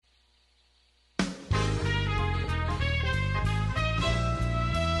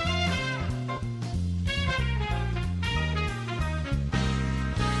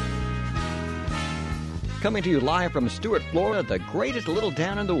Coming to you live from Stuart, Florida, the greatest little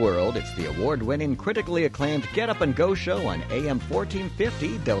town in the world, it's the award-winning, critically acclaimed Get Up and Go show on AM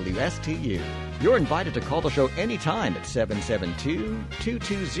 1450 WSTU. You're invited to call the show anytime at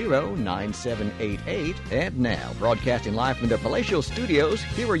 772-220-9788. And now, broadcasting live from their palatial studios,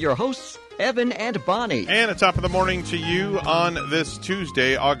 here are your hosts, Evan and Bonnie. And a top of the morning to you on this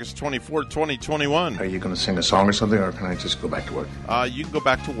Tuesday, August 24th, 2021. Are you going to sing a song or something, or can I just go back to work? You can go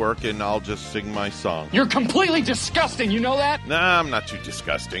back to work, and I'll just sing my song. You're completely disgusting, you know that? Nah, I'm not too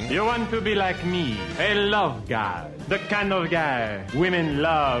disgusting. You want to be like me, a love guy, the kind of guy women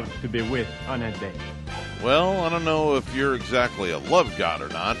love to be with on a date. Well, I don't know if you're exactly a love god or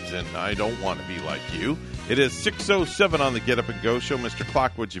not, and I don't want to be like you. It is 6:07 on the Get Up and Go show. Mr.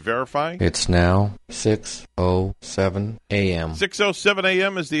 Clock, would you verify? It's now 6:07 a.m. 6:07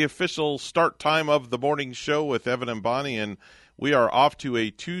 a.m. is the official start time of the morning show with Evan and Bonnie, and we are off to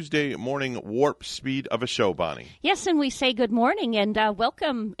a Tuesday morning warp speed of a show, Bonnie. Yes, and we say good morning and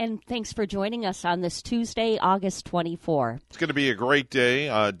welcome, and thanks for joining us on this Tuesday, August 24. It's going to be a great day,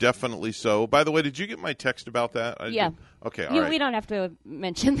 definitely so. By the way, did you get my text about that? Yeah. Okay, all right. We don't have to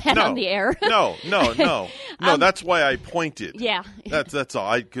mention that on the air. No. That's why I pointed. Yeah. That's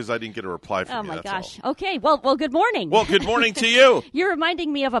all, because I didn't get a reply from you. Oh, my gosh. All. Okay, well, good morning. Well, good morning to you. You're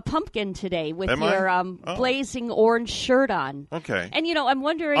reminding me of a pumpkin today with your blazing orange shirt on. Okay. And, I'm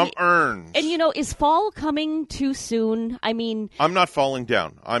wondering. I'm earned. And, is fall coming too soon? I mean. I'm not falling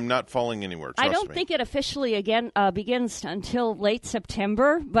down. I'm not falling anywhere, trust me. I don't think it officially begins until late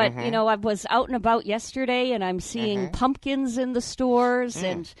September. But, I was out and about yesterday, and I'm seeing pumpkins in the stores,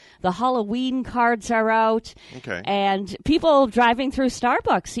 and the Halloween cards are out. Okay. And people driving through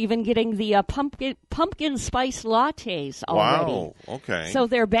Starbucks even getting the pumpkin spice lattes already. Wow. Okay. So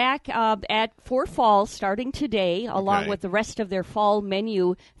they're back for fall starting today, along with the rest of their fall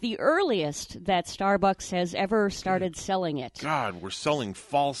menu, the earliest that Starbucks has ever started selling it. God, we're selling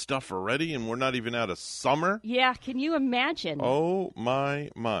fall stuff already, and we're not even out of summer? Yeah, can you imagine? Oh, my.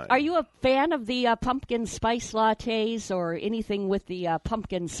 Are you a fan of the pumpkin spice lattes or anything with the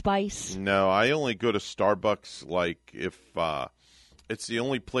pumpkin spice? No, I only go to Starbucks if it's the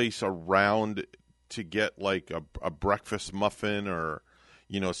only place around to get like a breakfast muffin or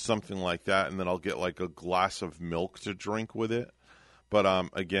something like that, and then I'll get like a glass of milk to drink with it. But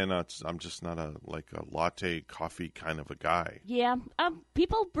again, I'm just not a latte coffee kind of a guy. Yeah,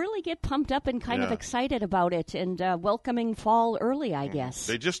 people really get pumped up and kind of excited about it, and welcoming fall early, I guess.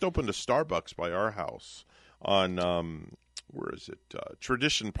 They just opened a Starbucks by our house on where is it?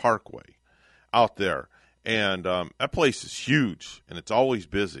 Tradition Parkway, out there, and that place is huge, and it's always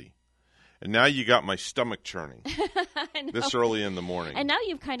busy. And now you got my stomach churning this early in the morning. And now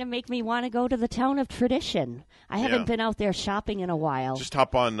you've kind of make me want to go to the town of Tradition. I haven't been out there shopping in a while. Just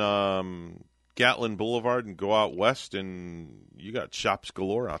hop on Gatlin Boulevard and go out west, and you got shops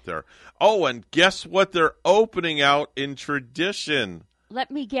galore out there. Oh, and guess what they're opening out in Tradition? Let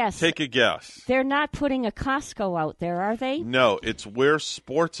me guess. Take a guess. They're not putting a Costco out there, are they? No, it's where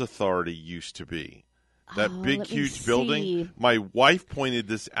Sports Authority used to be. That big, huge building. My wife pointed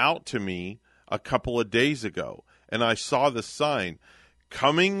this out to me a couple of days ago, and I saw the sign,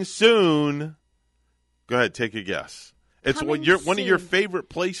 coming soon. Go ahead, take a guess. It's one of your favorite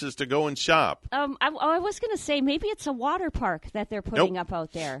places to go and shop. I was going to say maybe it's a water park that they're putting up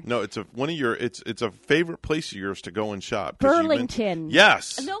out there. No, it's it's a favorite place of yours to go and shop. Burlington.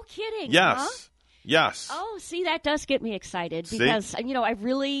 Yes. No kidding. Yes. Huh? Yes. Oh, see, that does get me excited because, I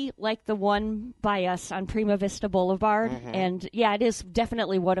really like the one by us on Prima Vista Boulevard. And, it is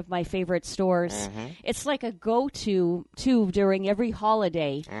definitely one of my favorite stores. It's like a go-to, too, during every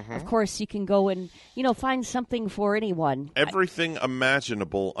holiday. Of course, you can go and, find something for anyone. Everything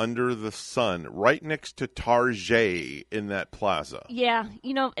imaginable under the sun, right next to Target in that plaza. Yeah.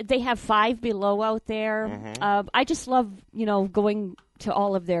 They have Five Below out there. I just love, going to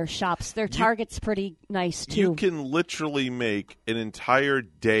all of their shops. Their Target's pretty nice, too. You can literally make an entire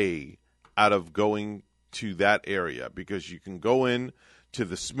day out of going to that area because you can go in to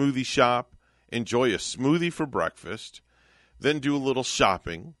the smoothie shop, enjoy a smoothie for breakfast, then do a little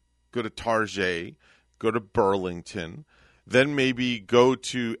shopping, go to Target, go to Burlington, then maybe go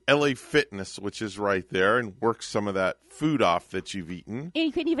to LA Fitness, which is right there, and work some of that food off that you've eaten. And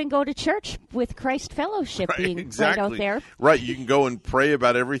you can even go to church with Christ Fellowship being right out there. Right, you can go and pray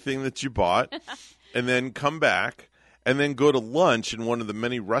about everything that you bought, and then come back, and then go to lunch in one of the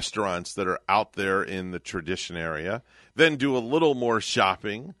many restaurants that are out there in the Tradition area, then do a little more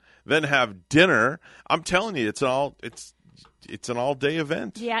shopping, then have dinner. I'm telling you, it's an all-day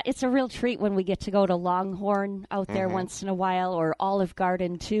event. Yeah, it's a real treat when we get to go to Longhorn out there once in a while, or Olive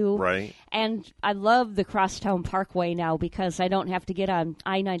Garden too. Right. And I love the Crosstown Parkway now because I don't have to get on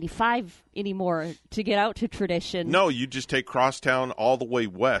I-95 anymore to get out to Tradition. No, you just take Crosstown all the way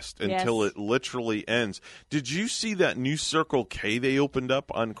west until Yes. it literally ends. Did you see that new Circle K they opened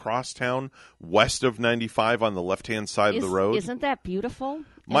up on Crosstown west of 95 on the left-hand side of the road? Isn't that beautiful?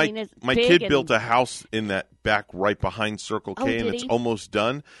 My it's my big kid and- built a house in that back right behind Circle K, Oh, and did it's he? almost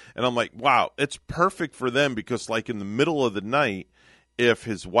done. And I'm like, wow, it's perfect for them because, like, in the middle of the night, if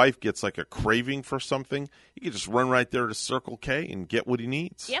his wife gets like a craving for something, he can just run right there to Circle K and get what he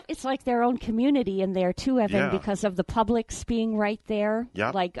needs. Yep, it's like their own community in there too, Evan, Yeah. because of the Publix being right there.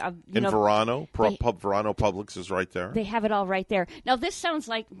 Yeah. Like In Verano, Verano Publix is right there. They have it all right there. Now, this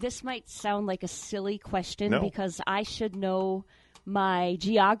might sound like a silly question No. because I should know my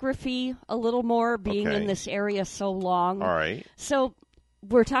geography a little more, being Okay. in this area so long. All right. So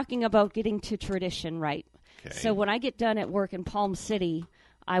we're talking about getting to Tradition, right? Okay. So when I get done at work in Palm City,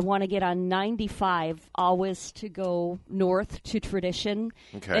 I want to get on 95 always to go north to Tradition.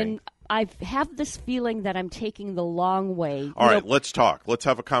 Okay. And I have this feeling that I'm taking the long way. All You right, know, let's talk. Let's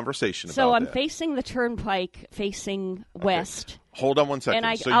have a conversation so about I'm that. facing the turnpike, facing west. Hold on one second. And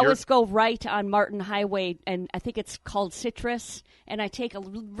I So always go right on Martin Highway, and I think it's called Citrus, and I take a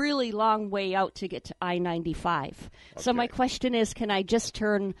really long way out to get to I-95. So my question is, can I just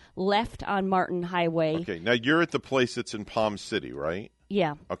turn left on Martin Highway? Okay, now you're at the place that's in Palm City, right?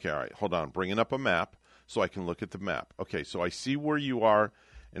 Yeah. Okay, all right. Hold on. Bringing up a map so I can look at the map. Okay, so I see where you are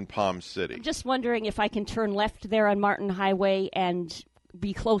in Palm City. I'm just wondering if I can turn left there on Martin Highway and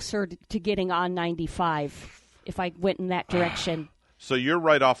be closer to getting on 95 if I went in that direction. So you're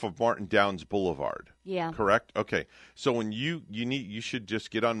right off of Martin Downs Boulevard. Yeah. Correct? Okay. So when you should just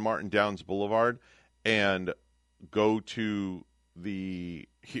get on Martin Downs Boulevard and go to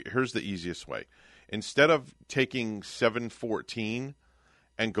here's the easiest way. Instead of taking 714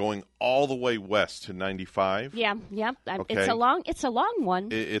 and going all the way west to 95. Yeah. Okay. It's a long one.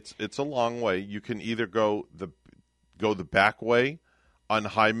 It's a long way. You can either go the back way on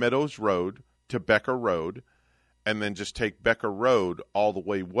High Meadows Road to Becker Road, and then just take Becker Road all the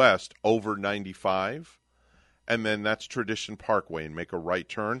way west over 95, and then that's Tradition Parkway, and make a right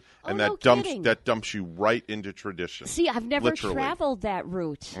turn, and no kidding. that dumps you right into Tradition. See, I've never Literally. traveled that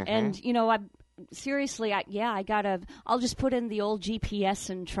route, and I'll just put in the old GPS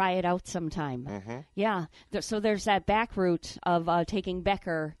and try it out sometime. Yeah, so there's that back route of taking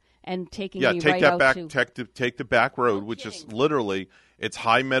Becker and taking me take right that out back. to. Take the back road, which is literally it's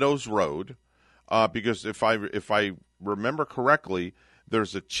High Meadows Road, because if I remember correctly,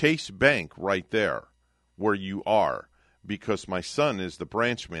 there's a Chase Bank right there where you are, because my son is the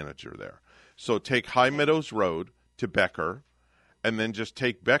branch manager there. So take High Meadows Road to Becker, and then just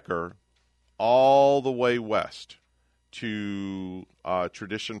take Becker all the way west to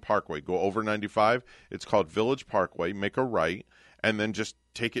Tradition Parkway. Go over 95. It's called Village Parkway. Make a right, and then just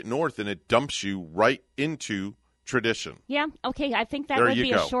take it north, and it dumps you right into Tradition. Yeah, okay. I think that There would you be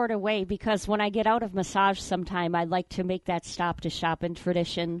go. a shorter way, because when I get out of massage sometime, I'd like to make that stop to shop in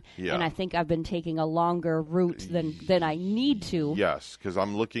Tradition. Yeah. And I think I've been taking a longer route than I need to. Yes, because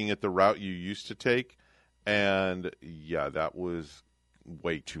I'm looking at the route you used to take, and yeah, that was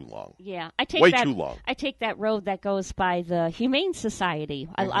way too long. Yeah, I take Way that, too long. I take that road that goes by the Humane Society.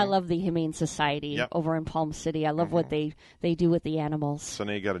 I love the Humane Society Yep. over in Palm City. I love what they do with the animals. So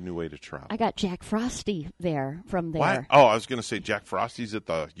now you got a new way to travel. I got Jack Frosty from there. What? Oh, I was going to say Jack Frosty's at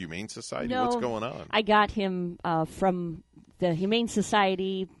the Humane Society. No, What's going on? I got him from the Humane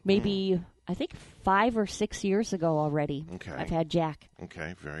Society maybe, I think, 5 or 6 years ago already. Okay. I've had Jack.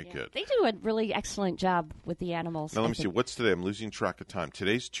 Okay, very good. They do a really excellent job with the animals. Now, let I me see. think. What's today? I'm losing track of time.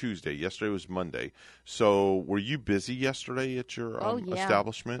 Today's Tuesday. Yesterday was Monday. So were you busy yesterday at your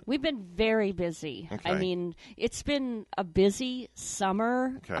establishment? We've been very busy. Okay. I mean, it's been a busy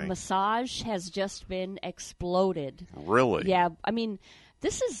summer. Okay. A massage has just been exploded. Really? Yeah, I mean,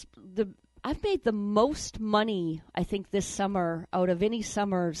 I've made the most money, I think, this summer out of any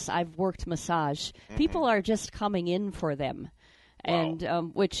summers I've worked massage. People are just coming in for them, and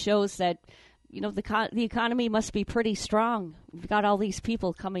which shows that, the economy must be pretty strong. We've got all these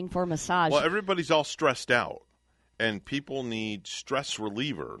people coming for massage. Well, everybody's all stressed out, and people need stress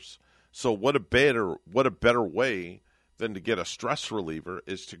relievers. So what a better way than to get a stress reliever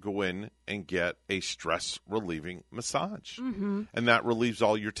is to go in and get a stress relieving massage, and that relieves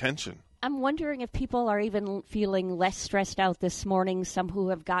all your tension. I'm wondering if people are even feeling less stressed out this morning. Some who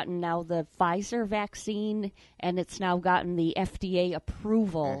have gotten now the Pfizer vaccine, and it's now gotten the FDA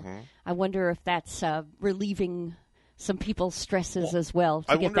approval. I wonder if that's relieving some people's stresses as well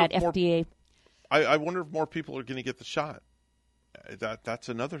to get that FDA. I wonder if more people are going to get the shot. That's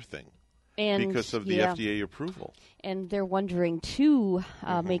another thing. And, because of the FDA approval. And they're wondering, too,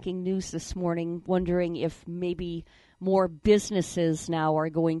 making news this morning, wondering if maybe more businesses now are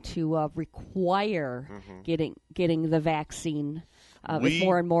going to require getting the vaccine. If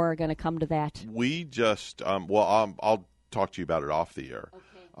more and more are going to come to that. We just, I'll talk to you about it off the air.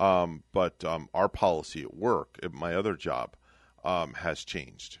 Okay. But our policy at work, at my other job, has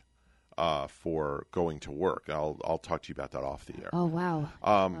changed. For going to work. I'll talk to you about that off the air. Oh,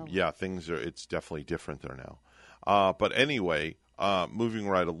 wow. Yeah, it's definitely different there now. But anyway, moving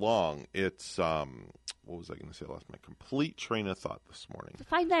right along, it's, what was I going to say? I lost my complete train of thought this morning.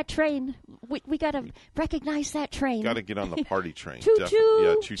 Find that train. We got to recognize that train. Got to get on the party train. Choo-choo.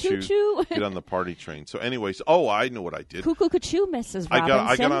 Yeah, choo-choo. Get on the party train. So anyways, I know what I did. Cuckoo-ca-choo, Mrs.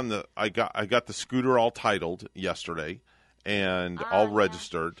 Robinson. I got the scooter all titled yesterday and all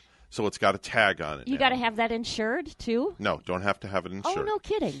registered. So it's got a tag on it. You got to have that insured, too? No, don't have to have it insured. Oh, no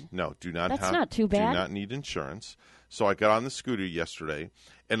kidding. No, do not. That's not too bad. Do not need insurance. So I got on the scooter yesterday,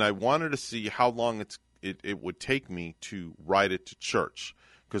 and I wanted to see how long it would take me to ride it to church,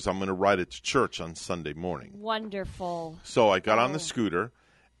 because I'm going to ride it to church on Sunday morning. Wonderful. So I got on the scooter,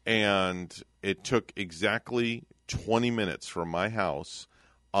 and it took exactly 20 minutes from my house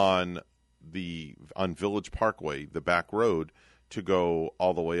on Village Parkway, the back road, to go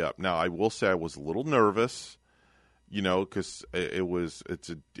all the way up. Now, I will say I was a little nervous, because it was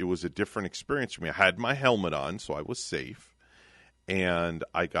a different experience for me. I had my helmet on, so I was safe, and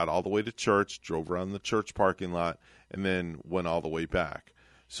I got all the way to church, drove around the church parking lot, and then went all the way back.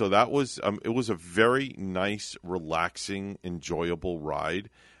 So that was it was a very nice, relaxing, enjoyable ride.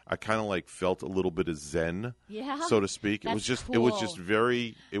 I kind of felt a little bit of zen, so to speak. That's it was just cool. it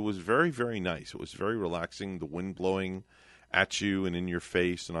was very, very nice. It was very relaxing. The wind blowing at you and in your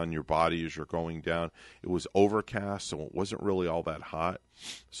face and on your body as you're going down. It was overcast, so it wasn't really all that hot.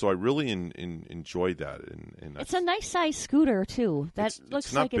 So I really enjoyed that. And it's a nice size scooter too. That looks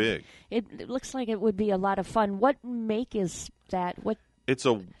it's not like big. It looks like it would be a lot of fun. What make is that? What? It's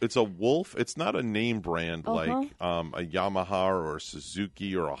a Wolf. It's not a name brand like a Yamaha or a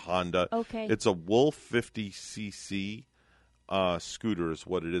Suzuki or a Honda. Okay. It's a Wolf 50cc scooter is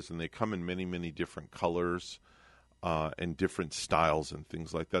what it is, and they come in many, many different colors. And different styles and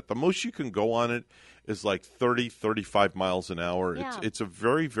things like that. The most you can go on it is 30, 35 miles an hour. Yeah. It's a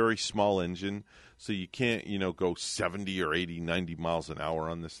very, very small engine, so you can't, go 70 or 80, 90 miles an hour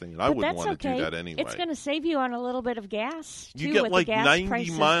on this thing. And I wouldn't want to do that anyway. It's going to save you on a little bit of gas, too. You get with the gas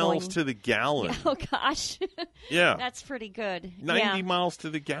 90 miles to the gallon. Oh, gosh. Yeah. That's pretty good. 90 miles to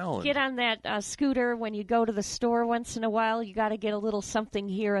the gallon. Get on that scooter when you go to the store once in a while. You got to get a little something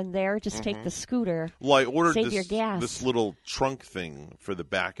here and there. Just take the scooter. Well, I ordered save your gas. This little trunk thing for the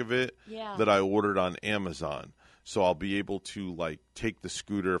back of it that I ordered on Amazon. So I'll be able to take the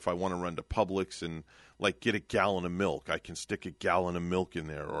scooter if I want to run to Publix and get a gallon of milk. I can stick a gallon of milk in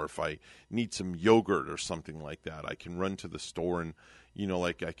there, or if I need some yogurt or something like that, I can run to the store and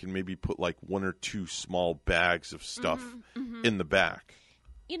I can maybe put one or two small bags of stuff in the back.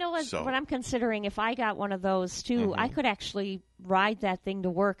 You know what I'm considering, if I got one of those too, I could actually ride that thing to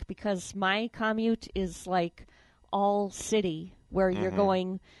work, because my commute is all city, where you're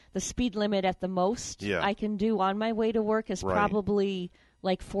going the speed limit at the most I can do on my way to work is probably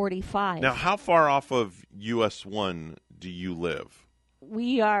 45. Now, how far off of US 1 do you live?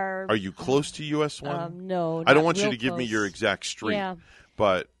 We are. Are you close to US 1? No, I don't want you to close. give me your exact street. Yeah.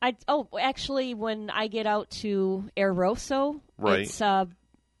 But actually, when I get out to Eroso, it's how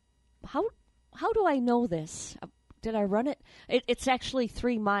do I know this? Did I run it? It's actually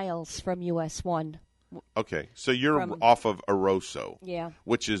 3 miles from US 1. Okay, so you're off of Eroso,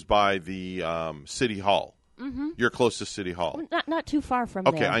 which is by the City Hall. Mm-hmm. You're close to City Hall. Not too far from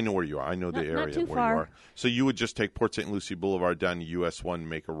there. Okay, I know where you are. I know the area not too where far. you are. So you would just take Port St. Lucie Boulevard down to US 1,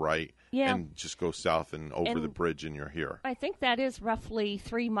 make a right, and just go south and over the bridge, and you're here. I think that is roughly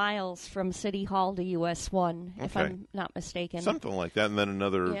 3 miles from City Hall to US 1, if I'm not mistaken. Something like that, and then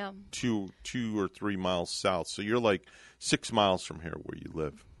another 2 or 3 miles south. So you're 6 miles from here where you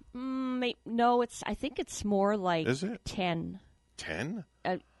live. No, I think it's more like is it? 10. 10?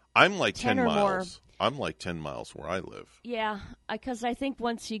 I'm 10 miles. More. I'm 10 miles where I live. Yeah, because I think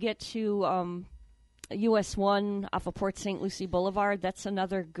once you get to US 1 off of Port St. Lucie Boulevard, that's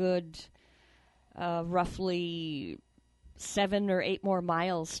another good roughly 7 or 8 more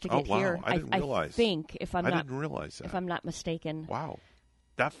miles to get here. I didn't realize. I think, if I'm didn't realize that. If I'm not mistaken. Wow,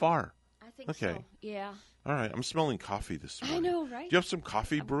 that far. I think so. Yeah. All right. I'm smelling coffee this morning. I know, right? Do you have some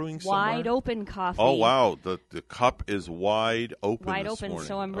coffee brewing somewhere? Wide open coffee. Oh, wow. The cup is wide open Wide this open, morning.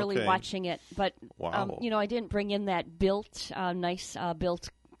 so I'm really watching it. But, wow. I didn't bring in that nice built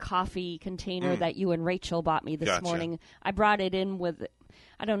coffee container that you and Rachel bought me this morning. I brought it in with,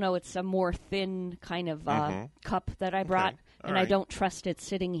 I don't know, it's a more thin kind of cup that I brought. And I don't trust it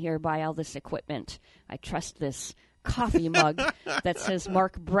sitting here by all this equipment. I trust this coffee mug that says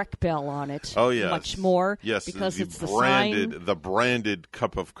Mark Breckbell on it. Oh, yes. Much more. Yes, because it's the branded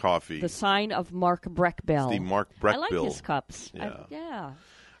cup of coffee. The sign of Mark Breckbell. It's the Mark Breckbell. I like his cups. Yeah.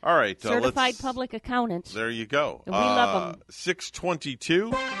 All right. Certified public accountant. There you go. And we love them.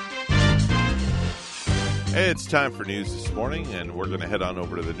 6:22. It's time for news this morning, and we're going to head on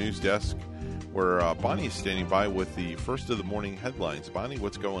over to the news desk, where Bonnie is standing by with the first of the morning headlines. Bonnie,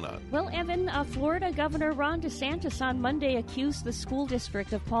 what's going on? Well, Evan, Florida Governor Ron DeSantis on Monday accused the school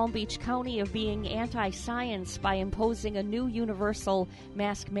district of Palm Beach County of being anti-science by imposing a new universal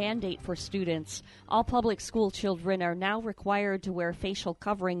mask mandate for students. All public school children are now required to wear facial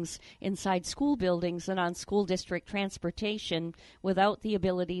coverings inside school buildings and on school district transportation without the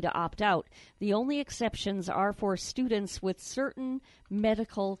ability to opt out. The only exceptions are for students with certain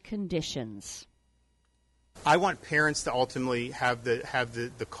medical conditions. I want parents to ultimately have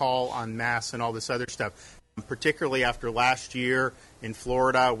the call on masks and all this other stuff, particularly after last year in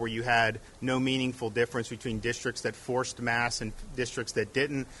Florida, where you had no meaningful difference between districts that forced masks and districts that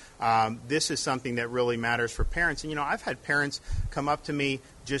didn't. This is something that really matters for parents. And, I've had parents come up to me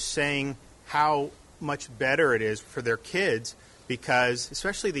just saying how much better it is for their kids, because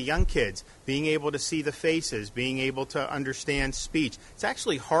especially the young kids, being able to see the faces, being able to understand speech. It's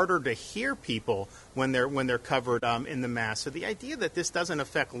actually harder to hear people when they're covered in the mask. So the idea that this doesn't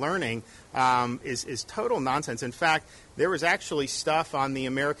affect learning is total nonsense. In fact, there was actually stuff on the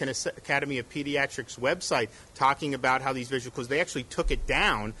American Academy of Pediatrics website talking about how these visuals, because they actually took it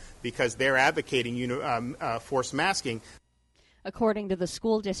down because they're advocating forced masking. According to the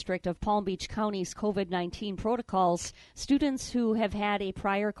school district of Palm Beach County's COVID-19 protocols, students who have had a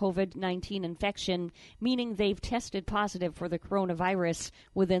prior COVID-19 infection, meaning they've tested positive for the coronavirus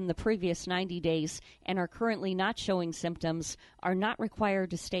within the previous 90 days and are currently not showing symptoms, are not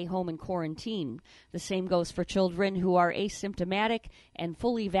required to stay home and quarantine. The same goes for children who are asymptomatic and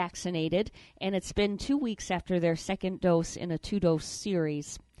fully vaccinated, and it's been 2 weeks after their second dose in a 2-dose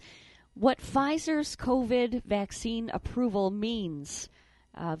series. What Pfizer's COVID vaccine approval means.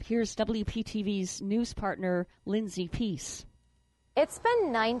 Here's WPTV's news partner, Lindsay Peace. It's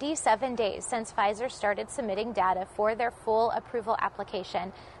been 97 days since Pfizer started submitting data for their full approval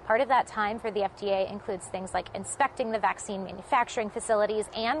application. Part of that time for the FDA includes things like inspecting the vaccine manufacturing facilities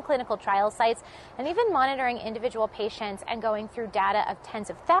and clinical trial sites, and even monitoring individual patients and going through data of tens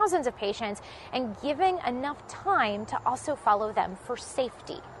of thousands of patients and giving enough time to also follow them for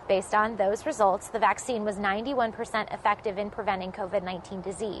safety. Based on those results, the vaccine was 91% effective in preventing COVID-19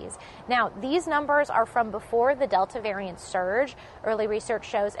 disease. Now, these numbers are from before the Delta variant surge. Early research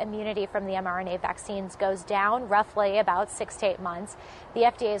shows immunity from the mRNA vaccines goes down roughly about 6 to 8 months. The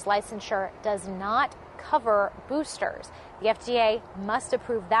FDA's licensure does not cover boosters. The FDA must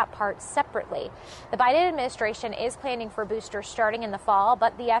approve that part separately. The Biden administration is planning for boosters starting in the fall,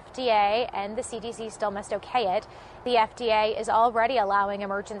 but the FDA and the CDC still must okay it. The FDA is already allowing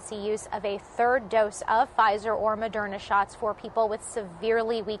emergency use of a third dose of Pfizer or Moderna shots for people with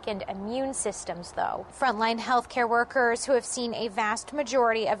severely weakened immune systems, though. Frontline healthcare workers who have seen a vast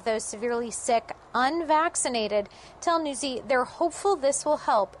majority of those severely sick unvaccinated tell Newsy they're hopeful this will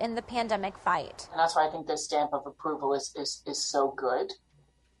help in the pandemic fight. And that's why I think this stamp of approval is so good,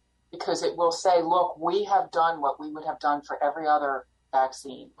 because it will say, look, we have done what we would have done for every other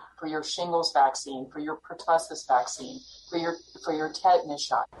vaccine, for your shingles vaccine, for your pertussis vaccine, for your tetanus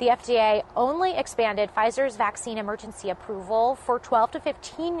shot. The FDA only expanded Pfizer's vaccine emergency approval for 12 to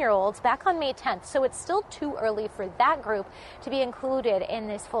 15-year-olds back on May 10th, so it's still too early for that group to be included in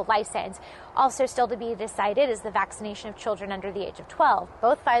this full license. Also still to be decided is the vaccination of children under the age of 12.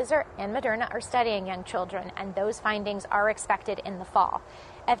 Both Pfizer and Moderna are studying young children, and those findings are expected in the fall.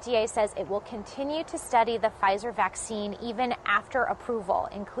 FDA says it will continue to study the Pfizer vaccine even after approval,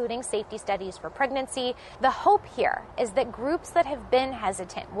 including safety studies for pregnancy. The hope here is that groups that have been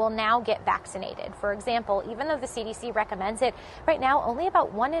hesitant will now get vaccinated. For example, even though the CDC recommends it, right now only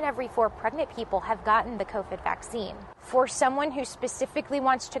about 1 in every 4 pregnant people have gotten the COVID vaccine. For someone who specifically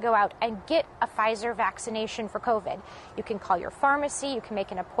wants to go out and get a Pfizer vaccination for COVID, you can call your pharmacy, you can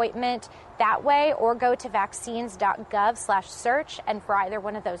make an appointment that way, or go to vaccines.gov/search, and for either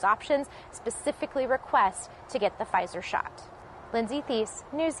one of those options, specifically request to get the Pfizer shot. Lindsay Thies,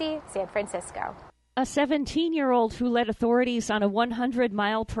 Newsy, San Francisco. A 17-year-old who led authorities on a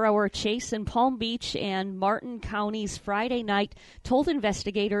 100-mile-per-hour chase in Palm Beach and Martin counties Friday night told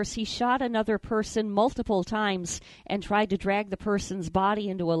investigators he shot another person multiple times and tried to drag the person's body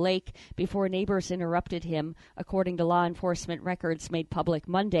into a lake before neighbors interrupted him, according to law enforcement records made public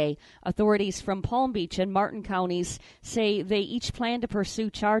Monday. Authorities from Palm Beach and Martin counties say they each plan to pursue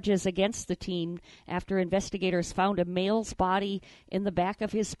charges against the teen after investigators found a male's body in the back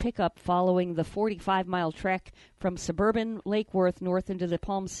of his pickup following the 45-mile trek from suburban Lake Worth north into the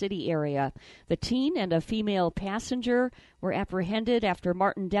Palm City area. The teen and a female passenger were apprehended after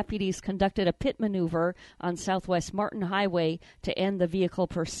Martin deputies conducted a pit maneuver on Southwest Martin Highway to end the vehicle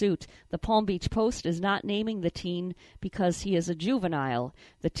pursuit. The Palm Beach Post is not naming the teen because he is a juvenile.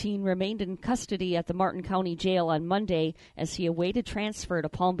 The teen remained in custody at the Martin County Jail on Monday as he awaited transfer to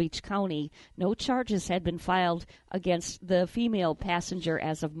Palm Beach County. No charges had been filed against the female passenger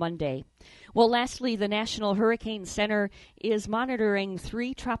as of Monday. Well, lastly, the National Hurricane Center is monitoring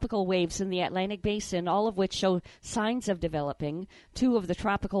 3 tropical waves in the Atlantic Basin, all of which show signs of developing. 2 of the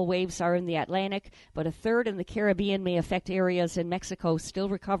tropical waves are in the Atlantic, but a third in the Caribbean may affect areas in Mexico still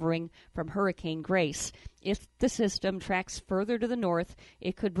recovering from Hurricane Grace. If the system tracks further to the north,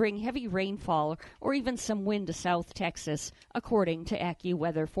 it could bring heavy rainfall or even some wind to South Texas, according to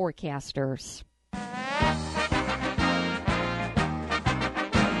AccuWeather forecasters.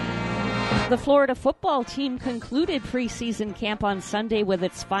 The Florida football team concluded preseason camp on Sunday with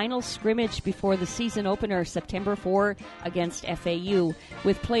its final scrimmage before the season opener September 4 against FAU.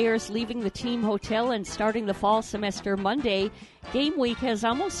 With players leaving the team hotel and starting the fall semester Monday, game week has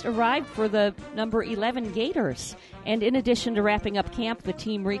almost arrived for the number 11 Gators. And in addition to wrapping up camp, the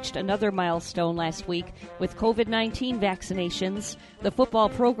team reached another milestone last week with COVID-19 vaccinations. The football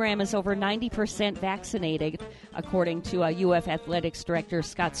program is over 90% vaccinated, according to UF Athletics Director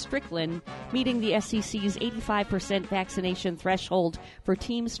Scott Strickland, meeting the SEC's 85% vaccination threshold for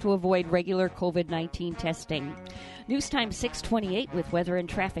teams to avoid regular COVID-19 testing. News Time 6:28 with weather and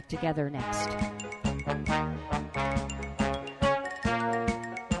traffic together next.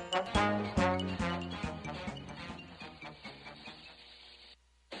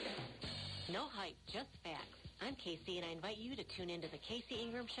 Just facts. I'm Casey, and I invite you to tune into the Casey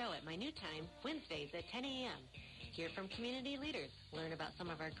Ingram Show at my new time, Wednesdays at 10 a.m. Hear from community leaders, learn about some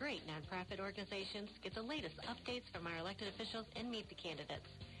of our great nonprofit organizations, get the latest updates from our elected officials, and meet the candidates.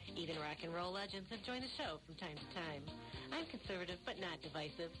 Even rock and roll legends have joined the show from time to time. I'm conservative but not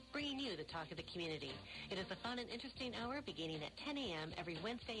divisive, bringing you the talk of the community. It is a fun and interesting hour beginning at 10 a.m. every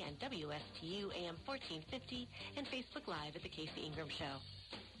Wednesday on WSTU AM 1450 and Facebook Live at the Casey Ingram Show.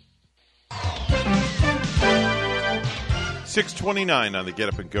 6:29 on the Get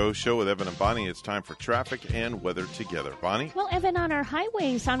Up and Go show with Evan and Bonnie. It's time for traffic and weather together. Bonnie? Well, Evan, on our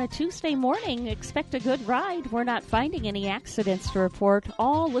highways on a Tuesday morning, expect a good ride. We're not finding any accidents to report.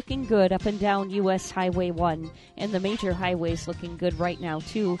 All looking good up and down U.S. Highway 1. And the major highways looking good right now,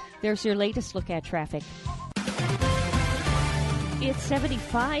 too. There's your latest look at traffic. It's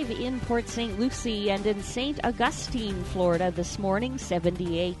 75 in Port St. Lucie and in St. Augustine, Florida this morning,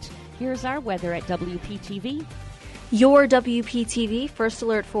 78. Here's our weather at WPTV. Your WPTV First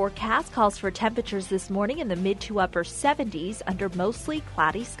Alert forecast calls for temperatures this morning in the mid to upper 70s under mostly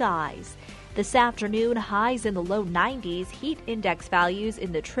cloudy skies. This afternoon, highs in the low 90s, heat index values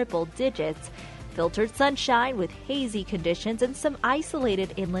in the triple digits, filtered sunshine with hazy conditions and some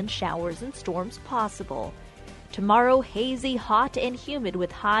isolated inland showers and storms possible. Tomorrow, hazy, hot, and humid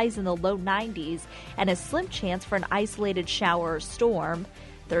with highs in the low 90s and a slim chance for an isolated shower or storm.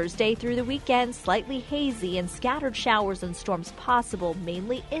 Thursday through the weekend, slightly hazy and scattered showers and storms possible,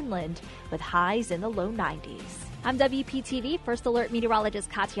 mainly inland, with highs in the low 90s. I'm WPTV First Alert meteorologist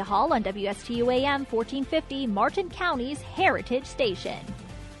Katya Hall on WSTU AM 1450, Martin County's Heritage Station.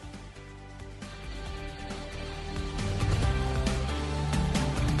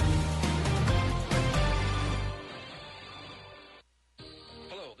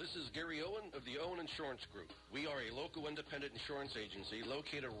 Insurance Group. We are a local independent insurance agency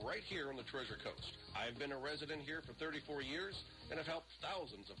located right here on the Treasure Coast. I've been a resident here for 34 years and have helped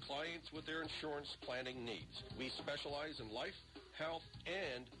thousands of clients with their insurance planning needs. We specialize in life, health,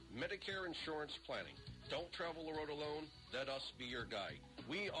 and Medicare insurance planning. Don't travel the road alone. Let us be your guide.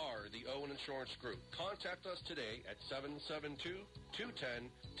 We are the Owen Insurance Group. Contact us today at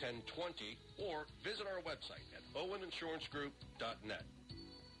 772-210-1020 or visit our website at oweninsurancegroup.net.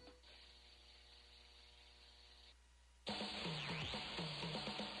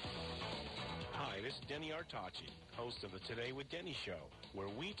 Hi, this is Denny Artachi, host of the Today with Denny show, where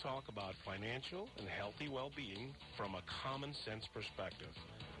we talk about financial and healthy well-being from a common sense perspective.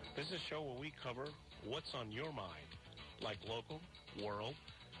 This is a show where we cover what's on your mind, like local, world,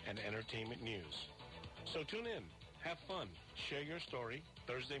 and entertainment news. So tune in, have fun, share your story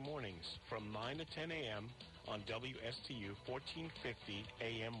Thursday mornings from 9 to 10 a.m. on WSTU 1450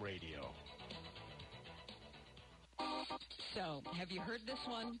 AM radio. So, have you heard this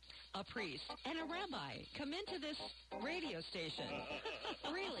one? A priest and a rabbi come into this radio station.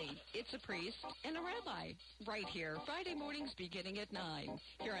 Really, it's a priest and a rabbi. Right here, Friday mornings beginning at 9.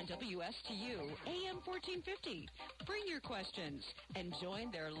 Here on WSTU, AM 1450. Bring your questions and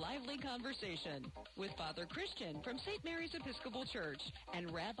join their lively conversation with Father Christian from St. Mary's Episcopal Church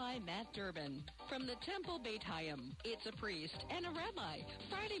and Rabbi Matt Durbin from the Temple Beit Hayim. It's a priest and a rabbi.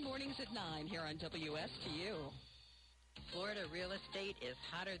 Friday mornings at 9 here on WSTU. Florida real estate is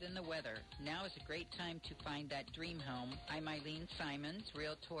hotter than the weather. Now is a great time to find that dream home. I'm Eileen Simons,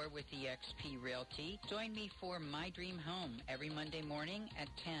 Realtor with eXp Realty. Join me for My Dream Home every Monday morning at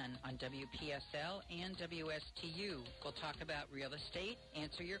 10 on WPSL and WSTU. We'll talk about real estate,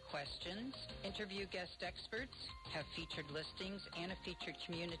 answer your questions, interview guest experts, have featured listings, and a featured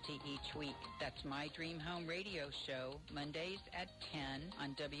community each week. That's My Dream Home radio show, Mondays at 10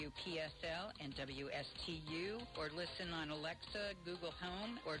 on WPSL and WSTU, or listen on Alexa, Google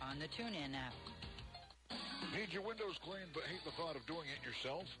Home, or on the TuneIn app. Need your windows cleaned but hate the thought of doing it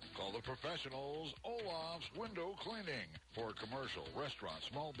yourself? Call the professionals, Olaf's Window Cleaning. For commercial, restaurants,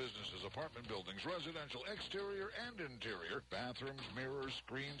 small businesses, apartment buildings, residential, exterior and interior, bathrooms, mirrors,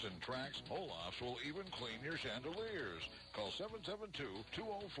 screens, and tracks, Olaf's will even clean your chandeliers. Call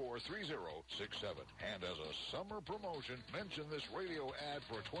 772-204-3067. And as a summer promotion, mention this radio ad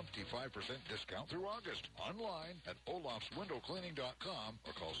for a 25% discount through August. Online at olafswindowcleaning.com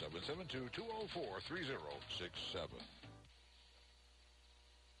or call 772-204-3067.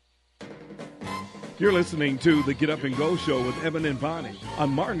 You're listening to the Get Up and Go Show with Evan and Bonnie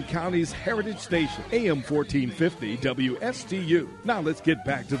on Martin County's Heritage Station, AM 1450 WSTU. Now let's get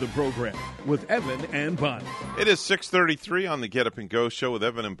back to the program with Evan and Bonnie. It is 6:33 on the Get Up and Go Show with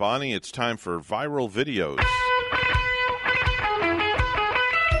Evan and Bonnie. It's time for viral videos.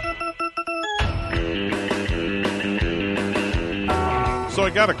 So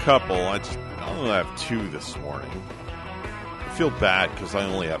I got a couple. I only have two this morning. I feel bad because I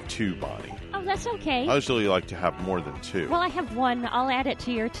only have two, Bonnie. Oh, that's okay. I usually like to have more than two. Well, I have one. I'll add it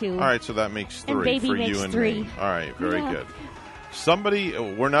to your two. All right, so that makes three and baby for makes you and three. me. All right, very good. Somebody,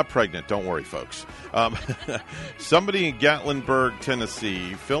 we're not pregnant, don't worry, folks. Somebody in Gatlinburg,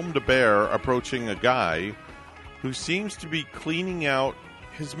 Tennessee, filmed a bear approaching a guy who seems to be cleaning out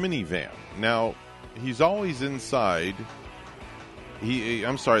his minivan. Now, he's always inside.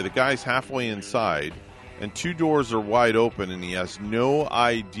 The guy's halfway inside, and two doors are wide open, and he has no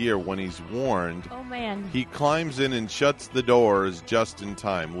idea when he's warned. Oh, man. He climbs in and shuts the doors just in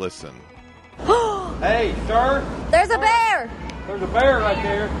time. Listen. Hey, sir. There's a bear. There's a bear right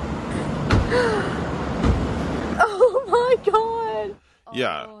there. Oh, my God.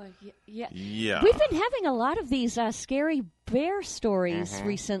 Yeah. Oh, yeah. Yeah. We've been having a lot of these scary bear stories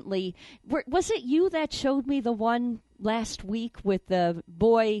recently. Was it you that showed me the one last week with the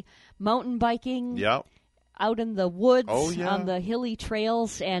boy mountain biking out in the woods on the hilly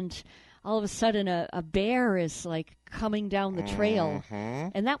trails, and all of a sudden a bear is like coming down the trail,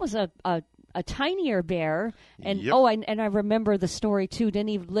 and that was a tinier bear, and and I remember the story too. Didn't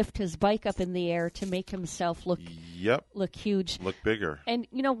he lift his bike up in the air to make himself look huge, look bigger? And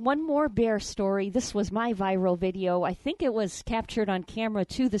one more bear story. This was my viral video. I think it was captured on camera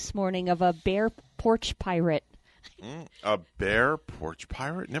too this morning, of a bear porch pirate. A bear porch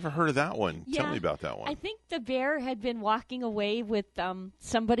pirate? Never heard of that one. Yeah, Tell me about that one. I think the bear had been walking away with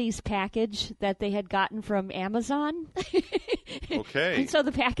somebody's package that they had gotten from Amazon. Okay. And so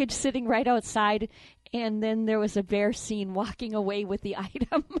the package sitting right outside, and then there was a bear seen walking away with the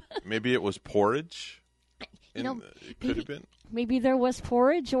item. Maybe it was porridge? It could have been. Maybe there was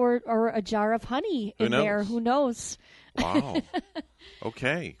porridge or a jar of honey in there. Who knows? Wow.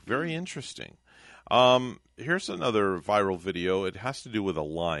 Okay. Very interesting. Here's another viral video. It has to do with a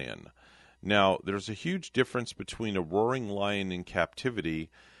lion. Now, there's a huge difference between a roaring lion in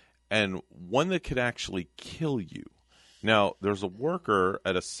captivity and one that could actually kill you. Now, there's a worker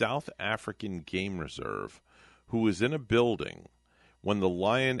at a South African game reserve who was in a building when the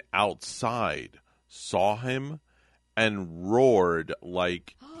lion outside saw him and roared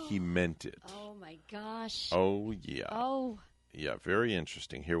like he meant it. Oh, my gosh. Oh, yeah. Oh. Yeah, very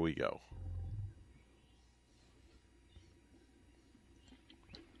interesting. Here we go.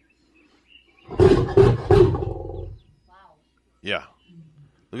 Wow. Yeah.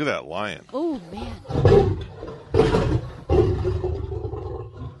 Look at that lion. Oh, man.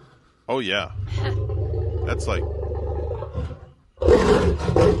 Oh, yeah. That's like...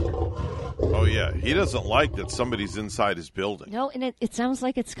 Oh, yeah. He doesn't like that somebody's inside his building. No, and it sounds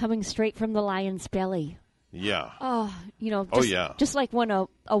like it's coming straight from the lion's belly. Yeah. Oh, yeah. Just like when a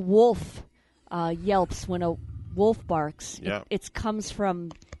wolf yelps, when a wolf barks, Yeah. it comes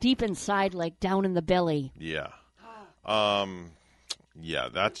from deep inside, like down in the belly. Yeah. Yeah,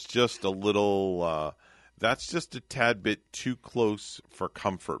 that's just a little... that's just a tad bit too close for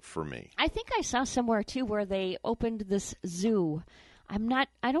comfort for me. I think I saw somewhere, too, where they opened this zoo. I'm not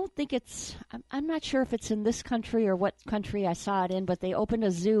sure if it's in this country or what country I saw it in, but they opened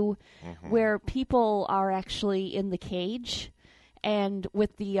a zoo where people are actually in the cage and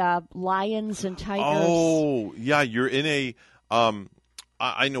with the lions and tigers. Oh, yeah, you're in a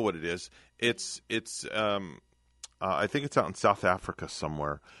I know what it is. It's I think it's out in South Africa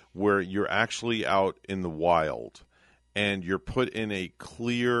somewhere where you're actually out in the wild and you're put in a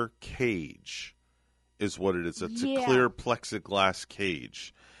clear cage. Is what it is. It's a clear plexiglass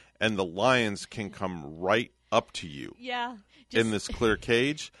cage, and the lions can come right up to you. Yeah, in this clear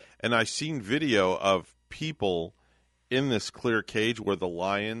cage. And I've seen video of people in this clear cage where the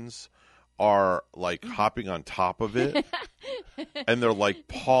lions are like hopping on top of it, and they're like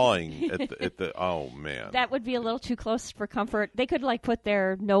pawing at the. Oh man, that would be a little too close for comfort. They could like put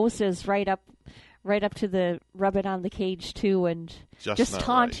their noses right up to the rub it on the cage too, and just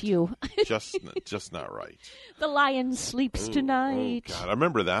taunt right. you. just not right. The lion sleeps tonight. Oh God, I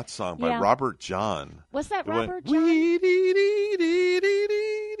remember that song by Robert John. Was that Robert John?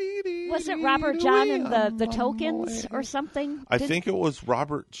 Was it Robert John and the Tokens or something? I think it was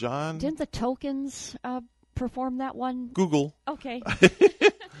Robert John. Didn't the Tokens perform that one? Google. Okay.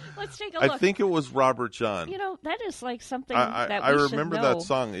 Let's take a look. I think it was Robert John. That is like something I that we remember should know. that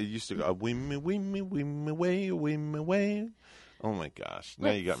song. It used to go, "Wimmy, way." Oh my gosh!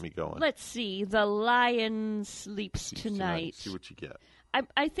 Now you got me going. Let's see. The lion sleeps tonight. See what you get.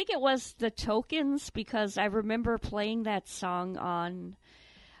 I think it was the Tokens because I remember playing that song on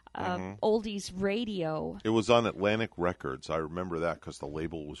oldies radio. It was on Atlantic Records. I remember that because the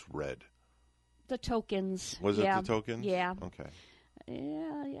label was red. The Tokens. Was it the Tokens? Yeah. Okay.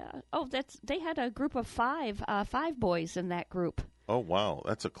 Yeah. Oh, they had a group of five boys in that group. Oh wow,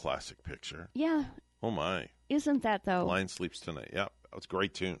 that's a classic picture. Yeah. Oh my. Isn't that though? Lion Sleeps Tonight. Yeah, that was a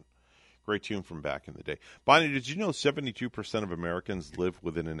great tune. Great tune from back in the day. Bonnie, did you know 72% of Americans live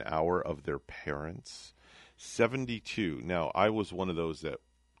within an hour of their parents? 72. Now, I was one of those that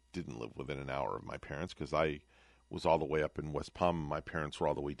didn't live within an hour of my parents because I was all the way up in West Palm and my parents were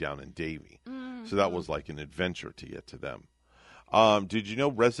all the way down in Davie. Mm-hmm. So that was like an adventure to get to them. Did you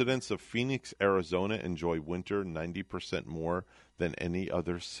know residents of Phoenix, Arizona enjoy winter 90% more than any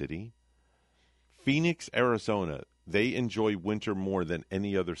other city? Phoenix, Arizona, they enjoy winter more than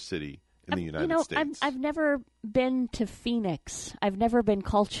any other city in the United States. I've never been to Phoenix. I've never been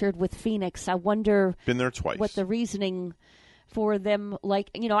cultured with Phoenix. I wonder been there twice. What the reasoning for them, like,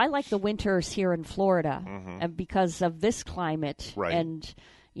 I like the winters here in Florida and because of this climate. Right. And,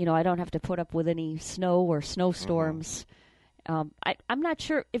 I don't have to put up with any snow or snowstorms. I'm not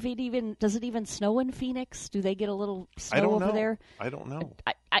sure if does it even snow in Phoenix? Do they get a little snow over there? I don't know.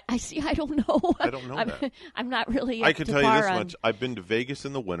 I see. I don't know. I don't know that. I'm not really. I can tell you this much: I've been to Vegas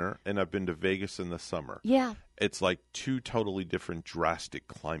in the winter, and I've been to Vegas in the summer. Yeah, it's like two totally different, drastic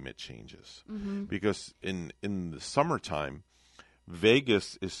climate changes. Mm-hmm. Because in the summertime,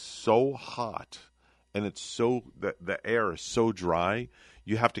 Vegas is so hot, and it's so the air is so dry.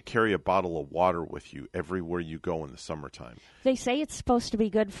 You have to carry a bottle of water with you everywhere you go in the summertime. They say it's supposed to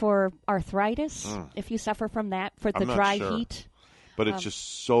be good for arthritis if you suffer from that, for the dry heat. But it's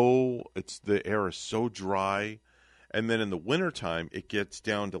just the air is so dry. And then in the wintertime, it gets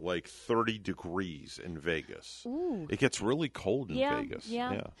down to like 30 degrees in Vegas. Ooh. It gets really cold in Vegas.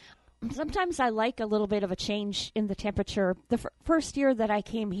 Yeah. Sometimes I like a little bit of a change in the temperature. The first year that I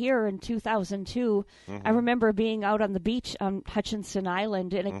came here in 2002, I remember being out on the beach on Hutchinson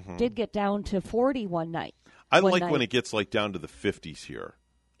Island, and it did get down to 40 one night. I like when it gets like down to the 50s here.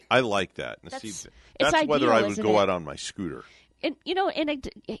 I like that. That's whether ideal, I would go out on my scooter. And you're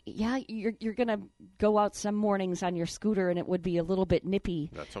going to go out some mornings on your scooter, and it would be a little bit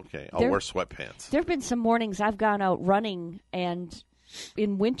nippy. That's okay. I'll wear sweatpants. There have been some mornings I've gone out running and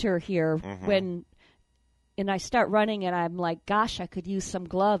in winter here and I start running and I'm like, gosh, I could use some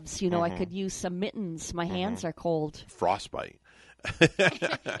gloves. I could use some mittens. My hands are cold. Frostbite.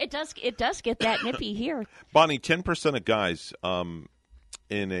 It does get that nippy here. Bonnie, 10% of guys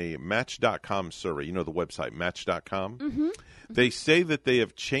in a Match.com survey, the website Match.com, they say that they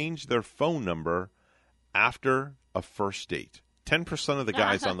have changed their phone number after a first date. 10% of the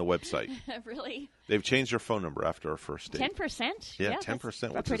guys on the website. Really? They've changed their phone number after our first date. 10%? Yeah, 10%, which is a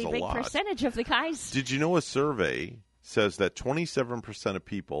lot. A pretty big percentage of the guys. Did you know a survey says that 27% of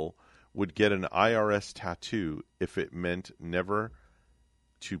people would get an IRS tattoo if it meant never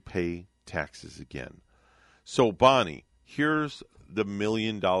to pay taxes again? So, Bonnie, here's the $1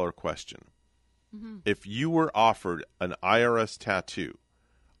 million question. Mm-hmm. If you were offered an IRS tattoo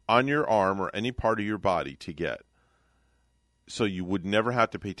on your arm or any part of your body to get, so you would never have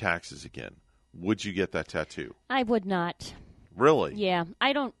to pay taxes again, would you get that tattoo? I would not. Really? Yeah.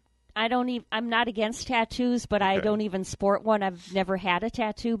 I'm not against tattoos, but I don't even sport one. I've never had a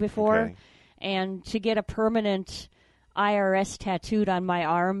tattoo before. Okay. And to get a permanent IRS tattooed on my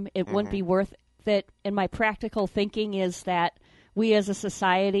arm, it wouldn't be worth it. And my practical thinking is that we as a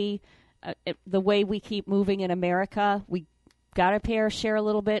society, the way we keep moving in America, we got to pay our share a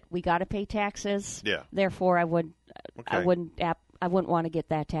little bit. We got to pay taxes. Yeah. Therefore, I wouldn't want to get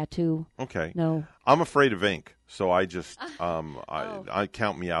that tattoo. Okay. No. I'm afraid of ink, so I just I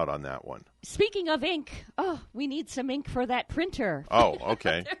count me out on that one. Speaking of ink, we need some ink for that printer. Oh,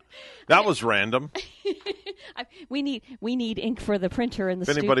 okay. That was random. We need ink for the printer in the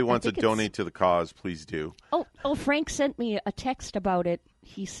studio. If anybody wants to donate to the cause, please do. Oh, Frank sent me a text about it.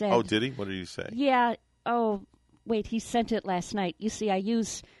 He said. Oh, did he? What did he say? Yeah. Oh, wait, he sent it last night. You see, I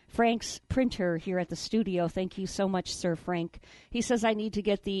use Frank's printer here at the studio. Thank you so much, Sir Frank. He says I need to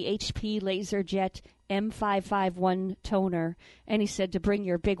get the HP LaserJet M551 toner, and he said to bring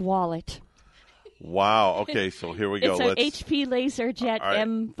your big wallet. Wow. Okay, so here we go. It's an HP LaserJet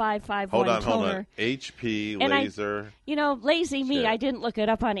M551 toner. Hold on. HP Laser. Lazy me. I didn't look it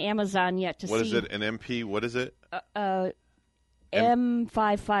up on Amazon yet to see. What is it? An MP? What is it?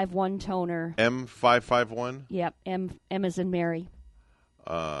 M551 toner. M551? Yep. M as in Mary.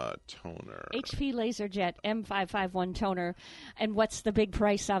 Toner. HP LaserJet M551 toner. And what's the big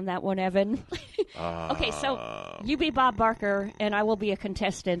price on that one, Evan? Okay, so you be Bob Barker, and I will be a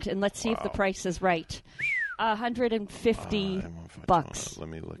contestant, and let's see if the price is right. $150 bucks. Let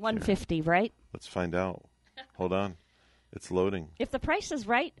me look. $150, here. Right? Let's find out. Hold on. It's loading. If the price is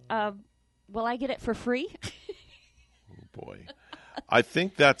right, will I get it for free? Oh, boy. I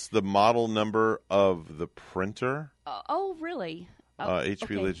think that's the model number of the printer. Oh, really?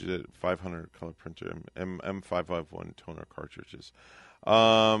 HP LaserJet 500 color printer, M551 toner cartridges.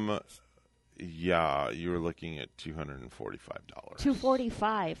 Yeah, you were looking at $245.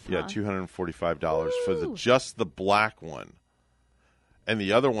 $245. Yeah, $245 for just the black one, and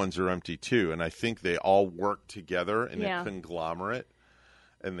the other ones are empty too. And I think they all work together in a conglomerate,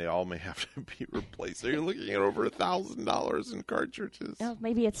 and they all may have to be replaced. So you're looking at over $1,000 in cartridges. Well,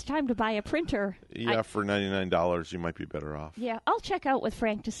 maybe it's time to buy a printer. Yeah, for $99, you might be better off. Yeah, I'll check out with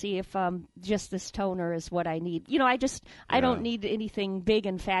Frank to see if just this toner is what I need. I don't need anything big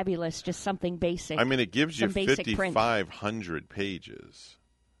and fabulous, just something basic. I mean, it gives you 5,500 pages.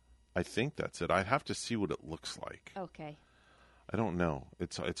 I think that's it. I'd have to see what it looks like. Okay. I don't know.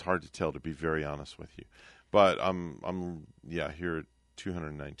 It's hard to tell, to be very honest with you. But here at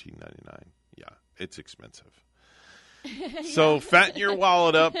 $219.99. Yeah, it's expensive. So fatten your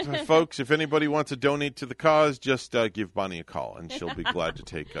wallet up, folks. If anybody wants to donate to the cause, just give Bonnie a call, and she'll be glad to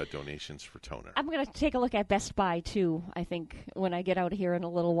take donations for toner. I'm going to take a look at Best Buy, too, I think, when I get out of here in a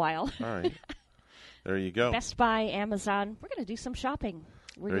little while. All right. There you go. Best Buy, Amazon. We're going to do some shopping.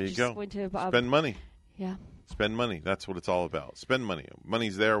 There you go. Going to, spend money. Yeah. Spend money. That's what it's all about. Spend money.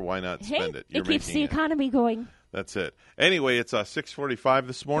 Money's there. Why not spend it? It keeps the economy going. That's it. Anyway, it's 6:45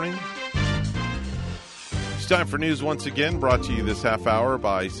 this morning. It's time for news once again, brought to you this half hour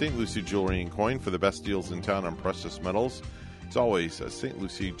by St. Lucie Jewelry and Coin for the best deals in town on precious metals. It's always St.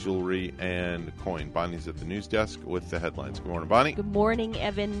 Lucie Jewelry and Coin. Bonnie's at the news desk with the headlines. Good morning, Bonnie. Good morning,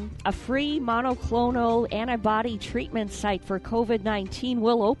 Evan. A free monoclonal antibody treatment site for COVID-19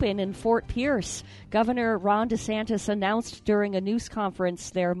 will open in Fort Pierce. Governor Ron DeSantis announced during a news conference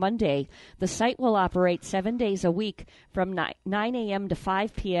there Monday. The site will operate 7 days a week from 9 a.m. to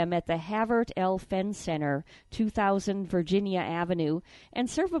 5 p.m. at the Havert L. Fenn Center, 2000 Virginia Avenue, and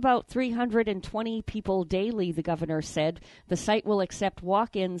serve about 320 people daily, the governor said. The site will accept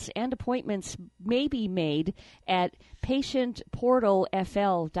walk-ins, and appointments may be made at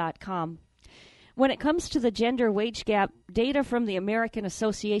patientportalfl.com. When it comes to the gender wage gap, data from the American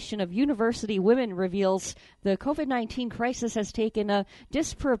Association of University Women reveals the COVID-19 crisis has taken a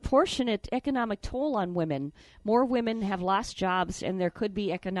disproportionate economic toll on women. More women have lost jobs, and there could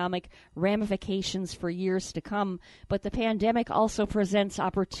be economic ramifications for years to come. But the pandemic also presents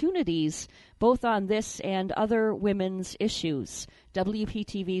opportunities, both on this and other women's issues.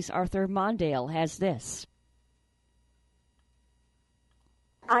 WPTV's Arthur Mondale has this.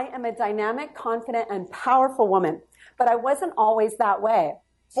 I am a dynamic, confident, and powerful woman, but I wasn't always that way.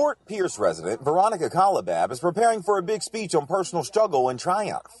 Fort Pierce resident Veronica Kalabab is preparing for a big speech on personal struggle and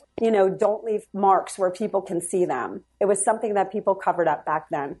triumph. Don't leave marks where people can see them. It was something that people covered up back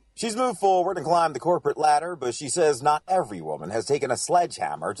then. She's moved forward and climbed the corporate ladder, but she says not every woman has taken a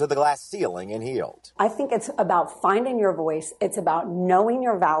sledgehammer to the glass ceiling and healed. I think it's about finding your voice. It's about knowing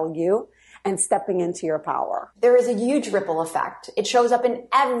your value and stepping into your power. There is a huge ripple effect. It shows up in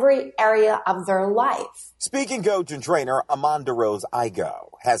every area of their life. Speaking coach and trainer Amanda Rose Igo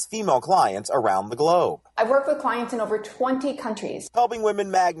has female clients around the globe. I've worked with clients in over 20 countries, helping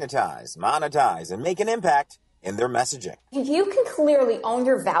women magnetize, monetize, and make an impact in their messaging. If you can clearly own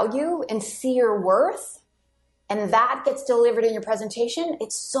your value and see your worth, and that gets delivered in your presentation,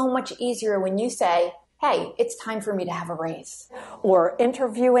 it's so much easier when you say, hey, it's time for me to have a raise. Or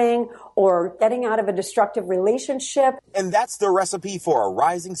interviewing, or getting out of a destructive relationship. And that's the recipe for a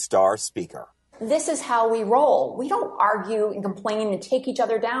rising star speaker. This is how we roll. We don't argue and complain and take each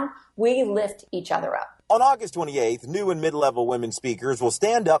other down. We lift each other up. On August 28th, new and mid-level women speakers will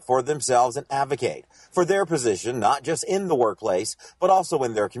stand up for themselves and advocate for their position, not just in the workplace, but also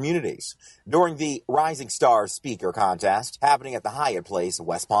in their communities, during the Rising Stars Speaker Contest happening at the Hyatt Place,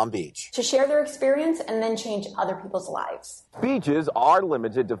 West Palm Beach. To share their experience and then change other people's lives. Speeches are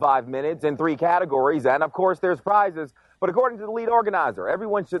limited to 5 minutes in 3 categories, and of course there's prizes. But according to the lead organizer,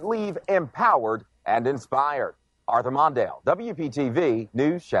 everyone should leave empowered and inspired. Arthur Mondale, WPTV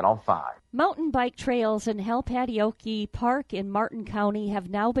News Channel 5. Mountain bike trails in Halpatioke Park in Martin County have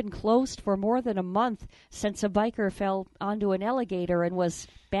now been closed for more than a month since a biker fell onto an alligator and was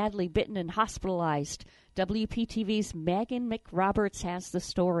badly bitten and hospitalized. WPTV's Megan McRoberts has the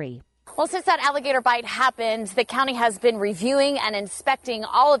story. Well, since that alligator bite happened, the county has been reviewing and inspecting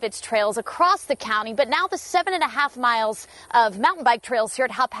all of its trails across the county. But now the 7.5 miles of mountain bike trails here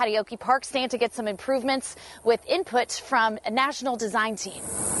at Halpatioke Park stand to get some improvements with input from a national design team.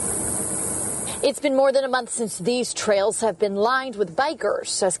 It's been more than a month since these trails have been lined with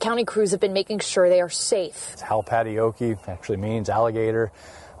bikers as county crews have been making sure they are safe. Halpatioke actually means alligator.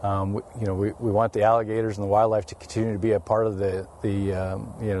 We want the alligators and the wildlife to continue to be a part of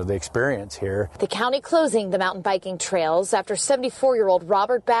the experience here. The county closing the mountain biking trails after 74-year-old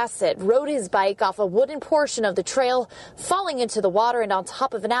Robert Bassett rode his bike off a wooden portion of the trail, falling into the water and on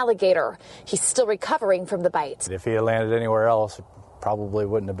top of an alligator. He's still recovering from the bite. If he had landed anywhere else, probably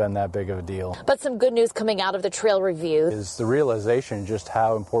wouldn't have been that big of a deal. But some good news coming out of the trail review is the realization just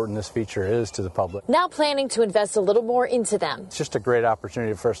how important this feature is to the public. Now planning to invest a little more into them. It's just a great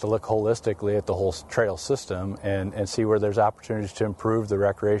opportunity for us to look holistically at the whole trail system and see where there's opportunities to improve the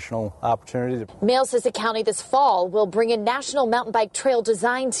recreational opportunity. Mail says the county this fall will bring in national mountain bike trail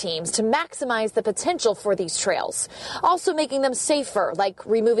design teams to maximize the potential for these trails. Also making them safer, like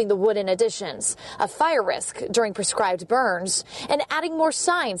removing the wooden additions, a fire risk during prescribed burns, and adding more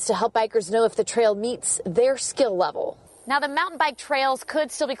signs to help bikers know if the trail meets their skill level. Now, the mountain bike trails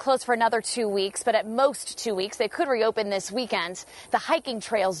could still be closed for another 2 weeks, but at most 2 weeks. They could reopen this weekend. The hiking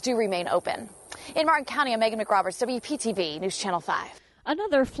trails do remain open. In Martin County, I'm Megan McRoberts, WPTV News Channel 5.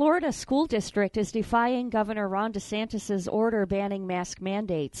 Another Florida school district is defying Governor Ron DeSantis' order banning mask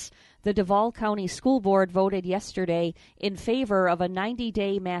mandates. The Duval County School Board voted yesterday in favor of a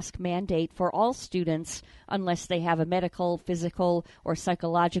 90-day mask mandate for all students unless they have a medical, physical, or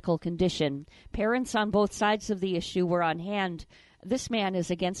psychological condition. Parents on both sides of the issue were on hand. This man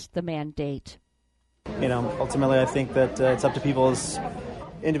is against the mandate. Ultimately, I think that it's up to people's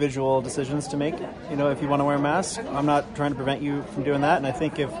individual decisions to make. If you want to wear a mask, I'm not trying to prevent you from doing that. And I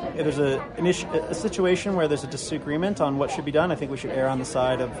think if there's a situation where there's a disagreement on what should be done, I think we should err on the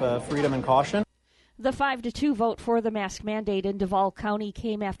side of freedom and caution. The 5-2 vote for the mask mandate in Duval County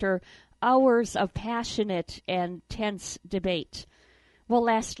came after hours of passionate and tense debate. Well,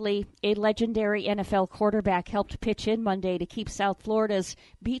 lastly, a legendary NFL quarterback helped pitch in Monday to keep South Florida's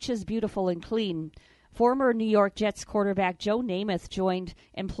beaches beautiful and clean. Former New York Jets quarterback Joe Namath joined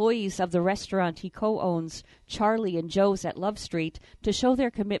employees of the restaurant he co-owns, Charlie and Joe's at Love Street, to show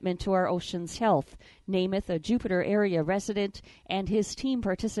their commitment to our ocean's health. Namath, a Jupiter area resident, and his team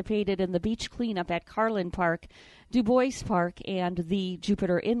participated in the beach cleanup at Carlin Park, Du Bois Park, and the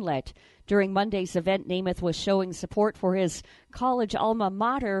Jupiter Inlet. During Monday's event, Namath was showing support for his college alma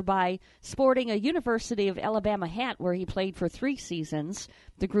mater by sporting a University of Alabama hat where he played for 3 seasons.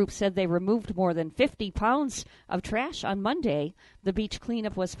 The group said they removed more than 50 pounds of trash on Monday. The beach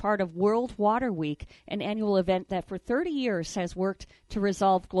cleanup was part of World Water Week, an annual event that for 30 years has worked to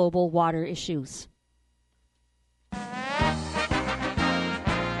resolve global water issues.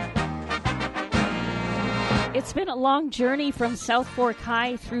 It's been a long journey from South Fork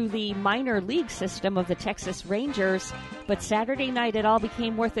High through the minor league system of the Texas Rangers, but Saturday night it all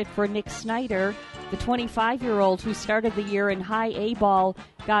became worth it for Nick Snyder. The 25-year-old who started the year in high A ball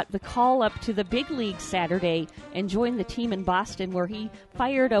got the call up to the big league Saturday and joined the team in Boston, where he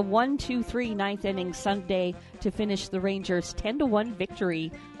fired a 1-2-3 ninth inning Sunday to finish the Rangers' 10-1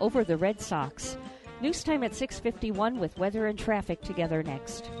 victory over the Red Sox. News time at 6:51 with weather and traffic together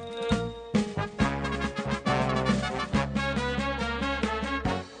next.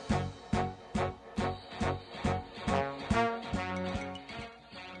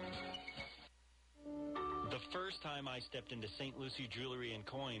 I stepped into St. Lucie Jewelry and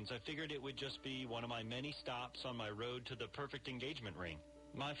Coins, I figured it would just be one of my many stops on my road to the perfect engagement ring.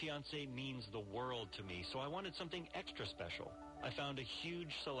 My fiancée means the world to me, so I wanted something extra special. I found a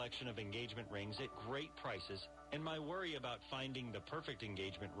huge selection of engagement rings at great prices, and my worry about finding the perfect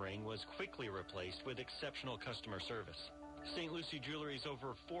engagement ring was quickly replaced with exceptional customer service. St. Lucie Jewelry's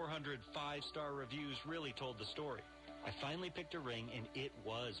over 400 five-star reviews really told the story. I finally picked a ring, and it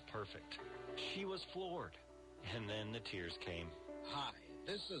was perfect. She was floored. And then the tears came. Hi,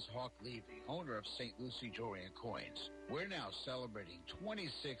 this is Hawk Levy, owner of St. Lucie Jewelry and Coins. We're now celebrating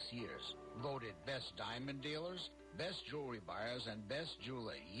 26 years. Voted best diamond dealers, best jewelry buyers, and best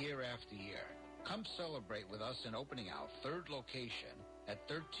jeweler year after year. Come celebrate with us in opening our third location at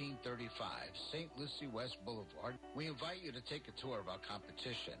 1335 St. Lucie West Boulevard. We invite you to take a tour of our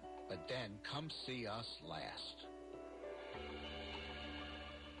competition, but then come see us last.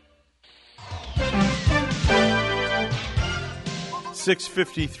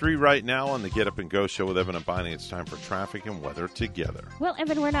 6:53 right now on the Get Up and Go show with Evan and Bonnie. It's time for traffic and weather together. Well,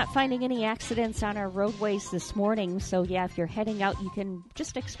 Evan, we're not finding any accidents on our roadways this morning, so yeah, if you're heading out, you can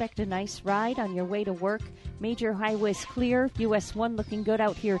just expect a nice ride on your way to work. Major highways clear, US 1 looking good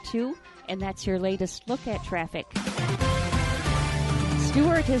out here too, and that's your latest look at traffic.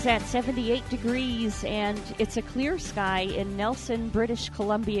 Stewart is at 78 degrees, and it's a clear sky in Nelson, British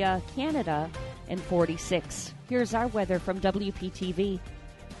Columbia, Canada, and 46. Here's our weather from WPTV.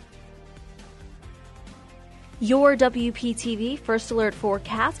 Your WPTV First Alert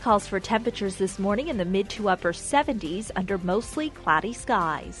forecast calls for temperatures this morning in the mid to upper 70s under mostly cloudy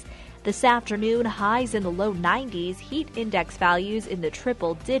skies. This afternoon, highs in the low 90s, heat index values in the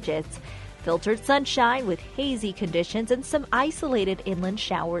triple digits. Filtered sunshine with hazy conditions and some isolated inland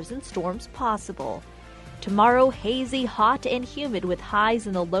showers and storms possible. Tomorrow, hazy, hot, and humid with highs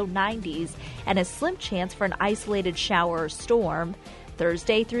in the low 90s and a slim chance for an isolated shower or storm.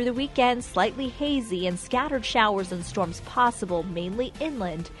 Thursday through the weekend, slightly hazy and scattered showers and storms possible, mainly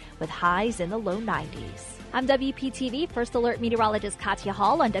inland, with highs in the low 90s. I'm WPTV First Alert meteorologist Katya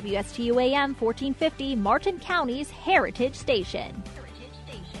Hall on WSTU AM 1450, Martin County's Heritage Station.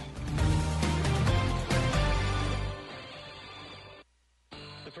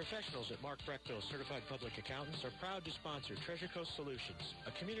 Professionals at Mark Breckville Certified Public Accountants are proud to sponsor Treasure Coast Solutions,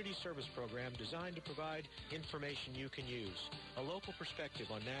 a community service program designed to provide information you can use, a local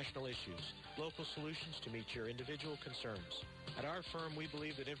perspective on national issues, local solutions to meet your individual concerns. At our firm, we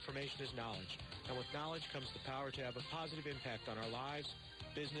believe that information is knowledge, and with knowledge comes the power to have a positive impact on our lives,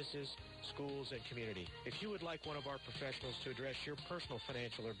 businesses, schools, and community. If you would like one of our professionals to address your personal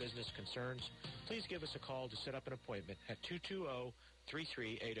financial or business concerns, please give us a call to set up an appointment at 220-3380.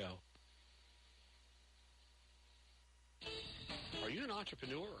 Are you an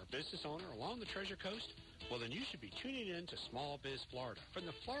entrepreneur or business owner along the Treasure Coast? Well, then you should be tuning in to Small Biz Florida from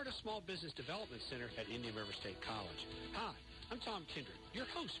the Florida Small Business Development Center at Indian River State College. Hi, I'm Tom Kindred, your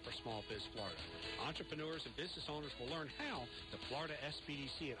host for Small Biz Florida. Entrepreneurs and business owners will learn how the Florida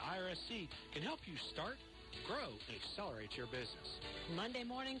SBDC and IRSC can help you start, grow, and accelerate your business. Monday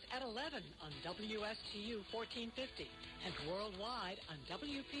mornings at 11 on WSTU 1450 and worldwide on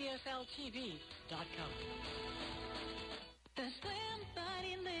WPSLTV.com. The Slim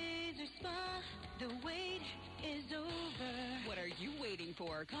Body Laser Spa, the wait is over. What are you waiting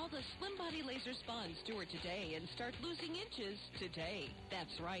for? Call the Slim Body Laser Spa in Stewart today and start losing inches today.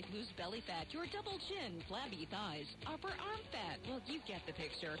 That's right, lose belly fat, your double chin, flabby thighs, upper arm fat. Well, you get the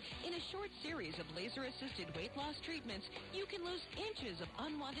picture. In a short series of laser-assisted weight loss treatments, you can lose inches of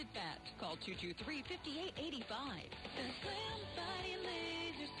unwanted fat. Call 223-5885. The Slim Body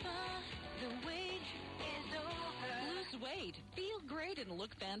Laser Spa, the wait is over. Lose Lose weight, feel great, and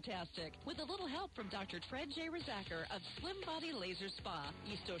look fantastic. With a little help from Dr. Fred J. Rizacker of Slim Body Laser Spa,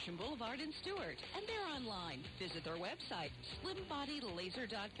 East Ocean Boulevard in Stewart. And they're online. Visit their website,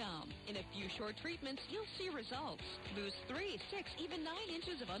 slimbodylaser.com. In a few short treatments, you'll see results. Lose 3, 6, even 9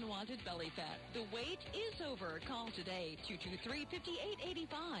 inches of unwanted belly fat. The wait is over. Call today,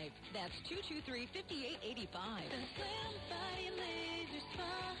 223-5885. That's 223-5885. The Slim Body Laser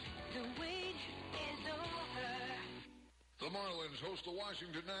Spa, the wait is over. The Marlins host the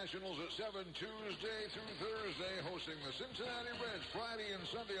Washington Nationals at 7 Tuesday through Thursday, hosting the Cincinnati Reds Friday and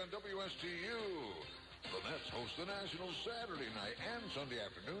Sunday on WSTU. The Mets host the Nationals Saturday night and Sunday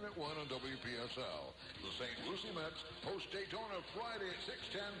afternoon at 1 on WPSL. The St. Lucie Mets host Daytona Friday at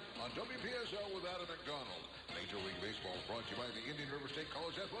 6:10 on WPSL with Adam McDonald. Major League Baseball is brought to you by the Indian River State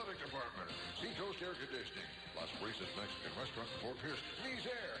College Athletic Department, Seacoast Air Conditioning, Las Brisas Mexican Restaurant in Fort Pierce, Lee's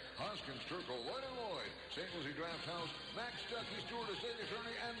Air, Hoskins Turco, Lloyd & Lloyd, St. Lucie Draft House, Max Stuckey, Stewart Estate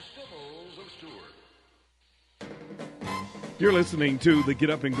Attorney, and Symbols of Stewart. You're listening to the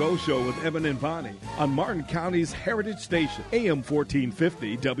Get Up and Go Show with Evan and Bonnie on Martin County's Heritage Station, AM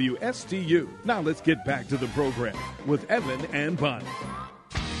 1450 WSTU. Now let's get back to the program with Evan and Bonnie.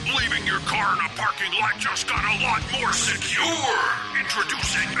 Leaving your car in a parking lot just got a lot more secure.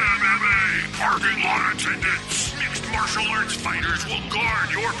 Introducing MMA parking lot attendants. Mixed martial arts fighters will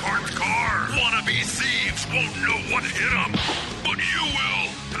guard your parked car. Wannabe thieves won't know what hit them, but you will.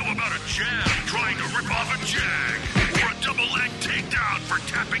 How about a Jag trying to rip off a Jag? Or a double leg takedown for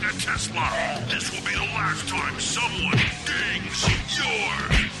tapping a Tesla? This will be the last time someone dings your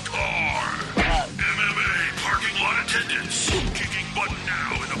car. MMA parking lot attendants. Kicking butt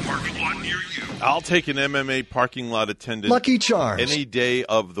now in a parking lot near you. I'll take an MMA parking lot attendant. Lucky Charms. Any day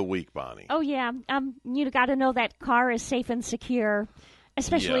of the week, Bonnie. Oh, yeah. You got to know that car is safe and secure.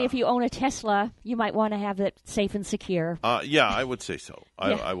 Especially if you own a Tesla, you might want to have it safe and secure. Yeah, I would say so.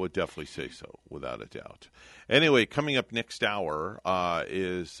 I would definitely say so, without a doubt. Anyway, coming up next hour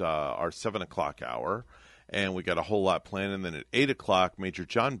is our 7 o'clock hour, and we got a whole lot planned. And then at 8 o'clock, Major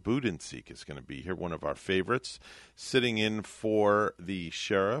John Budensiek is going to be here, one of our favorites, sitting in for the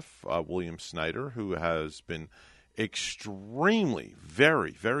sheriff, William Snyder, who has been extremely,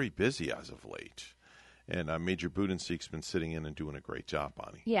 very, very busy as of late. And Major Budensiek's been sitting in and doing a great job,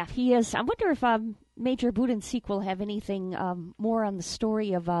 Bonnie. Yeah, he is. I wonder if Major Budensiek will have anything more on the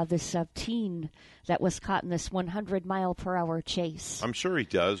story of this teen that was caught in this 100-mile-per-hour chase. I'm sure he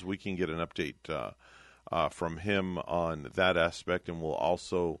does. We can get an update from him on that aspect, and we'll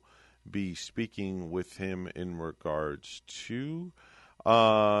also be speaking with him in regards to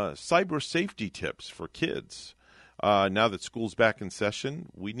cyber safety tips for kids. Now that school's back in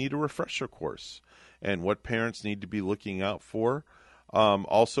session, we need a refresher course and what parents need to be looking out for.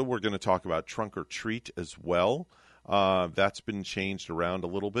 Also, we're going to talk about trunk or treat as well. That's been changed around a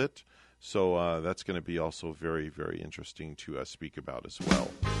little bit. So that's going to be also very, very interesting to speak about as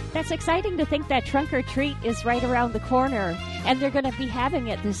well. That's exciting to think that trunk or treat is right around the corner. And they're going to be having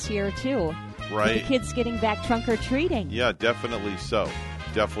it this year, too. Right. With the kids getting back trunk or treating. Yeah, definitely so.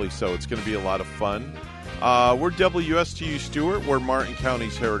 Definitely so. It's going to be a lot of fun. We're WSTU Stewart. We're Martin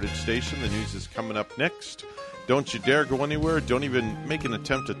County's Heritage Station. The news is coming up next. Don't you dare go anywhere. Don't even make an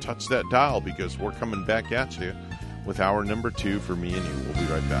attempt to touch that dial because we're coming back at you with hour number 2 for me and you. We'll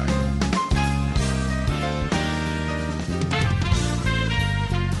be right back.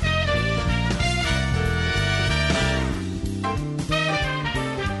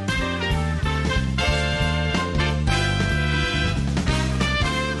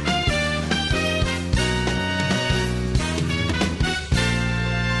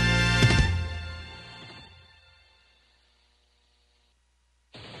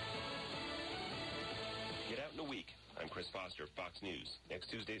 Fox News. Next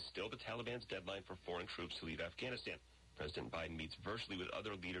Tuesday is still the Taliban's deadline for foreign troops to leave Afghanistan. President Biden meets virtually with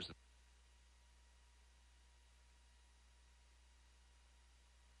other leaders.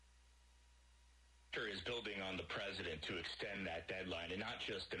 Is building on the president to extend that deadline, and not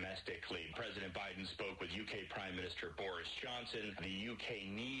just domestically. President Biden spoke with UK Prime Minister Boris Johnson. The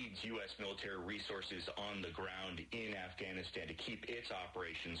UK needs U.S. military resources on the ground in Afghanistan to keep its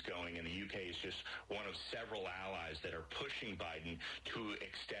operations going, and the UK is just one of several allies that are pushing Biden to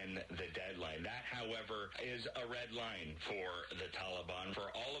extend the deadline. That, however, is a red line for the Taliban.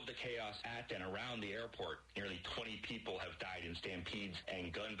 For all of the chaos at and around the airport, nearly 20 people have died in stampedes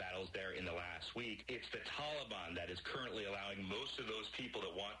and gun battles there in the last week. It's the Taliban that is currently allowing most of those people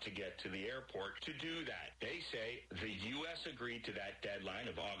that want to get to the airport to do that. They say the U.S. agreed to that deadline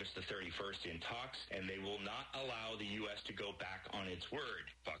of August the 31st in talks, and they will not allow the U.S. to go back on its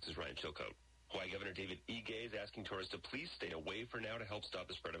word. Fox's Ryan Chilcote. Hawaii Governor David Ige is asking tourists to please stay away for now to help stop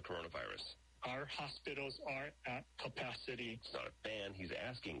the spread of coronavirus. Our hospitals are at capacity. It's not a ban. He's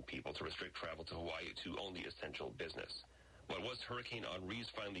asking people to restrict travel to Hawaii to only essential business. What was Hurricane Henri's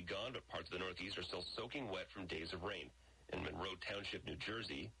finally gone, but parts of the Northeast are still soaking wet from days of rain. In Monroe Township, New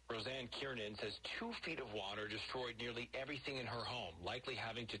Jersey, Roseanne Kiernan says 2 feet of water destroyed nearly everything in her home, likely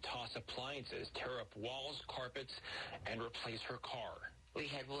having to toss appliances, tear up walls, carpets, and replace her car. We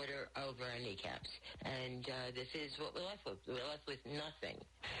had water over our kneecaps, and this is what we're left with. We're left with nothing.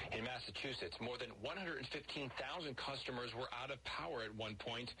 In Massachusetts, more than 115,000 customers were out of power at one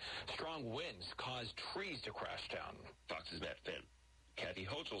point. Strong winds caused trees to crash down. Fox's Matt Finn. Kathy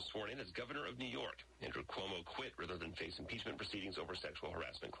Hochul sworn in as governor of New York. Andrew Cuomo quit rather than face impeachment proceedings over sexual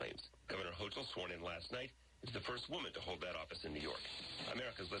harassment claims. Governor Hochul, sworn in last night, is the first woman to hold that office in New York.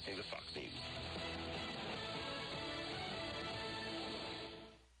 America's listening to Fox News.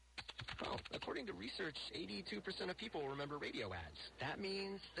 Well, according to research, 82% of people remember radio ads. That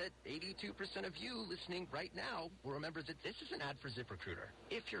means that 82% of you listening right now will remember that this is an ad for ZipRecruiter.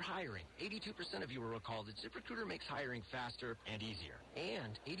 If you're hiring, 82% of you will recall that ZipRecruiter makes hiring faster and easier.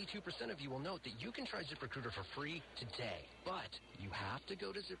 And 82% of you will note that you can try ZipRecruiter for free today. But you have to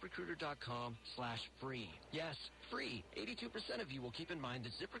go to ZipRecruiter.com/free. Yes, free. 82% of you will keep in mind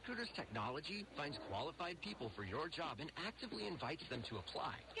that ZipRecruiter's technology finds qualified people for your job and actively invites them to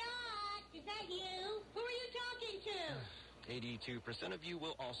apply. Is that you? Who are you talking to? 82% of you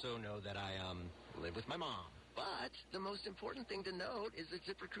will also know that I live with my mom. But the most important thing to note is that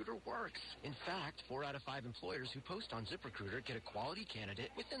ZipRecruiter works. In fact, 4 out of 5 employers who post on ZipRecruiter get a quality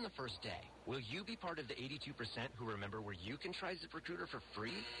candidate within the first day. Will you be part of the 82% who remember where you can try ZipRecruiter for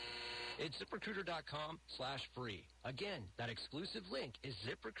free? It's ZipRecruiter.com/free. Again, that exclusive link is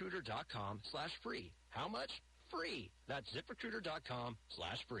ZipRecruiter.com/free. How much? Free. That's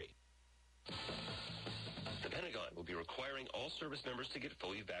ZipRecruiter.com/free. The Pentagon will be requiring all service members to get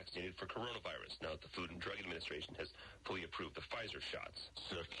fully vaccinated for coronavirus now that the Food and Drug Administration has fully approved the Pfizer shots.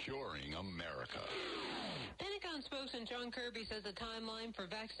 Securing America. Pentagon spokesman John Kirby says a timeline for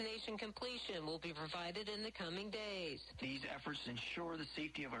vaccination completion will be provided in the coming days. These efforts ensure the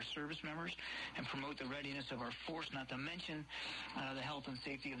safety of our service members and promote the readiness of our force, not to mention the health and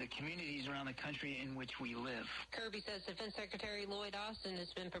safety of the communities around the country in which we live. Kirby says Defense Secretary Lloyd Austin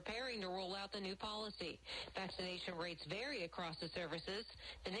has been preparing to roll out the new policy. Vaccination rates vary across the services.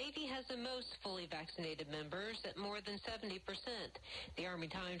 The Navy has the most fully vaccinated members at more than 70%. The Army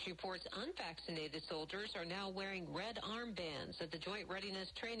Times reports unvaccinated soldiers are now wearing red armbands at the Joint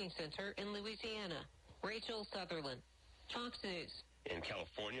Readiness Training Center in Louisiana. Rachel Sutherland, Fox News. In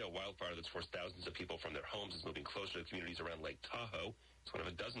California, a wildfire that's forced thousands of people from their homes is moving closer to communities around Lake Tahoe. It's one of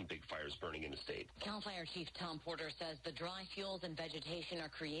a dozen big fires burning in the state. CAL FIRE Chief Tom Porter says the dry fuels and vegetation are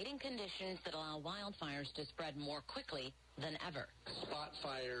creating conditions that allow wildfires to spread more quickly than ever. Spot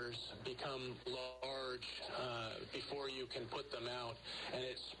fires become large before you can put them out, and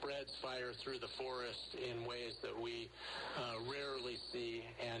it spreads fire through the forest in ways that we rarely see,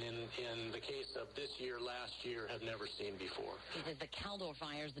 and in the case of this year, last year, have never seen before. He says the Caldor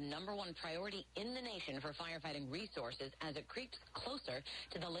fire is the #1 priority in the nation for firefighting resources as it creeps closer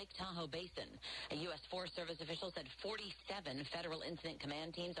to the Lake Tahoe Basin. A U.S. Forest Service official said 47 federal incident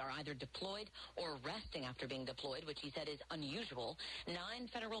command teams are either deployed or resting after being deployed, which he said is unusual. 9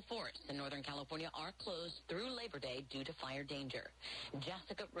 federal forests in Northern California are closed through Labor Day due to fire danger.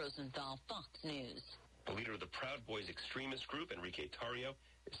 Jessica Rosenthal, Fox News. The leader of the Proud Boys extremist group, Enrique Tarrio,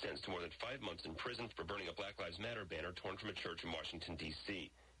 is sentenced to more than 5 months in prison for burning a Black Lives Matter banner torn from a church in Washington, D.C.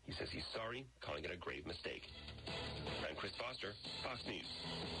 He says he's sorry, calling it a grave mistake. I'm Chris Foster, Fox News.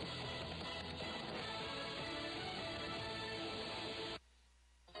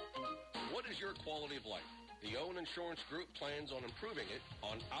 What is your quality of life? The Owen Insurance Group plans on improving it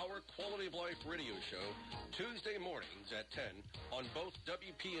on our Quality of Life radio show Tuesday mornings at 10 on both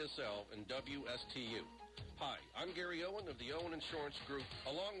WPSL and WSTU. Hi, I'm Gary Owen of the Owen Insurance Group,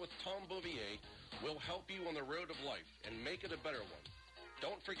 along with Tom Bouvier, will help you on the road of life and make it a better one.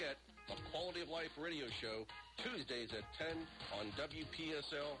 Don't forget the Quality of Life radio show Tuesdays at 10 on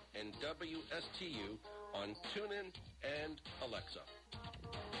WPSL and WSTU on TuneIn and Alexa.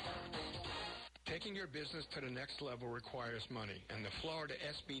 Taking your business to the next level requires money, and the Florida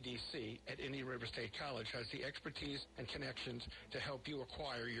SBDC at Indian River State College has the expertise and connections to help you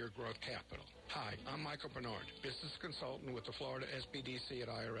acquire your growth capital. Hi, I'm Michael Bernard, business consultant with the Florida SBDC at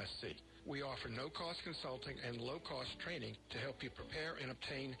IRSC. We offer no-cost consulting and low-cost training to help you prepare and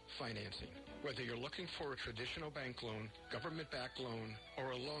obtain financing. Whether you're looking for a traditional bank loan, government-backed loan,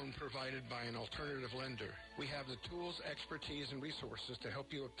 or a loan provided by an alternative lender, we have the tools, expertise, and resources to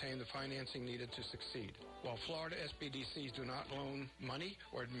help you obtain the financing needed to succeed. While Florida SBDCs do not loan money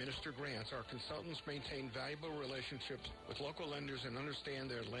or administer grants, our consultants maintain valuable relationships with local lenders and understand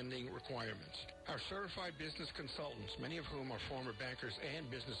their lending requirements. Our certified business consultants, many of whom are former bankers and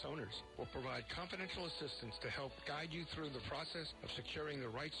business owners, will provide confidential assistance to help guide you through the process of securing the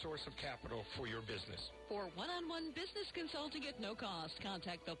right source of capital for your business. For one-on-one business consulting at no cost,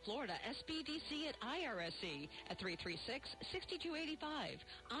 contact the Florida SBDC at IRSC at 336-6285.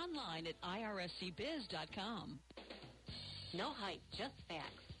 Online at irscbiz.com. No hype, just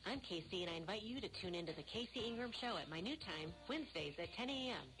facts. I'm Casey, and I invite you to tune into the Casey Ingram Show at my new time, Wednesdays at 10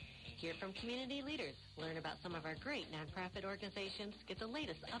 a.m. Hear from community leaders, learn about some of our great nonprofit organizations, get the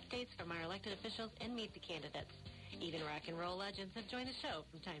latest updates from our elected officials, and meet the candidates. Even rock and roll legends have joined the show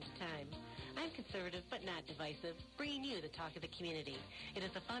from time to time. I'm conservative but not divisive, bringing you the talk of the community. It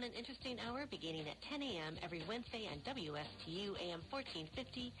is a fun and interesting hour beginning at 10 a.m. every Wednesday on WSTU AM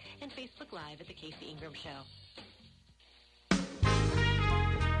 1450 and Facebook Live at The Casey Ingram Show.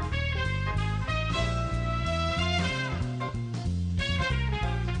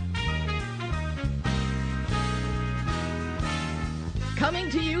 Coming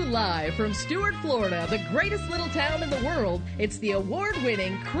to you live from Stuart, Florida, the greatest little town in the world, it's the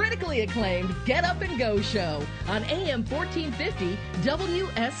award-winning, critically acclaimed Get Up and Go show on AM 1450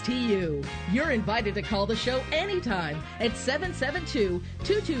 WSTU. You're invited to call the show anytime at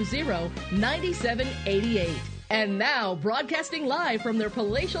 772-220-9788. And now, broadcasting live from their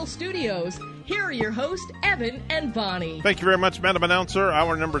palatial studios, here are your hosts, Evan and Bonnie. Thank you very much, Madam Announcer.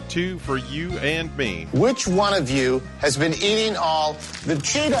 Hour number 2 for you and me. Which one of you has been eating all the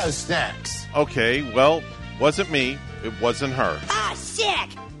Cheeto snacks? Okay, well, wasn't me. It wasn't her. Ah, sick!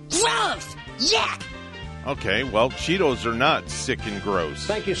 Gross! Yuck! Okay, well, Cheetos are not sick and gross.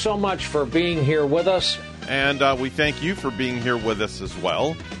 Thank you so much for being here with us. And we thank you for being here with us as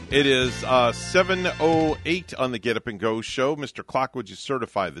well. It is 7:08 on the Get Up and Go show. Mr. Clock, would you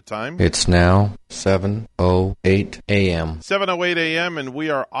certify the time? It's now 7:08 a.m. 7:08 a.m., and we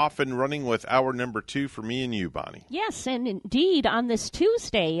are off and running with hour number 2 for me and you, Bonnie. Yes, and indeed on this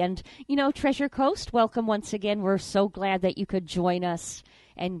Tuesday. And, you know, Treasure Coast, welcome once again. We're so glad that you could join us.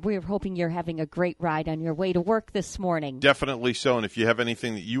 And we're hoping you're having a great ride on your way to work this morning. Definitely so. And if you have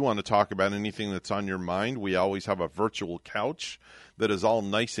anything that you want to talk about, anything that's on your mind, we always have a virtual couch that is all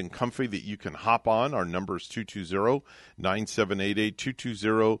nice and comfy that you can hop on. Our number is 220-9788,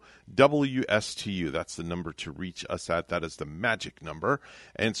 220-WSTU. That's the number to reach us at. That is the magic number.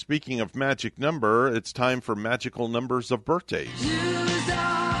 And speaking of magic number, it's time for magical numbers of birthdays.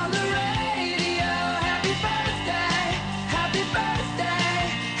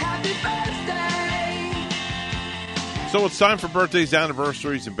 So it's time for birthdays,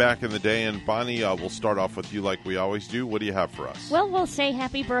 anniversaries, and back in the day. And Bonnie, we'll start off with you like we always do. What do you have for us? Well, we'll say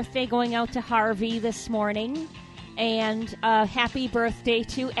happy birthday going out to Harvey this morning. And happy birthday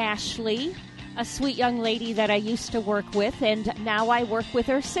to Ashley, a sweet young lady that I used to work with. And now I work with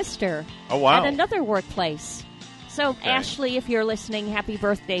her sister at another workplace. So, okay. Ashley, if you're listening, happy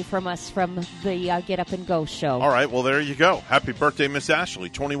birthday from us from the Get Up and Go show. All right, well, there you go. Happy birthday, Miss Ashley.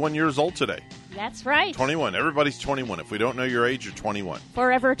 21 years old today. That's right. 21. Everybody's 21. If we don't know your age, you're 21.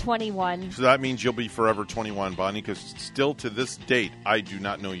 Forever 21. So that means you'll be forever 21, Bonnie, because still to this date, I do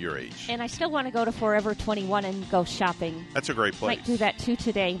not know your age. And I still want to go to Forever 21 and go shopping. That's a great place. Might do that, too,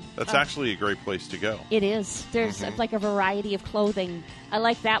 today. That's actually a great place to go. It is. There's like a variety of clothing. I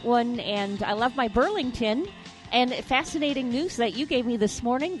like that one, and I love my Burlington. And fascinating news that you gave me this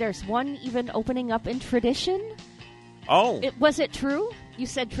morning, there's one even opening up in Tradition. Oh. Was it true? You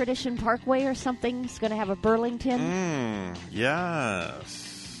said Tradition Parkway or something's going to have a Burlington?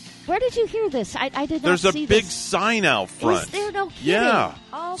 Yes. Where did you hear this? I did not There's see a big sign out front. Is there? No kidding? Yeah.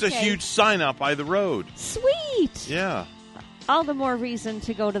 Okay. It's a huge sign out by the road. Sweet. Yeah. All the more reason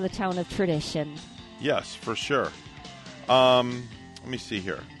to go to the town of Tradition. Yes, for sure. Let me see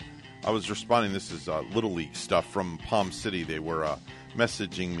here. I was responding. This is Little League stuff from Palm City. They were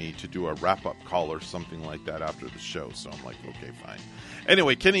messaging me to do a wrap-up call or something like that after the show. So I'm like, okay, fine.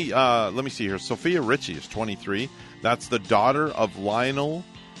 Anyway, Kenny, let me see here. Sophia Ritchie is 23. That's the daughter of Lionel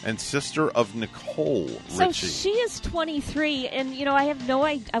and sister of Nicole Ritchie. So she is 23, and, you know, I have no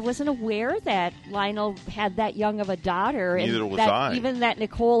idea. I wasn't aware that Lionel had that young of a daughter. Neither was that, I. Even that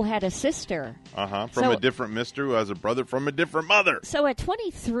Nicole had a sister. From a different mister who has a brother from a different mother. So at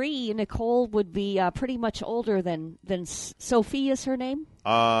 23, Nicole would be pretty much older than Sophie is her name?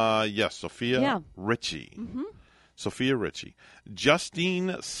 Yes, Sophia Richie. Mm-hmm. Sophia Richie.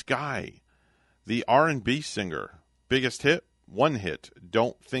 Justine Skye, the R&B singer. Biggest hit, one hit,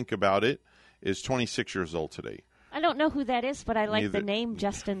 Don't Think About It, is 26 years old today. I don't know who that is, but I like the name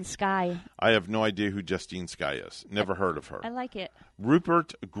Justin Skye. I have no idea who Justine Skye is. Never heard of her. I like it.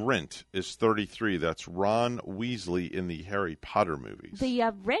 Rupert Grint is 33. That's Ron Weasley in the Harry Potter movies.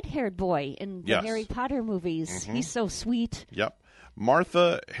 The red-haired boy in the Harry Potter movies. Mm-hmm. He's so sweet. Yep.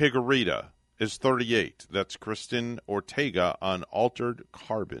 Martha Higuerita is 38. That's Kristen Ortega on Altered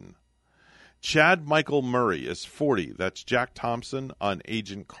Carbon. Chad Michael Murray is 40. That's Jack Thompson on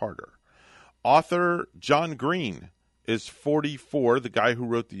Agent Carter. Author John Green is 44, the guy who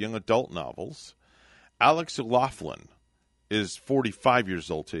wrote the young adult novels. Alex O'Loughlin is 45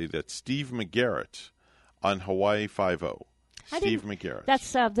 years old today. That's Steve McGarrett on Hawaii Five-0. Steve McGarrett.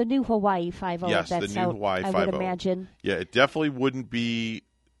 That's the new Hawaii Five-0. Yes, that's the new Hawaii Five-0. I would imagine. Yeah, it definitely wouldn't be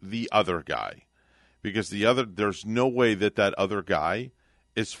the other guy, because there's no way that other guy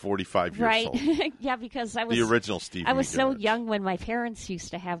is 45 years old. Right. Yeah, because I was the original Steve. I was McGarrett. so young when my parents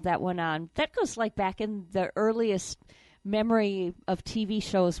used to have that one on. That goes like back in the earliest memory of TV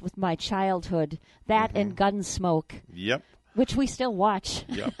shows with my childhood. That and Gunsmoke. Yep. Which we still watch.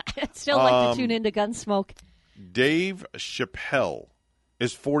 Yep. I'd still like to tune into Gunsmoke. Dave Chappelle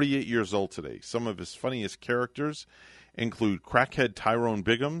is 48 years old today. Some of his funniest characters include crackhead Tyrone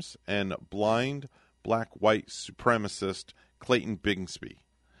Biggums and blind black-white supremacist Clayton Bigsby.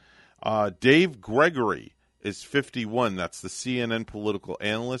 Dave Gregory is 51. That's the CNN political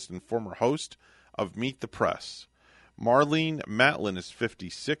analyst and former host of Meet the Press. Marlene Matlin is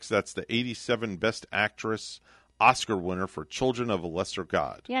 56. That's the 87 Best Actress Oscar winner for Children of a Lesser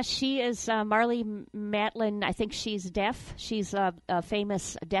God. Yeah, she is Marley Matlin. I think she's deaf. She's a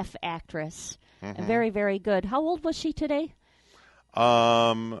famous deaf actress. Mm-hmm. Very, very good. How old was she today?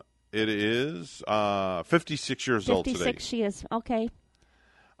 It is 56 years old today. 56 she is. Okay.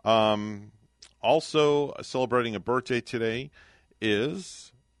 Also celebrating a birthday today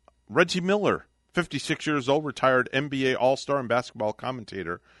is Reggie Miller, 56 years old, retired NBA All-Star and basketball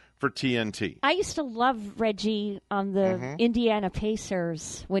commentator for TNT. I used to love Reggie on the Indiana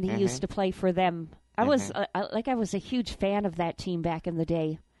Pacers when he used to play for them. I was I was a huge fan of that team back in the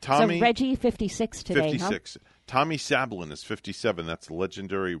day. Tommy, so Reggie, 56 today. 56. Huh? Tommy Sablin is 57. That's the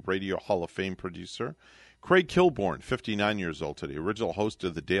legendary Radio Hall of Fame producer. Craig Kilborn, 59 years old today, original host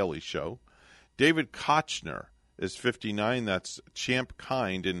of The Daily Show. David Kochner is 59. That's Champ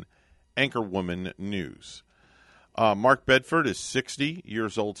Kind in Anchorwoman News. Mark Bedford is 60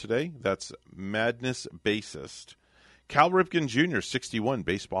 years old today. That's Madness bassist. Cal Ripken Jr., 61,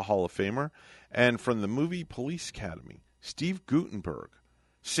 Baseball Hall of Famer. And from the movie Police Academy, Steve Guttenberg,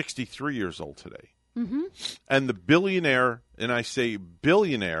 63 years old today. Mm-hmm. And the billionaire, and I say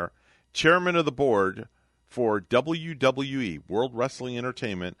billionaire, chairman of the board for WWE, World Wrestling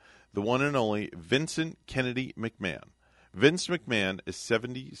Entertainment, the one and only Vincent Kennedy McMahon. Vince McMahon is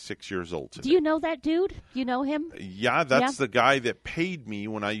 76 years old today. Do you know that dude? You know him? Yeah, that's the guy that paid me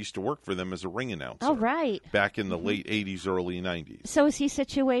when I used to work for them as a ring announcer. Oh, right. Back in the late 80s, early 90s. So is he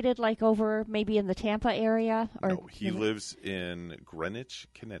situated like over maybe in the Tampa area? Or no, he lives in Greenwich,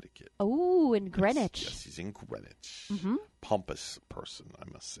 Connecticut. Oh, in Greenwich. Yes, he's in Greenwich. Mm-hmm. Pompous person, I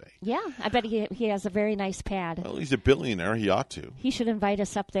must say. Yeah, I bet he has a very nice pad. Well, he's a billionaire. He ought to. He should invite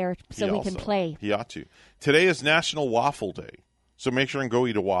us up there so we can play. He ought to. Today is National Waffle Day, so make sure and go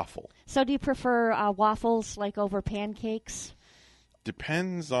eat a waffle. So do you prefer waffles like over pancakes?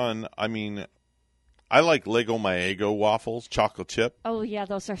 Depends on, I like Lego Maego waffles, chocolate chip. Oh, yeah,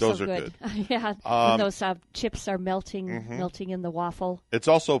 those are good. Yeah, and those chips are melting in the waffle. It's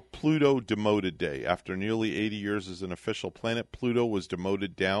also Pluto Demoted Day. After nearly 80 years as an official planet, Pluto was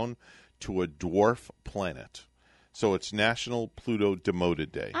demoted down to a dwarf planet. So it's National Pluto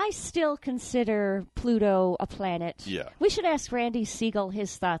Demoted Day. I still consider Pluto a planet. Yeah. We should ask Randy Segal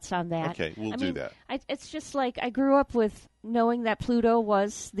his thoughts on that. Okay, we'll do that. It's just like I grew up with knowing that Pluto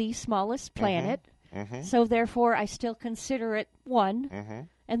was the smallest planet. Mm-hmm. So therefore, I still consider it one,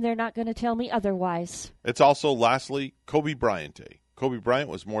 and they're not going to tell me otherwise. It's also, lastly, Kobe Bryant Day. Kobe Bryant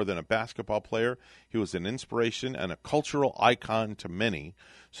was more than a basketball player. He was an inspiration and a cultural icon to many.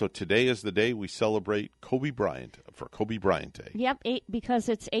 So today is the day we celebrate Kobe Bryant for Kobe Bryant Day. Yep, because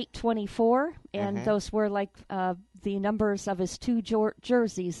it's 8/24, and those were like the numbers of his two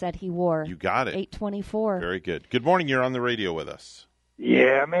jerseys that he wore. You got it. 8/24. Very good. Good morning. You're on the radio with us.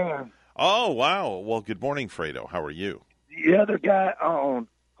 Yeah, man. Oh, wow. Well, good morning, Fredo. How are you? The other guy on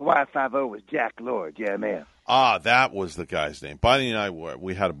Hawaii 5-0 was Jack Lord. Yeah, man. Ah, that was the guy's name. Bonnie and I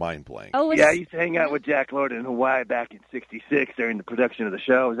we had a mind blank. Oh, yeah, I used to hang out with Jack Lord in Hawaii back in '66 during the production of the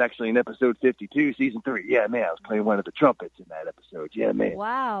show. It was actually in episode 52, season 3. Yeah, man, I was playing one of the trumpets in that episode. Yeah, man.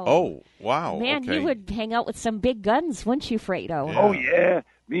 Wow. Oh, wow. Man, okay. you would hang out with some big guns, wouldn't you, Fredo? Yeah. Oh, yeah.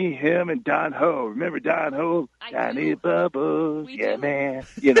 Me, him, and Don Ho. Remember Don Ho? Johnny Bubbles. Yeah, man.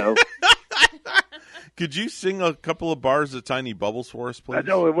 You know. Could you sing a couple of bars of Tiny Bubbles for us, please? That's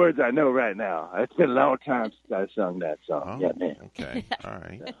the only words I know right now. It's been a long time since I sung that song. Oh, yeah, man. Okay. All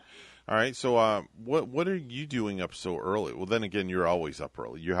right. All right. So, what are you doing up so early? Well, then again, you're always up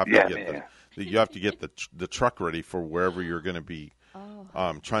early. You have to get the truck ready for wherever you're going to be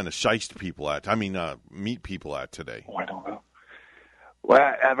trying to shiest people at. I mean, meet people at today. Oh, I don't know. Well,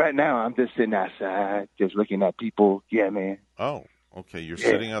 right now I'm just sitting outside, just looking at people. Yeah, man. Oh, okay. You're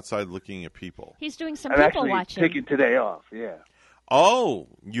sitting outside looking at people. He's doing some I'm people actually watching. taking today off. Yeah. Oh,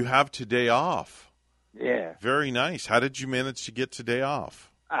 you have today off. Yeah. Very nice. How did you manage to get today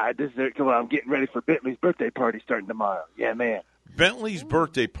off? Come on, I'm getting ready for Bentley's birthday party starting tomorrow. Yeah, man. Bentley's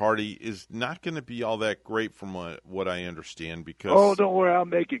birthday party is not going to be all that great from what I understand because... Oh, don't worry. I'll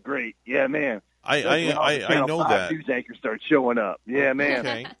make it great. Yeah, man. I know that. News anchors start showing up. Yeah,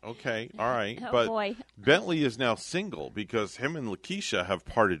 man. Okay, all right. Oh, but boy. Bentley is now single because him and Lakeisha have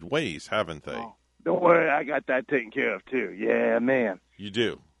parted ways, haven't they? Oh, don't worry. I got that taken care of, too. Yeah, man. You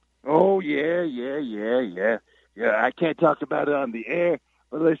do? Oh, yeah. Yeah, I can't talk about it on the air,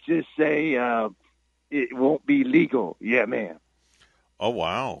 but let's just say it won't be legal. Yeah, man. Oh,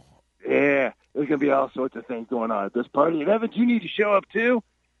 wow. Yeah, there's going to be all sorts of things going on at this party. And, Evans, you need to show up, too.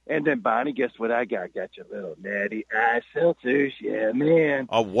 And then, Bonnie, guess what I got? Got your little natty ice seltzers. Yeah, man.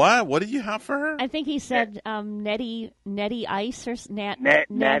 What? What did you have for her? I think he said natty ice or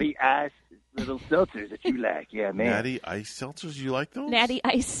natty ice little seltzers that you like. Yeah, man. Natty ice seltzers? You like those? Natty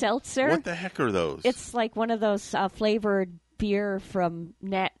ice seltzer. What the heck are those? It's like one of those flavored beer from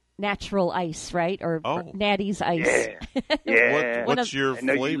Natural Ice, right? Or Natty's Ice. Yeah. What's your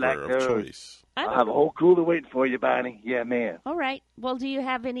flavor of choice? I'll have a whole cooler waiting for you, Bonnie. Yeah, man. All right. Well, do you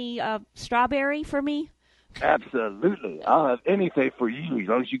have any strawberry for me? Absolutely. I'll have anything for you as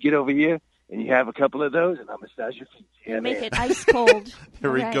long as you get over here and you have a couple of those, and I'll massage your feet. Yeah, Make it ice cold.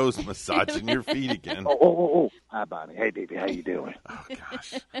 There he goes, massaging your feet again. Oh. Hi, Bonnie. Hey, baby. How you doing? Oh,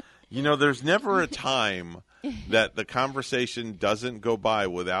 gosh. You know, there's never a time that the conversation doesn't go by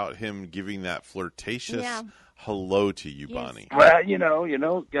without him giving that flirtatious hello to you, Bonnie. Well, you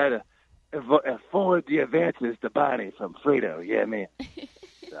know, got to forward the advances to Bonnie from Fredo. Yeah, man.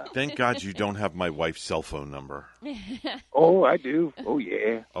 So. Thank God you don't have my wife's cell phone number. Oh, I do. Oh,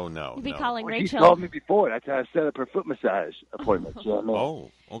 yeah. Oh, no. You'll be calling Rachel. She called me before. That's how I set up her foot massage appointment. Yeah, man. Oh,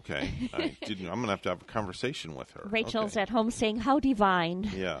 okay. I'm going to have a conversation with her. Rachel's at home saying, how divine.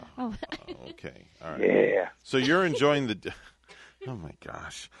 Yeah. Oh. Okay. All right. Yeah. So you're enjoying the... Oh, my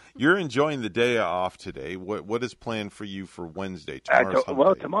gosh. You're enjoying the day off today. What is planned for you for Wednesday?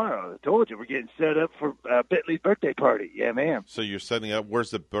 Tomorrow. I told you we're getting set up for Bentley's birthday party. Yeah, man. So you're setting up.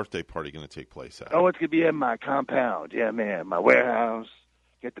 Where's the birthday party going to take place at? Oh, it's going to be in my compound. Yeah, man. My warehouse.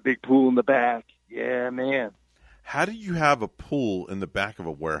 Get the big pool in the back. Yeah, man. How do you have a pool in the back of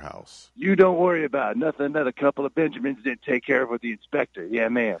a warehouse? You don't worry about it. Nothing that a couple of Benjamins didn't take care of with the inspector. Yeah,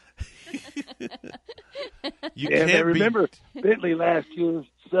 man. Remember Bentley last year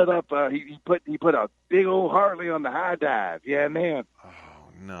set up. He put a big old Harley on the high dive. Yeah, man. Oh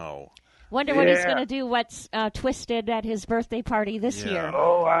no. Wonder what he's going to do. What's twisted at his birthday party this year?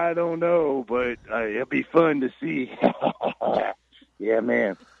 Oh, I don't know, but it'll be fun to see. Yeah,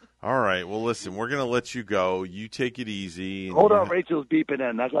 man. All right. Well, listen, we're going to let you go. You take it easy. Hold on. Rachel's beeping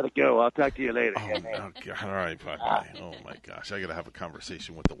in. I got to go. I'll talk to you later. Oh, God. All right. Bye-bye. Oh, my gosh. I got to have a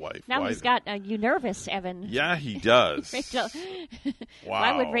conversation with the wife. Now he's got you nervous, Evan. Yeah, he does. Rachel. Wow.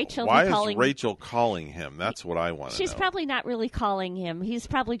 Why would Rachel be calling? Why is Rachel calling him? That's what I want to know. She's probably not really calling him. He's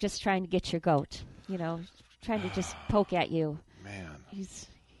probably just trying to get your goat, trying to just poke at you. Man.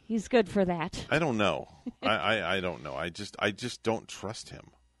 He's good for that. I don't know. I don't know. I just don't trust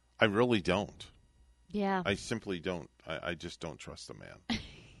him. I really don't. Yeah. I simply don't. I just don't trust the man.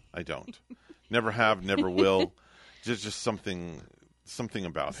 I don't. Never have, never will. Just something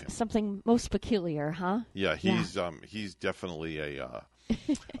about him. Something most peculiar, huh? Yeah, he's definitely a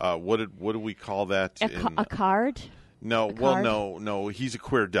what do we call that? A card? No, no. He's a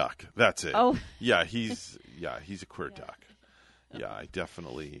queer duck. That's it. Oh. Yeah, he's a queer duck. Yeah, I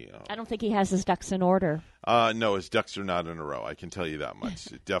definitely... I don't think he has his ducks in order. No, his ducks are not in a row. I can tell you that much.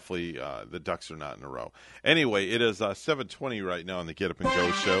 Definitely, the ducks are not in a row. Anyway, it is 7:20 right now on the Get Up and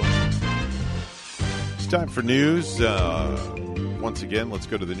Go show. It's time for news. once again, let's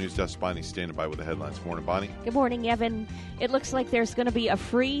go to the news desk. Bonnie's standing by with the headlines. Morning, Bonnie. Good morning, Evan. It looks like there's going to be a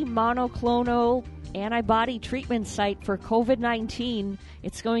free monoclonal antibody treatment site for COVID-19.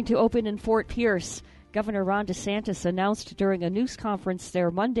 It's going to open in Fort Pierce. Governor Ron DeSantis announced during a news conference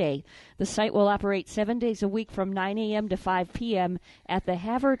there Monday. The site will operate 7 days a week from 9 a.m. to 5 p.m. at the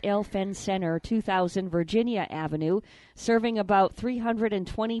Havert L. Fenn Center, 2000 Virginia Avenue, serving about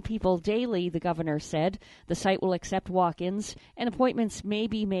 320 people daily, the governor said. The site will accept walk-ins, and appointments may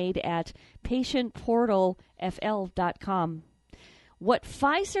be made at patientportalfl.com. What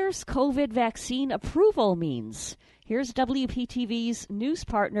Pfizer's COVID vaccine approval means. Here's WPTV's news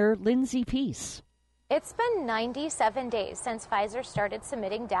partner, Lindsay Peace. It's been 97 days since Pfizer started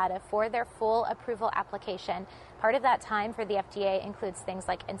submitting data for their full approval application. Part of that time for the FDA includes things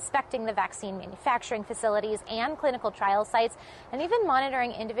like inspecting the vaccine manufacturing facilities and clinical trial sites, and even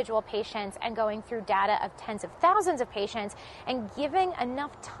monitoring individual patients and going through data of tens of thousands of patients and giving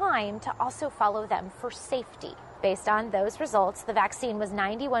enough time to also follow them for safety. Based on those results, the vaccine was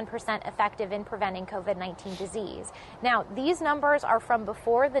 91% effective in preventing COVID-19 disease. Now, these numbers are from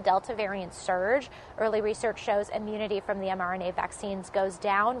before the Delta variant surge. Early research shows immunity from the mRNA vaccines goes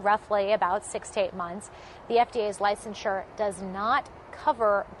down roughly about 6 to 8 months. The FDA's licensure does not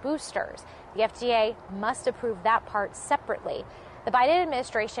cover boosters. The FDA must approve that part separately. The Biden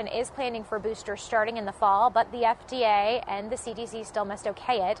administration is planning for boosters starting in the fall, but the FDA and the CDC still must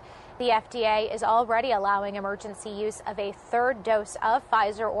okay it. The FDA is already allowing emergency use of a third dose of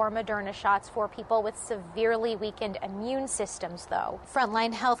Pfizer or Moderna shots for people with severely weakened immune systems, though.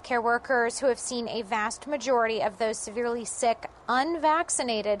 Frontline healthcare workers who have seen a vast majority of those severely sick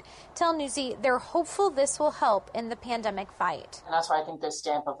unvaccinated tell Newsy they're hopeful this will help in the pandemic fight. And that's why I think this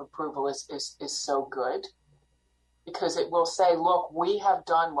stamp of approval is so good. Because it will say, look, we have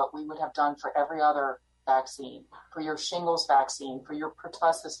done what we would have done for every other vaccine, for your shingles vaccine, for your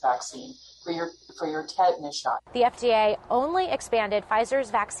pertussis vaccine, for your tetanus shot. The FDA only expanded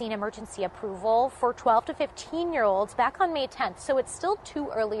Pfizer's vaccine emergency approval for 12 to 15-year-olds back on May 10th, so it's still too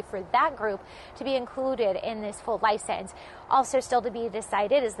early for that group to be included in this full license. Also still to be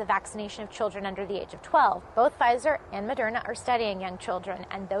decided is the vaccination of children under the age of 12. Both Pfizer and Moderna are studying young children,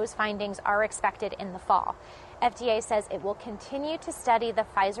 and those findings are expected in the fall. FDA says it will continue to study the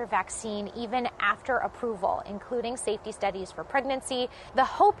Pfizer vaccine even after approval, including safety studies for pregnancy. The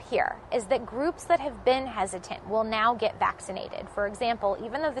hope here is that groups that have been hesitant will now get vaccinated. For example,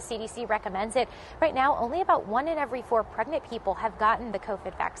 even though the CDC recommends it, right now only about 1 in every 4 pregnant people have gotten the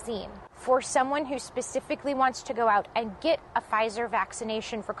COVID vaccine. For someone who specifically wants to go out and get a Pfizer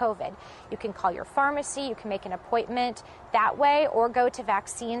vaccination for COVID, you can call your pharmacy, you can make an appointment that way, or go to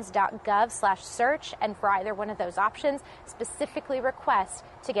vaccines.gov/search, and for either one of those options, specifically request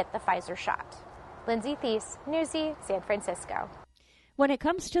to get the Pfizer shot. Lindsay Thies, Newsy, San Francisco. When it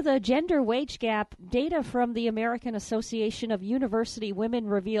comes to the gender wage gap, data from the American Association of University Women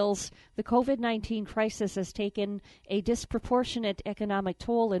reveals the COVID-19 crisis has taken a disproportionate economic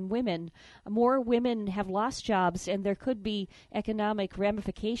toll in women. More women have lost jobs, and there could be economic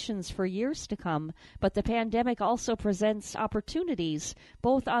ramifications for years to come. But the pandemic also presents opportunities,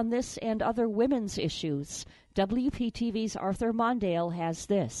 both on this and other women's issues. WPTV's Arthur Mondale has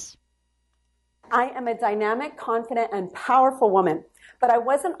this. I am a dynamic, confident, and powerful woman, but I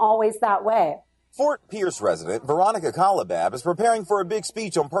wasn't always that way. Fort Pierce resident Veronica Colabab is preparing for a big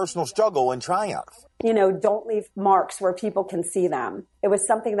speech on personal struggle and triumph. You know, don't leave marks where people can see them. It was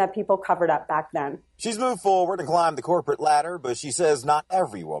something that people covered up back then. She's moved forward and climbed the corporate ladder, but she says not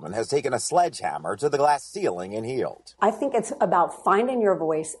every woman has taken a sledgehammer to the glass ceiling and healed. I think it's about finding your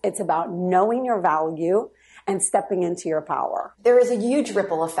voice. It's about knowing your value and stepping into your power. There is a huge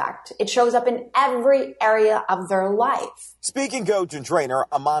ripple effect. It shows up in every area of their life. Speaking coach and trainer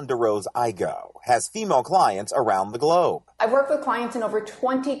Amanda Rose Igo has female clients around the globe. I've worked with clients in over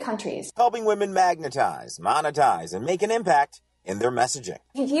 20 countries, helping women magnetize, monetize, and make an impact in their messaging.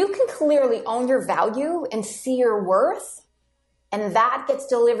 If you can clearly own your value and see your worth, and that gets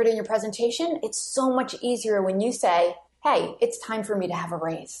delivered in your presentation, it's so much easier when you say, hey, it's time for me to have a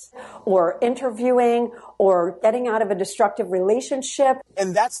raise. Or interviewing, or getting out of a destructive relationship.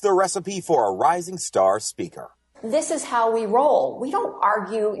 And that's the recipe for a rising star speaker. This is how we roll. We don't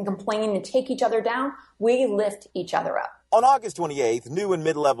argue and complain and take each other down. We lift each other up. On August 28th, new and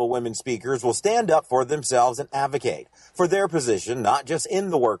mid-level women speakers will stand up for themselves and advocate for their position, not just in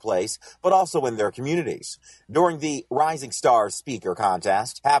the workplace, but also in their communities, during the Rising Stars Speaker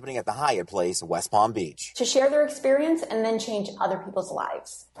Contest happening at the Hyatt Place, West Palm Beach. To share their experience and then change other people's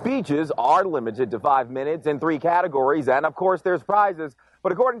lives. Speeches are limited to 5 minutes in 3 categories, and of course there's prizes.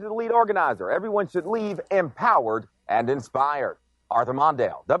 But according to the lead organizer, everyone should leave empowered and inspired. Arthur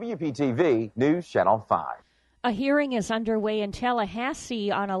Mondale, WPTV News Channel 5. A hearing is underway in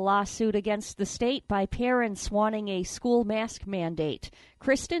Tallahassee on a lawsuit against the state by parents wanting a school mask mandate.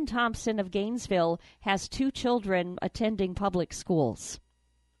 Kristen Thompson of Gainesville has 2 children attending public schools.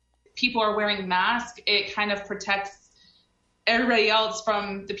 People are wearing masks. It kind of protects everybody else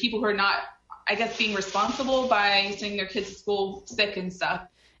from the people who are not, I guess, being responsible by sending their kids to school sick and stuff.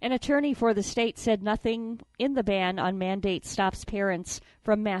 An attorney for the state said nothing in the ban on mandates stops parents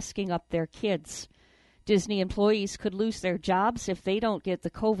from masking up their kids. Disney employees could lose their jobs if they don't get the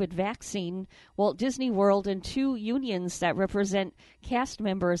COVID vaccine. Walt Disney World and 2 unions that represent cast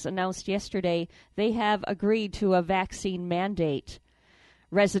members announced yesterday they have agreed to a vaccine mandate.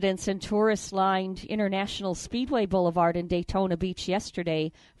 Residents and tourists lined International Speedway Boulevard in Daytona Beach yesterday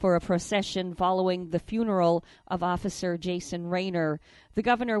for a procession following the funeral of Officer Jason Rayner. The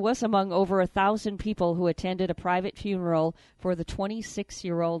governor was among over 1,000 people who attended a private funeral for the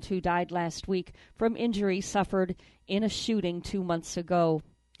 26-year-old who died last week from injuries suffered in a shooting 2 months ago.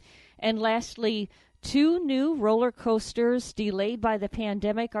 And lastly, 2 new roller coasters delayed by the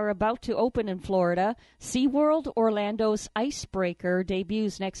pandemic are about to open in Florida. SeaWorld Orlando's Icebreaker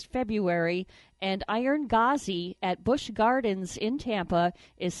debuts next February, and Iron Ghazi at Busch Gardens in Tampa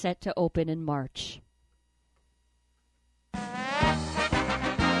is set to open in March.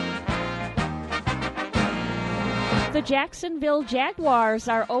 The Jacksonville Jaguars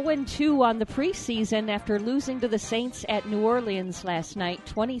are 0-2 on the preseason after losing to the Saints at New Orleans last night,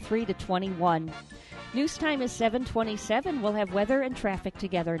 23-21. News time is 7:27. We'll have weather and traffic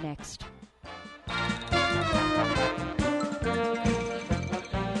together next.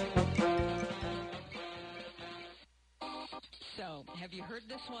 So, have you heard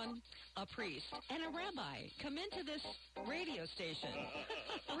this one? A priest and a rabbi come into this radio station.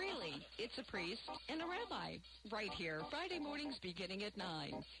 Really, it's a priest and a rabbi. Right here, Friday mornings beginning at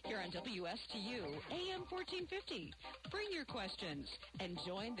 9. Here on WSTU, AM 1450. Bring your questions and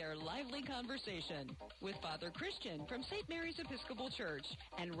join their lively conversation with Father Christian from St. Mary's Episcopal Church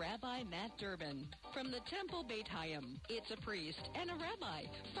and Rabbi Matt Durbin from the Temple Beit Hayim. It's a priest and a rabbi.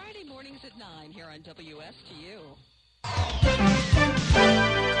 Friday mornings at 9 here on WSTU.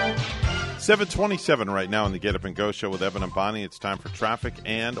 7:27 right now on the Get Up and Go show with Evan and Bonnie. It's time for traffic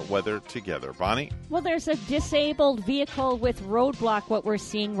and weather together. Bonnie? Well, there's a disabled vehicle with roadblock, what we're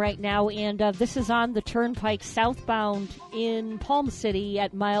seeing right now, and this is on the Turnpike southbound in Palm City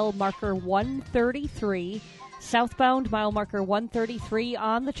at mile marker 133. Southbound mile marker 133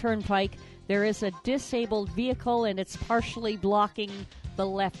 on the Turnpike. There is a disabled vehicle, and it's partially blocking the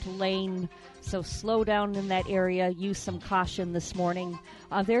left lane. So slow down in that area. Use some caution this morning.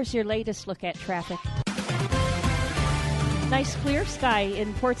 There's your latest look at traffic. Nice clear sky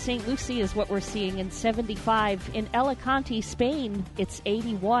in Port St. Lucie is what we're seeing in 75. In Alicante, Spain, it's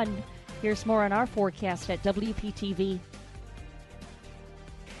 81. Here's more on our forecast at WPTV.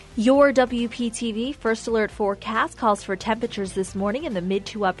 Your WPTV First Alert forecast calls for temperatures this morning in the mid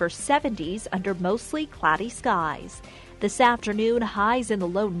to upper 70s under mostly cloudy skies. This afternoon, highs in the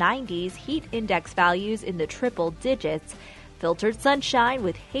low 90s, heat index values in the triple digits, filtered sunshine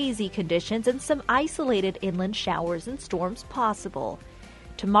with hazy conditions and some isolated inland showers and storms possible.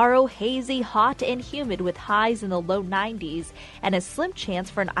 Tomorrow, hazy, hot, and humid with highs in the low 90s and a slim chance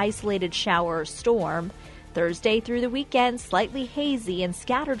for an isolated shower or storm. Thursday through the weekend, slightly hazy and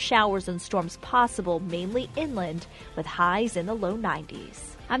scattered showers and storms possible, mainly inland, with highs in the low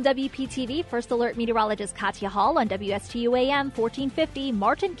 90s. I'm WPTV First Alert meteorologist Katya Hall on WSTU AM 1450,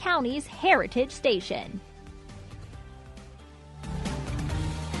 Martin County's Heritage Station.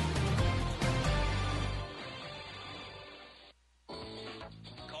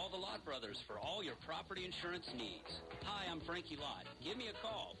 Call the Lott Brothers for all your property insurance needs. Hi, I'm Frankie Lott. Give me a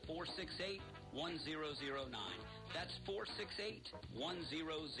call, 468-1009. That's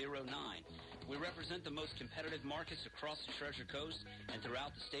 468-1009. We represent the most competitive markets across the Treasure Coast and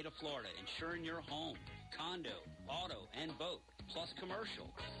throughout the state of Florida, insuring your home, condo, auto, and boat, plus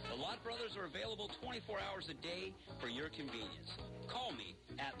commercial. The Lott Brothers are available 24 hours a day for your convenience. Call me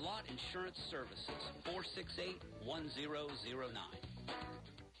at Lott Insurance Services, 468-1009.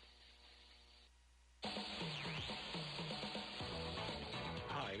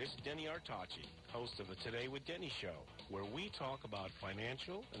 Hi, this is Denny Artachi, host of the Today with Denny show, where we talk about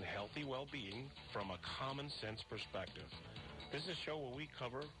financial and healthy well-being from a common sense perspective. This is a show where we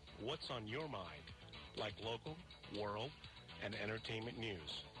cover what's on your mind, like local, world, and entertainment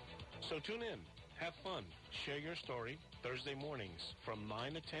news. So tune in, have fun, share your story Thursday mornings from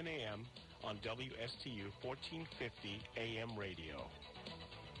 9 to 10 a.m. on WSTU 1450 AM radio.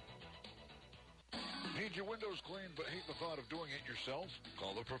 Need your windows cleaned but hate the thought of doing it yourself?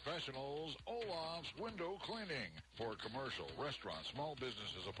 Call the professionals, Olaf's Window Cleaning. For commercial, restaurants, small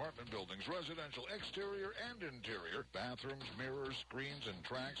businesses, apartment buildings, residential, exterior and interior, bathrooms, mirrors, screens, and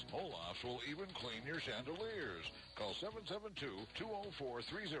tracks, Olaf's will even clean your chandeliers. Call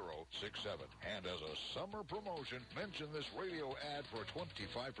 772-204-3067. And as a summer promotion, mention this radio ad for a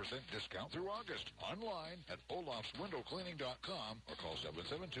 25% discount through August. Online at olafswindowcleaning.com or call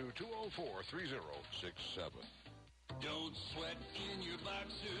 772-204-3067. Don't sweat in your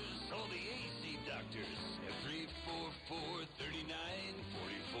boxers. Call the AC Doctors at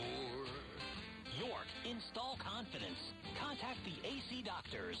 344-3944. York, install confidence. Contact the AC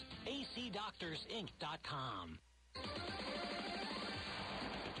Doctors. acdoctorsinc.com.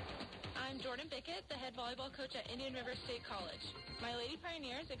 I'm Jordan Bickett, the head volleyball coach at Indian River State College. My Lady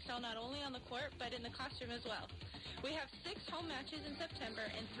Pioneers excel not only on the court, but in the classroom as well. We have 6 home matches in September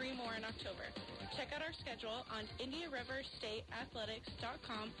and 3 more in October. Check out our schedule on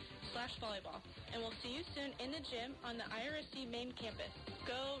IndiaRiverStateAthletics.com/volleyball. And we'll see you soon in the gym on the IRSC main campus.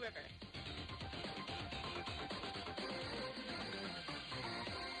 Go River!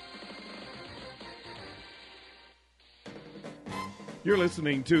 You're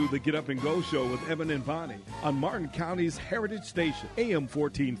listening to the Get Up and Go Show with Evan and Bonnie on Martin County's Heritage Station, AM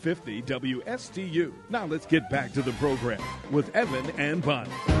 1450 WSTU. Now let's get back to the program with Evan and Bonnie.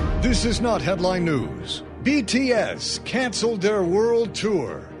 This is not headline news. BTS canceled their world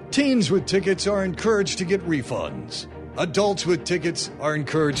tour. Teens with tickets are encouraged to get refunds. Adults with tickets are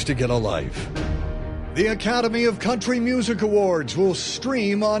encouraged to get a life. The Academy of Country Music Awards will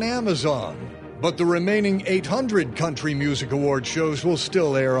stream on Amazon. But the remaining 800 Country Music Award shows will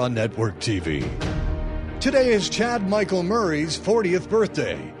still air on network TV. Today is Chad Michael Murray's 40th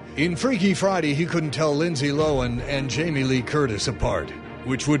birthday. In Freaky Friday, he couldn't tell Lindsay Lohan and Jamie Lee Curtis apart,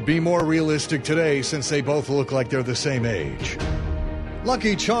 which would be more realistic today since they both look like they're the same age.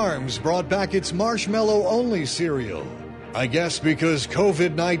 Lucky Charms brought back its marshmallow-only cereal. I guess because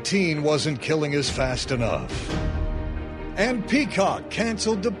COVID-19 wasn't killing us fast enough. And Peacock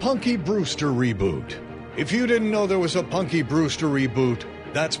canceled the Punky Brewster reboot. If you didn't know there was a Punky Brewster reboot,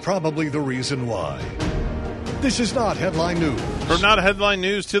 that's probably the reason why. This is not headline news. From not headline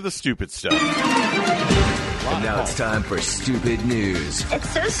news to the stupid stuff. And now it's time for Stupid News. It's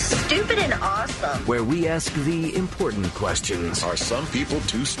so stupid and awesome. Where we ask the important questions. Are some people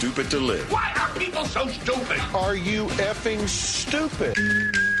too stupid to live? Why are people so stupid? Are you effing stupid?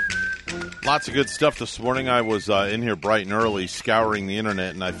 Lots of good stuff this morning. I was in here bright and early scouring the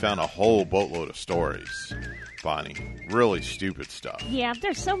internet, and I found a whole boatload of stories, Bonnie. Really stupid stuff. Yeah,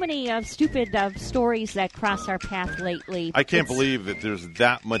 there's so many stupid stories that cross our path lately. I can't believe that there's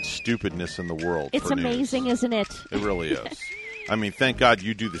that much stupidness in the world. It's amazing, isn't it? It really is. I mean, thank God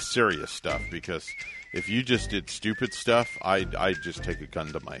you do the serious stuff, because if you just did stupid stuff, I'd just take a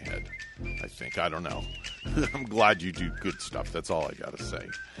gun to my head. I think. I don't know. I'm glad you do good stuff. That's all I got to say.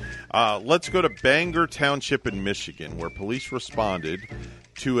 Let's go to Bangor Township in Michigan, where police responded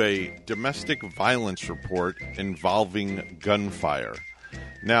to a domestic violence report involving gunfire.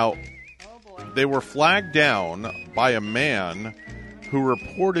 Now, they were flagged down by a man who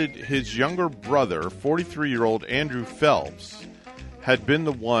reported his younger brother, 43-year-old Andrew Phelps, had been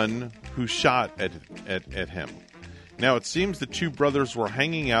the one who shot at him. Now, it seems the two brothers were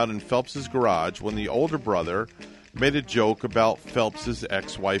hanging out in Phelps's garage when the older brother made a joke about Phelps's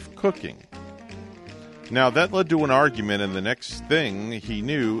ex-wife cooking. Now, that led to an argument, and the next thing he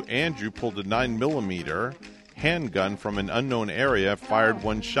knew, Andrew pulled a 9mm handgun from an unknown area, fired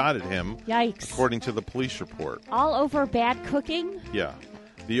one shot at him. Yikes. According to the police report. All over bad cooking? Yeah.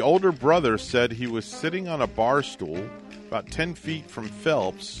 The older brother said he was sitting on a bar stool about 10 feet from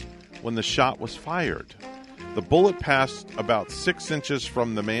Phelps when the shot was fired. The bullet passed about 6 inches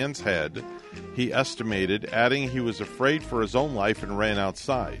from the man's head, he estimated, adding he was afraid for his own life and ran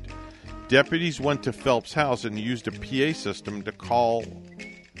outside. Deputies went to Phelps' house and used a PA system to call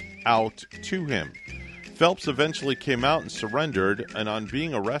out to him. Phelps eventually came out and surrendered, and on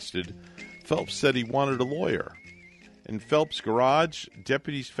being arrested, Phelps said he wanted a lawyer. In Phelps' garage,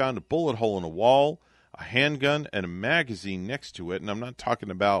 deputies found a bullet hole in a wall, a handgun, and a magazine next to it. And I'm not talking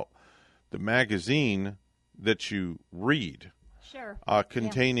about the magazine that you read. Sure.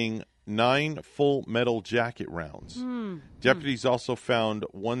 Containing 9 full metal jacket rounds. Deputies also found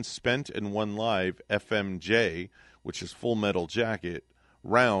 1 spent and 1 live FMJ, which is full metal jacket,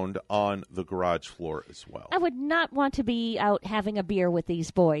 round on the garage floor as well. I would not want to be out having a beer with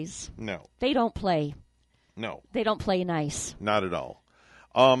these boys. No. They don't play. No. They don't play nice. Not at all.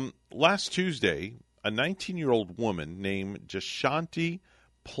 Last Tuesday, a 19-year-old woman named Jashanti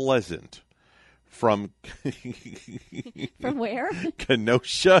Pleasant from From where?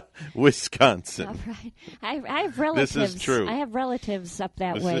 Kenosha, Wisconsin. All right. I have relatives. This is true. I have relatives up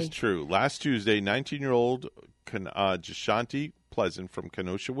that way. This is true. Last Tuesday, 19-year-old Jashanti Pleasant from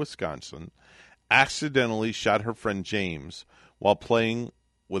Kenosha, Wisconsin, accidentally shot her friend James while playing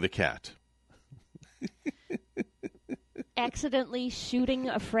with a cat. Accidentally shooting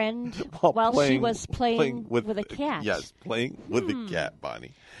a friend while she was playing with a cat. Yes, playing with a cat,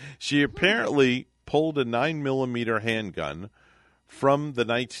 Bonnie. She apparently pulled a 9mm handgun from the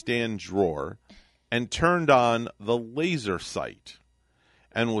nightstand drawer and turned on the laser sight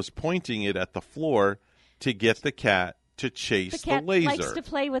and was pointing it at the floor to get the cat to chase the laser. The cat likes to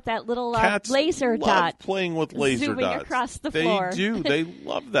play with that little Cats laser love dot. Playing with laser zooming dots. Across the floor. They do. They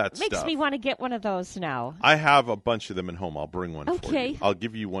love that stuff. Makes me want to get one of those now. I have a bunch of them at home. I'll bring one for you. I'll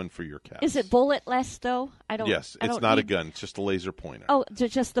give you one for your cat. Is it bulletless, though? Yes, it's not a gun. It's just a laser pointer. Oh,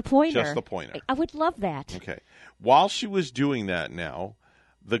 just the pointer? Just the pointer. I would love that. Okay. While she was doing that now,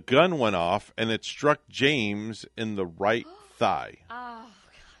 the gun went off, and it struck James in the right thigh. Oh,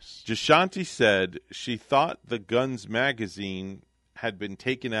 gosh. Jashanti said she thought the gun's magazine had been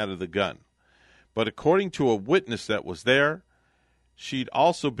taken out of the gun. But according to a witness that was there, she'd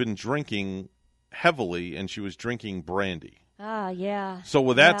also been drinking heavily, and she was drinking brandy. Ah, yeah. So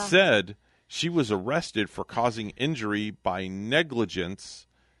with that said, she was arrested for causing injury by negligence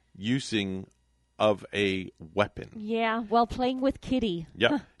using of a weapon. Yeah, while playing with Kitty.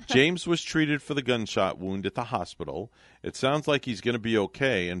 Yep. James was treated for the gunshot wound at the hospital. It sounds like he's going to be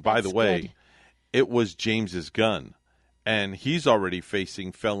okay. And by the way, it was James's gun. And he's already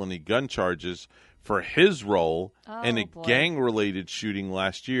facing felony gun charges for his role in a gang-related shooting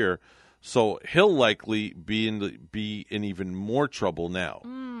last year. So he'll likely be in even more trouble now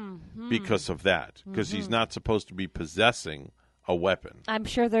because of that, because he's not supposed to be possessing a weapon. I'm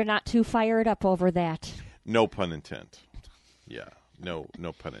sure they're not too fired up over that. No pun intended. Yeah, no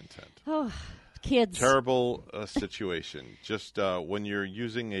pun intended. Oh, kids. Terrible situation. Just when you're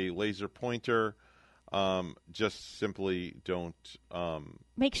using a laser pointer, just simply don't...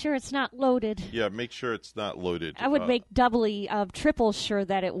 make sure it's not loaded. Yeah, make sure it's not loaded. I would make doubly, triple sure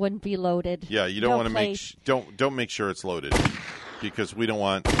that it wouldn't be loaded. Yeah, you don't want to make... don't make sure it's loaded, because we don't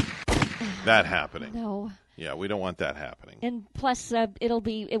want that happening. No. Yeah, we don't want that happening. And plus, it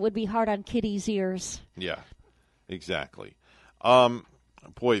would be hard on Kitty's ears. Yeah, exactly.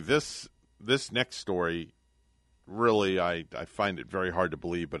 Boy, this next story, really, I find it very hard to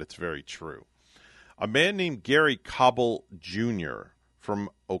believe, but it's very true. A man named Gary Cobble Jr.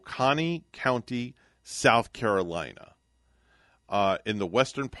 from Oconee County, South Carolina, in the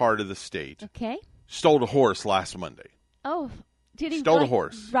western part of the state, stole a horse last Monday. Oh, did he stole a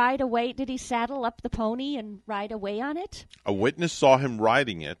horse? Ride away? Did he saddle up the pony and ride away on it? A witness saw him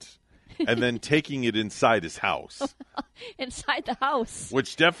riding it and then taking it inside his house. Inside the house.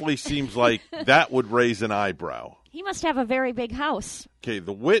 Which definitely seems like that would raise an eyebrow. He must have a very big house. Okay,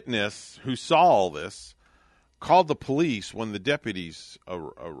 the witness who saw all this called the police when the deputies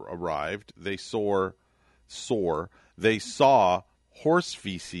arrived. They saw horse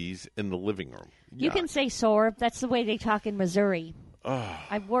feces in the living room. You can say sore. That's the way they talk in Missouri.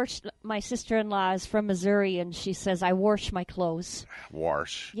 My sister-in-law is from Missouri, and she says, I wash my clothes.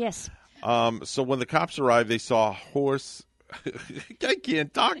 Wash. Yes. So when the cops arrived, they saw a horse. I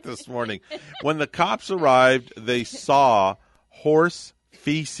can't talk this morning. When the cops arrived, they saw horse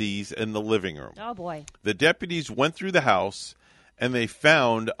feces in the living room. Oh, boy. The deputies went through the house, and they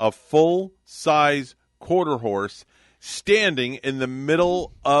found a full-size quarter horse standing in the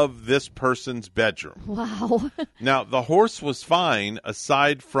middle of this person's bedroom. Wow. Now, the horse was fine,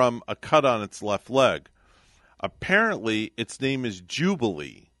 aside from a cut on its left leg. Apparently, its name is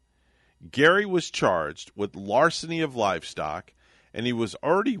Jubilee. Gary was charged with larceny of livestock, and he was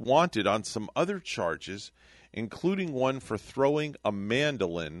already wanted on some other charges, including one for throwing a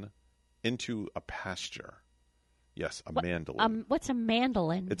mandolin into a pasture. Yes, a mandolin. What's a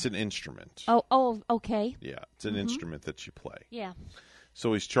mandolin? It's an instrument. Oh, okay. Yeah, it's an instrument that you play. Yeah.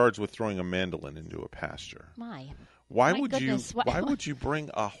 So he's charged with throwing a mandolin into a pasture. Why would you bring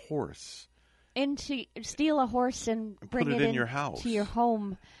a horse? And to steal a horse and bring it in your house, to your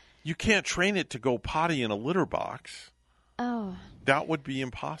home. You can't train it to go potty in a litter box. Oh. That would be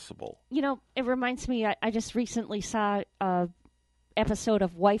impossible. You know, it reminds me, I just recently saw an episode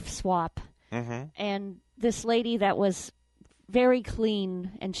of Wife Swap. Mm-hmm. And this lady that was very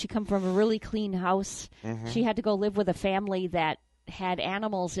clean, and she come from a really clean house. Mm-hmm. She had to go live with a family that had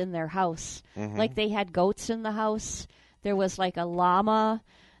animals in their house. Mm-hmm. Like they had goats in the house. There was like a llama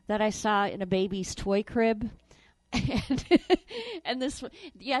that I saw in a baby's toy crib. And this,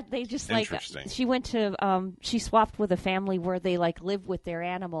 yeah, they just like, Interesting. she went to, she swapped with a family where they like live with their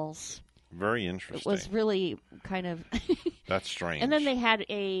animals. Very interesting. It was really kind of. That's strange. And then they had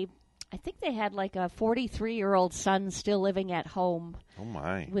I think they had like a 43-year-old son still living at home. Oh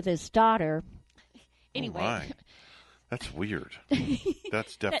my. With his daughter. Anyway. Oh my. That's weird.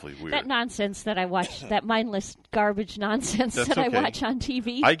 That's definitely weird. That nonsense that I watch, that mindless garbage nonsense that I watch on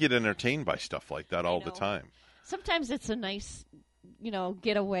TV. I get entertained by stuff like that all the time. Sometimes it's a nice,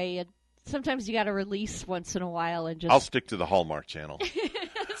 getaway. Sometimes you got to release once in a while and just. I'll stick to the Hallmark Channel.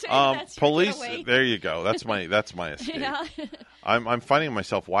 That's police. There you go. That's my escape. Yeah. I'm finding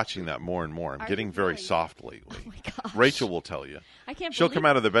myself watching that more and more. I'm getting very soft lately. Oh my gosh. Rachel will tell you. I can't. She'll come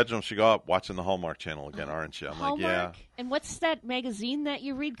out of the bedroom. She'll go up watching the Hallmark Channel again, aren't you? I'm Hallmark? like, yeah. And what's that magazine that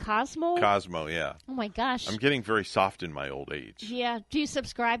you read? Cosmo. Cosmo, yeah. Oh my gosh. I'm getting very soft in my old age. Yeah. Do you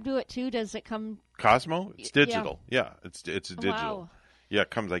subscribe to it too? Does it come? Cosmo? It's digital. Yeah, it's digital. Wow. Yeah, it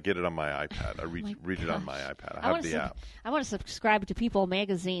comes. I get it on my iPad. I read it on my iPad. I have the app. I want to subscribe to People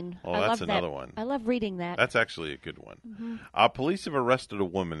magazine. Oh, I that's love another that. one. I love reading that. That's actually a good one. Mm-hmm. Police have arrested a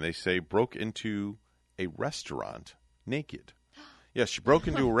woman, they say, broke into a restaurant naked. Yeah, she broke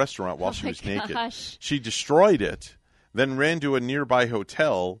into a restaurant while she was naked. She destroyed it, then ran to a nearby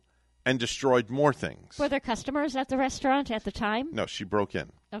hotel and destroyed more things. Were there customers at the restaurant at the time? No, she broke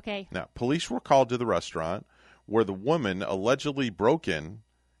in. Okay. Now, police were called to the restaurant where the woman allegedly broke in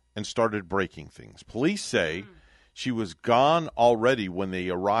and started breaking things. Police say she was gone already when they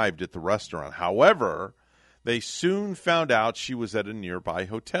arrived at the restaurant. However, they soon found out she was at a nearby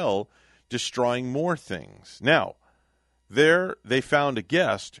hotel destroying more things. Now, there they found a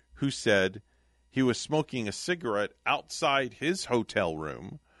guest who said he was smoking a cigarette outside his hotel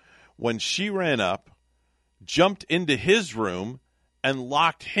room when she ran up, jumped into his room, and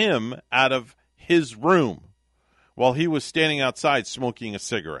locked him out of his room while he was standing outside smoking a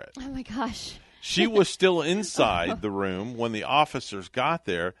cigarette. Oh, my gosh. She was still inside the room when the officers got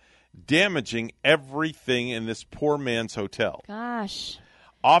there, damaging everything in this poor man's hotel. Gosh.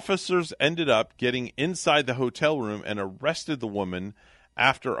 Officers ended up getting inside the hotel room and arrested the woman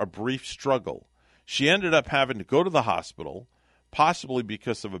after a brief struggle. She ended up having to go to the hospital, possibly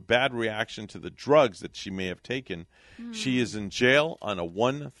because of a bad reaction to the drugs that she may have taken. She is in jail on a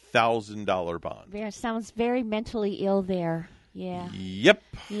 $1,000 bond. There sounds very mentally ill there. Yeah. Yep.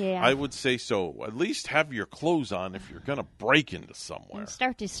 Yeah. I would say so. At least have your clothes on if you're going to break into somewhere. And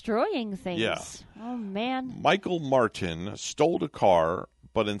start destroying things. Yeah. Oh, man. Michael Martin stole a car,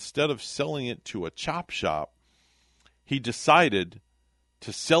 but instead of selling it to a chop shop, he decided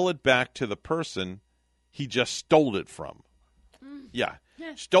to sell it back to the person he just stole it from. Yeah.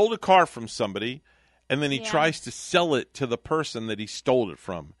 Stole a car from somebody, and then he tries to sell it to the person that he stole it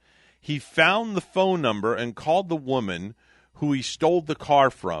from. He found the phone number and called the woman who he stole the car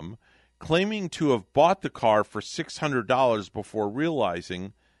from, claiming to have bought the car for $600 before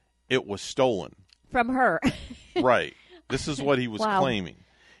realizing it was stolen. From her. Right. This is what he was claiming.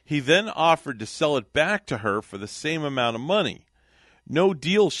 He then offered to sell it back to her for the same amount of money. No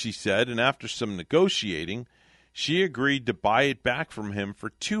deal, she said, and after some negotiating, she agreed to buy it back from him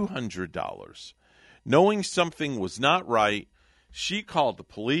for $200. Knowing something was not right, she called the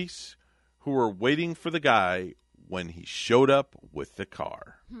police, who were waiting for the guy when he showed up with the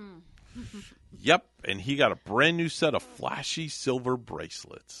car. Yep, and he got a brand new set of flashy silver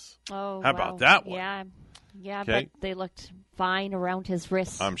bracelets. Oh, how about that one? Yeah, Okay. but they looked fine around his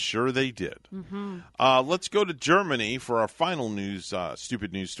wrists. I'm sure they did. Mm-hmm. Let's go to Germany for our final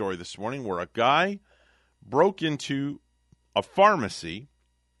stupid news story this morning, where a guy broke into a pharmacy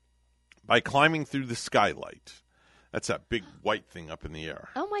by climbing through the skylight. That's that big white thing up in the air.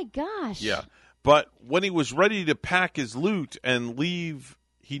 Oh, my gosh. Yeah. But when he was ready to pack his loot and leave,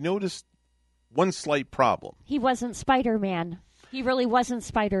 he noticed one slight problem. He wasn't Spider-Man. He really wasn't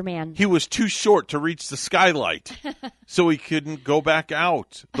Spider-Man. He was too short to reach the skylight, so he couldn't go back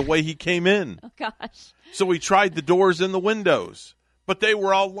out the way he came in. Oh, gosh. So he tried the doors and the windows, but they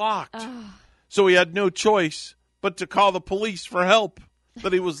were all locked. Oh. So he had no choice but to call the police for help,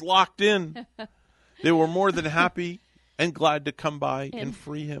 that he was locked in. They were more than happy and glad to come by and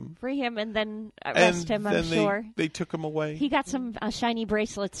free him. Free him and then arrest him, I'm sure. They took him away. He got some shiny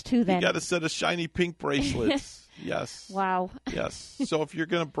bracelets, too, then. He got a set of shiny pink bracelets. Yes. Wow. Yes. So if you're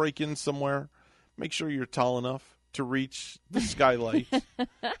going to break in somewhere, make sure you're tall enough to reach the skylight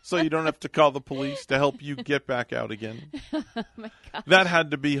so you don't have to call the police to help you get back out again. Oh, my gosh. That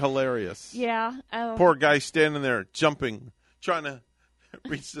had to be hilarious. Yeah. Oh. Poor guy standing there jumping, trying to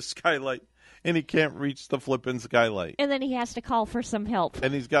reach the skylight, and he can't reach the flipping skylight. And then he has to call for some help.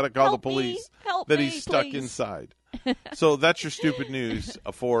 And he's got to call Help the police me. Help that me, he's stuck please. inside. So that's your stupid news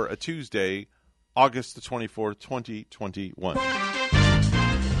for a Tuesday, August the 24th, 2021.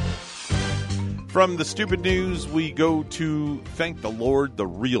 From the stupid news, we go to, thank the Lord, the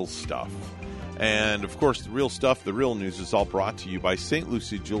real stuff. And, of course, the real stuff, the real news is all brought to you by St.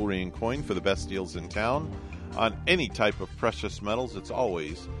 Lucie Jewelry and Coin for the best deals in town. On any type of precious metals, it's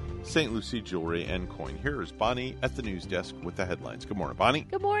always St. Lucie Jewelry and Coin. Here is Bonnie at the news desk with the headlines. Good morning, Bonnie.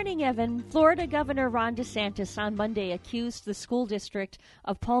 Good morning, Evan. Florida Governor Ron DeSantis on Monday accused the school district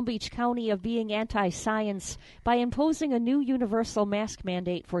of Palm Beach County of being anti-science by imposing a new universal mask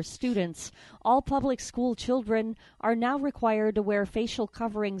mandate for students. All public school children are now required to wear facial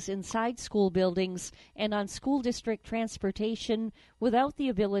coverings inside school buildings and on school district transportation without the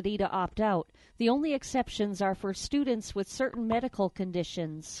ability to opt out. The only exceptions are for students with certain medical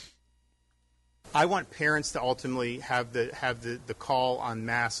conditions. I want parents to ultimately have the call on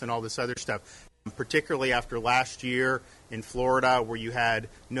masks and all this other stuff, particularly after last year in Florida where you had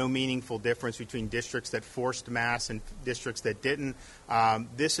no meaningful difference between districts that forced masks and districts that didn't.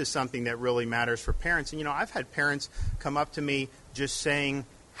 This is something that really matters for parents. And, I've had parents come up to me just saying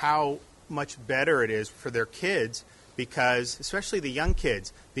how much better it is for their kids because, especially the young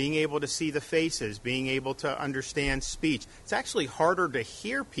kids, being able to see the faces, being able to understand speech. It's actually harder to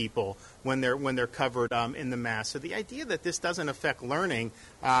hear people when they're covered in the mask. So the idea that this doesn't affect learning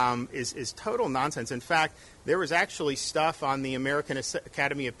is total nonsense. In fact, there was actually stuff on the American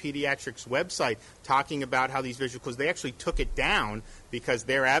Academy of Pediatrics website talking about how these visual, because they actually took it down because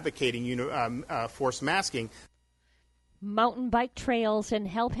they're advocating forced masking. Mountain bike trails in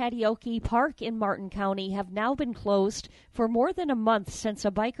Halpatioke Park in Martin County have now been closed for more than a month since a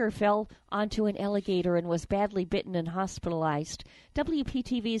biker fell onto an alligator and was badly bitten and hospitalized.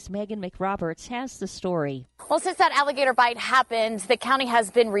 WPTV's Megan McRoberts has the story. Well, since that alligator bite happened, the county has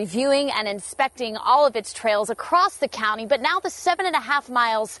been reviewing and inspecting all of its trails across the county. But now the 7.5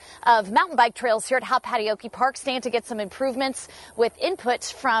 miles of mountain bike trails here at Halpatioke Park stand to get some improvements with input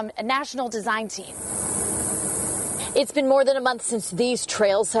from a national design team. It's been more than a month since these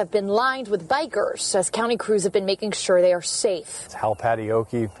trails have been lined with bikers as county crews have been making sure they are safe.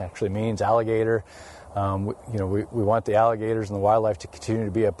 Halpatioke actually means alligator. We want the alligators and the wildlife to continue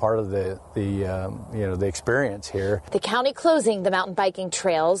to be a part of the experience here. The county closing the mountain biking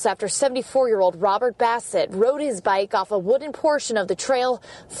trails after 74-year-old Robert Bassett rode his bike off a wooden portion of the trail,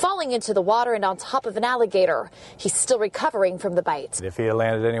 falling into the water and on top of an alligator. He's still recovering from the bite. If he had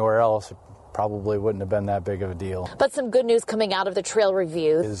landed anywhere else, probably wouldn't have been that big of a deal. But some good news coming out of the trail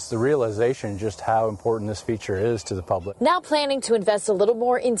review is the realization just how important this feature is to the public. Now planning to invest a little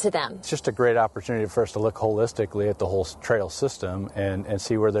more into them. It's just a great opportunity for us to look holistically at the whole trail system and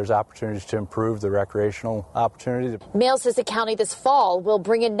see where there's opportunities to improve the recreational opportunities. Mail says the county this fall will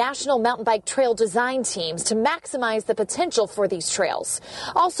bring in national mountain bike trail design teams to maximize the potential for these trails.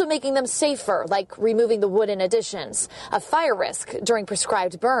 Also making them safer, like removing the wooden additions, a fire risk during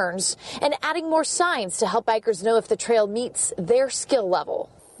prescribed burns, and adding more signs to help bikers know if the trail meets their skill level.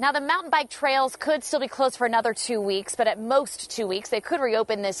 Now, the mountain bike trails could still be closed for another 2 weeks, but at most 2 weeks. They could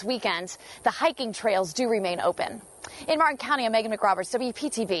reopen this weekend. The hiking trails do remain open. In Martin County, I'm Megan McRoberts,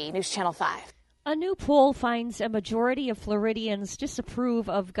 WPTV News Channel 5. A new poll finds a majority of Floridians disapprove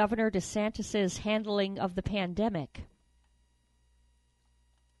of Governor DeSantis' handling of the pandemic.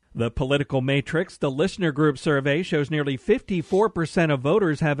 The Political Matrix, the listener group survey, shows nearly 54% of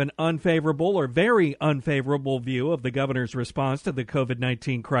voters have an unfavorable or very unfavorable view of the governor's response to the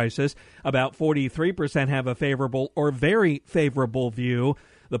COVID-19 crisis. About 43% have a favorable or very favorable view.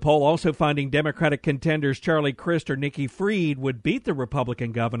 The poll also finding Democratic contenders Charlie Crist or Nikki Fried would beat the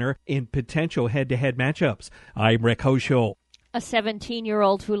Republican governor in potential head-to-head matchups. I'm Rick Hoschel. A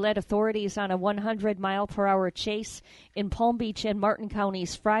 17-year-old who led authorities on a 100-mile-per-hour chase in Palm Beach and Martin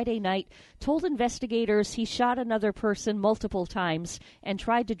counties Friday night told investigators he shot another person multiple times and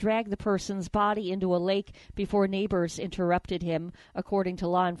tried to drag the person's body into a lake before neighbors interrupted him, according to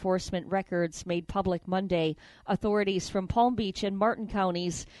law enforcement records made public Monday. Authorities from Palm Beach and Martin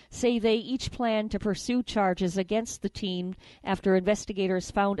counties say they each plan to pursue charges against the teen after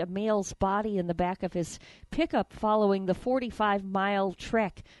investigators found a male's body in the back of his pickup following the 45-mile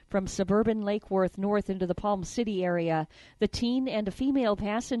trek from suburban Lake Worth north into the Palm City area. The teen and a female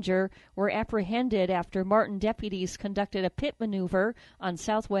passenger were apprehended after Martin deputies conducted a pit maneuver on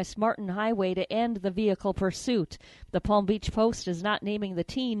Southwest Martin Highway to end the vehicle pursuit. The Palm Beach Post is not naming the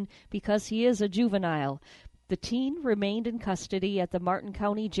teen because he is a juvenile. The teen remained in custody at the Martin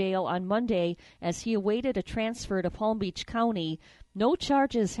County Jail on Monday as he awaited a transfer to Palm Beach County. No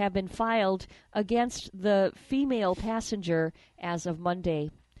charges have been filed against the female passenger as of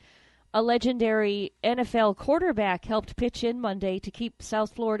Monday. A legendary NFL quarterback helped pitch in Monday to keep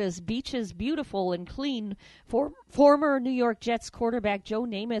South Florida's beaches beautiful and clean. Former New York Jets quarterback Joe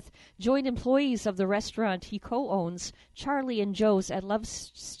Namath joined employees of the restaurant he co-owns, Charlie and Joe's at Love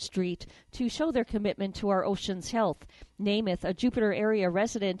Street, to show their commitment to our ocean's health. Namath, a Jupiter area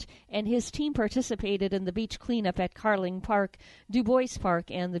resident, and his team participated in the beach cleanup at Carling Park, Du Bois Park,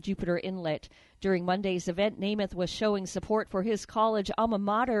 and the Jupiter Inlet. During Monday's event, Namath was showing support for his college alma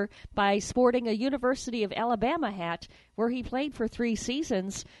mater by sporting a University of Alabama hat, where he played for 3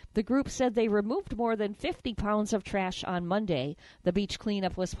 seasons. The group said they removed more than 50 pounds of trash on Monday. The beach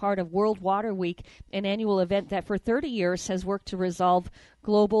cleanup was part of World Water Week, an annual event that for 30 years has worked to resolve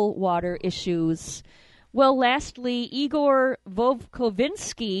global water issues. Well, lastly, Igor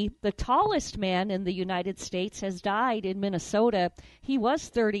Vovkovinsky, the tallest man in the United States, has died in Minnesota. He was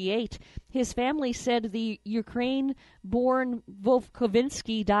 38. His family said the Ukraine-born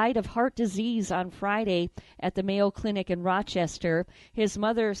Vovkovinsky died of heart disease on Friday at the Mayo Clinic in Rochester. His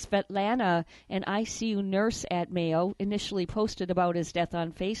mother, Svetlana, an ICU nurse at Mayo, initially posted about his death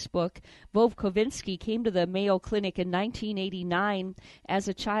on Facebook. Vovkovinsky came to the Mayo Clinic in 1989 as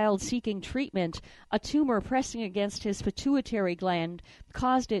a child seeking treatment. A tumor pressing against his pituitary gland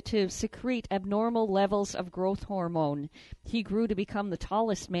caused it to secrete abnormal levels of growth hormone. He grew to become the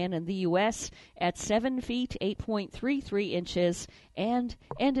tallest man in the U.S. at 7 feet, 8.33 inches, and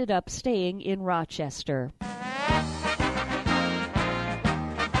ended up staying in Rochester.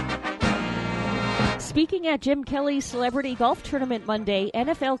 Speaking at Jim Kelly's Celebrity Golf Tournament Monday,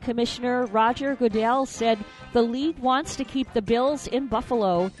 NFL Commissioner Roger Goodell said the league wants to keep the Bills in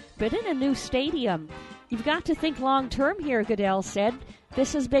Buffalo, but in a new stadium. You've got to think long-term here, Goodell said.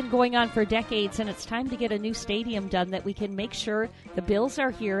 This has been going on for decades, and it's time to get a new stadium done that we can make sure the Bills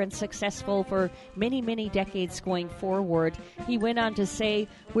are here and successful for many, many decades going forward. He went on to say,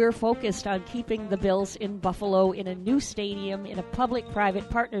 we're focused on keeping the Bills in Buffalo in a new stadium, in a public-private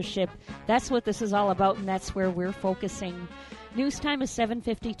partnership. That's what this is all about, and that's where we're focusing. News time is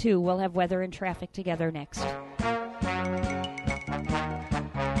 7:52. We'll have weather and traffic together next.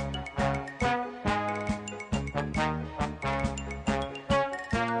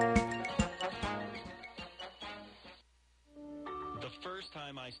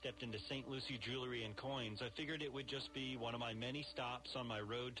 I stepped into St. Lucie Jewelry and Coins, I figured it would just be one of my many stops on my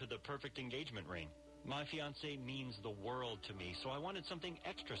road to the perfect engagement ring. My fiancée means the world to me, so I wanted something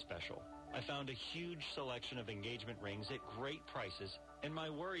extra special. I found a huge selection of engagement rings at great prices, and my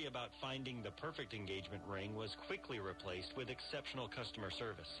worry about finding the perfect engagement ring was quickly replaced with exceptional customer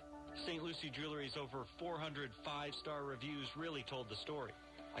service. St. Lucie Jewelry's over 400 5-star reviews really told the story.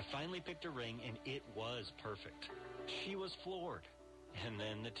 I finally picked a ring, and it was perfect. She was floored. And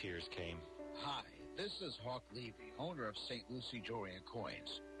then the tears came. Hi, this is Hawk Levy, owner of St. Lucie Jewelry and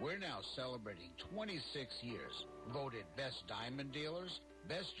Coins. We're now celebrating 26 years. Voted best diamond dealers,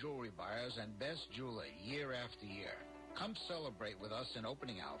 best jewelry buyers, and best jeweler year after year. Come celebrate with us in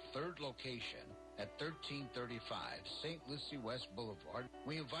opening our 3rd location at 1335 St. Lucie West Boulevard.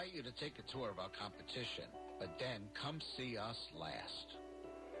 We invite you to take a tour of our competition, but then come see us last.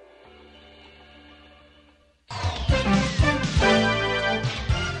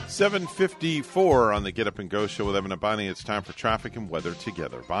 7:54 on the Get Up and Go show with Evan and Bonnie. It's time for traffic and weather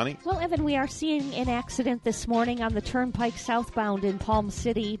together. Bonnie? Well, Evan, we are seeing an accident this morning on the Turnpike southbound in Palm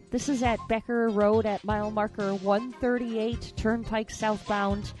City. This is at Becker Road at mile marker 138, Turnpike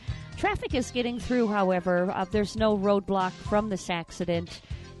southbound. Traffic is getting through, however. There's no roadblock from this accident.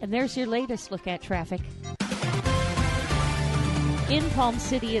 And there's your latest look at traffic. In Palm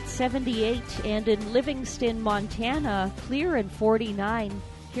City, it's 78, and in Livingston, Montana, clear and 49.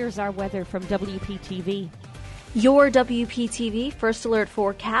 Here's our weather from WPTV. Your WPTV First Alert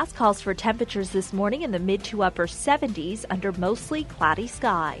forecast calls for temperatures this morning in the mid to upper 70s under mostly cloudy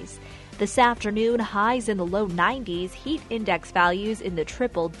skies. This afternoon, highs in the low 90s, heat index values in the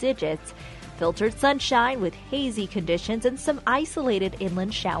triple digits, filtered sunshine with hazy conditions and some isolated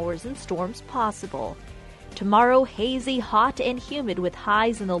inland showers and storms possible. Tomorrow, hazy, hot, and humid with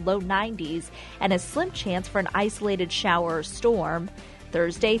highs in the low 90s and a slim chance for an isolated shower or storm.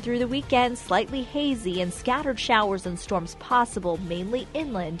 Thursday through the weekend, slightly hazy and scattered showers and storms possible, mainly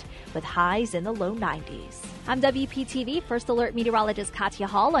inland, with highs in the low 90s. I'm WPTV First Alert meteorologist Katya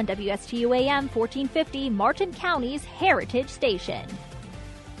Hall on WSTU AM 1450, Martin County's Heritage Station.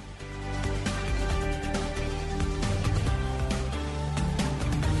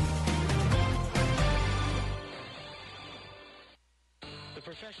 The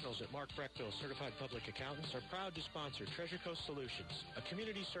professionals at Mark Breckville Certified Public Accountants are proud to sponsor Treasure Coast Solutions, a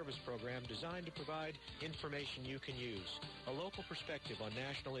community service program designed to provide information you can use, a local perspective on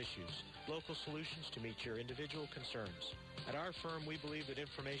national issues, local solutions to meet your individual concerns. At our firm, we believe that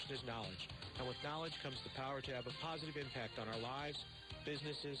information is knowledge, and with knowledge comes the power to have a positive impact on our lives,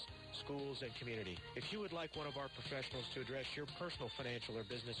 businesses, schools, and community. If you would like one of our professionals to address your personal financial or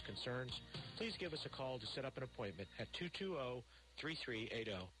business concerns, please give us a call to set up an appointment at 220-3380.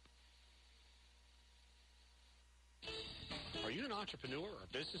 Are you an entrepreneur or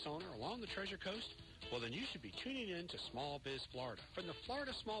business owner along the Treasure Coast? Well, then you should be tuning in to Small Biz Florida from the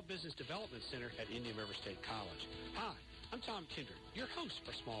Florida Small Business Development Center at Indian River State College. Hi, I'm Tom Kindred, your host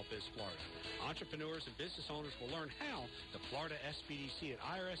for Small Biz Florida. Entrepreneurs and business owners will learn how the Florida SBDC and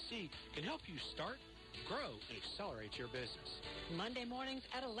IRSC can help you start, grow, and accelerate your business. Monday mornings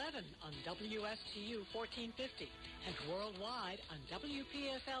at 11 on WSTU 1450 and worldwide on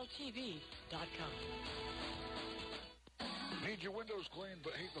WPFLTV.com. Need your windows cleaned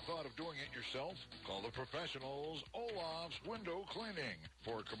but hate the thought of doing it yourself? Call the professionals, Olaf's Window Cleaning.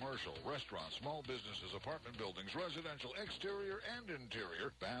 For commercial, restaurants, small businesses, apartment buildings, residential, exterior and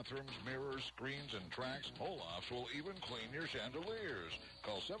interior, bathrooms, mirrors, screens, and tracks, Olaf's will even clean your chandeliers.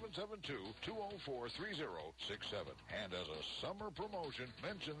 Call 772-204-3067. And as a summer promotion,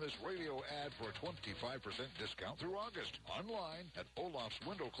 mention this radio ad for a 25% discount through August. Online at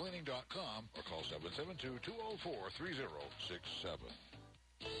olafswindowcleaning.com or call 772-204-3067.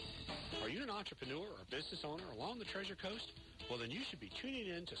 Are you an entrepreneur or business owner along the Treasure Coast? Well, then you should be tuning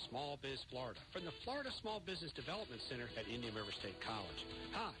in to Small Biz Florida from the Florida Small Business Development Center at Indian River State College.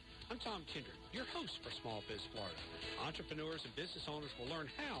 Hi, I'm Tom Kindred, your host for Small Biz Florida. Entrepreneurs and business owners will learn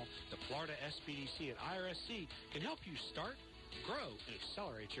how the Florida SBDC and IRSC can help you start, grow, and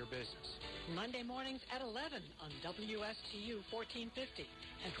accelerate your business. Monday mornings at 11 on WSTU 1450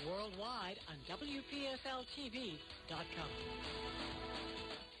 and worldwide on WPFLTV.com.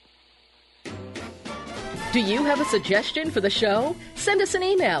 Do you have a suggestion for the show? Send us an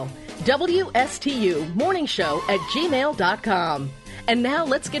email, WSTUmorningshow@gmail.com. And now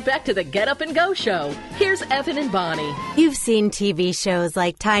let's get back to the Get Up and Go show. Here's Evan and Bonnie. You've seen TV shows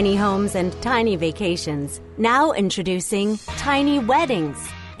like Tiny Homes and Tiny Vacations. Now introducing Tiny Weddings.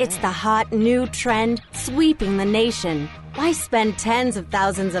 It's the hot new trend sweeping the nation. Why spend tens of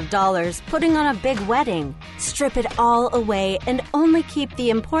thousands of dollars putting on a big wedding? Strip it all away and only keep the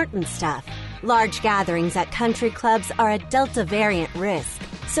important stuff. Large gatherings at country clubs are a Delta variant risk.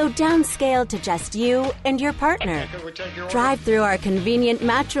 So downscale to just you and your partner. Drive through our convenient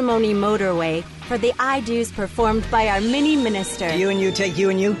matrimony motorway for the I-dos performed by our mini minister. You and you take you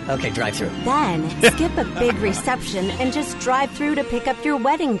and you? Okay, drive through. Then skip a big reception and just drive through to pick up your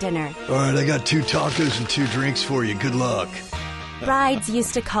wedding dinner. All right, I got 2 tacos and 2 drinks for you. Good luck. Brides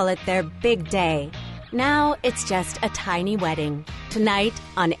used to call it their big day. Now it's just a tiny wedding. Tonight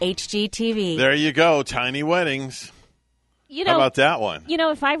on HGTV. There you go, Tiny Weddings. You know, how about that one? You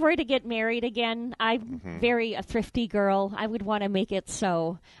know, if I were to get married again, I'm very a thrifty girl. I would want to make it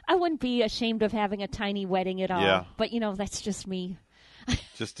so I wouldn't be ashamed of having a tiny wedding at all. Yeah. But, you know, that's just me.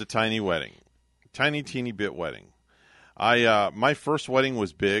 Just a tiny wedding. Tiny, teeny bit wedding. My first wedding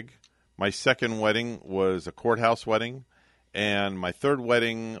was big. My second wedding was a courthouse wedding. And my third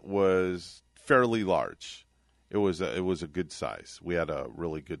wedding was fairly large. It was a good size. We had a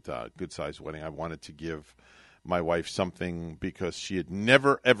really good size wedding. I wanted to give my wife something because she had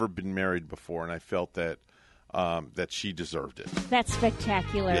never ever been married before, and I felt that that she deserved it. That's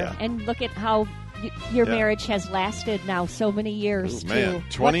spectacular. Yeah. And look at how your marriage has lasted now so many years. Ooh, man,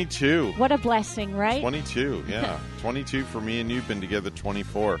 22. What a blessing, right? 22, yeah. 22 for me and you've been together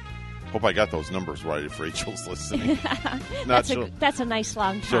 24. Hope I got those numbers right if Rachel's listening. That's a nice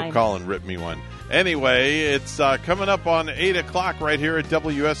long time. She'll call and rip me one. Anyway, it's coming up on 8 o'clock right here at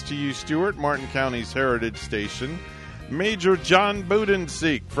WSTU Stewart, Martin County's Heritage Station. Major John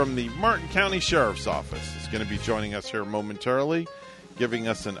Budensiek from the Martin County Sheriff's Office is going to be joining us here momentarily, giving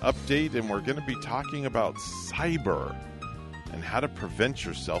us an update, and we're going to be talking about cyber and how to prevent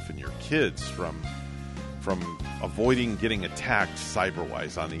yourself and your kids from avoiding getting attacked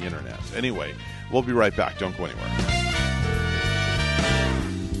cyber-wise on the internet. Anyway, we'll be right back. Don't go anywhere.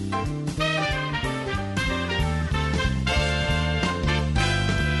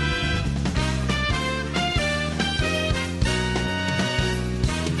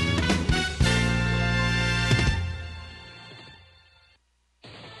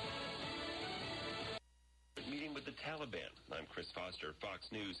 Meeting with the Taliban. I'm Chris Foster,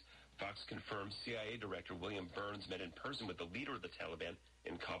 Fox News. Fox confirms CIA Director William Burns met in person with the leader of the Taliban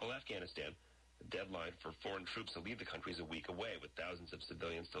in Kabul, Afghanistan, The deadline for foreign troops to leave the country is a week away, with thousands of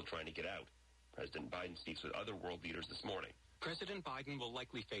civilians still trying to get out. President Biden speaks with other world leaders this morning. President Biden will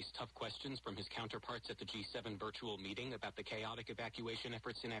likely face tough questions from his counterparts at the G7 virtual meeting about the chaotic evacuation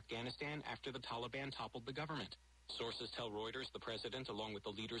efforts in Afghanistan after the Taliban toppled the government. Sources tell Reuters the president, along with the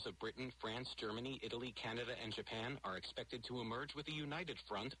leaders of Britain, France, Germany, Italy, Canada, and Japan, are expected to emerge with a united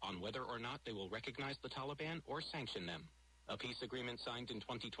front on whether or not they will recognize the Taliban or sanction them. A peace agreement signed in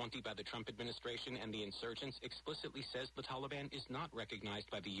 2020 by the Trump administration and the insurgents explicitly says the Taliban is not recognized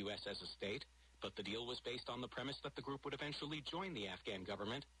by the U.S. as a state, but the deal was based on the premise that the group would eventually join the Afghan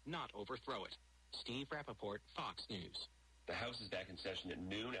government, not overthrow it. Steve Rappaport, Fox News. The House is back in session at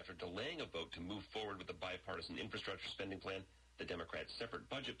noon after delaying a vote to move forward with the bipartisan infrastructure spending plan, the Democrats' separate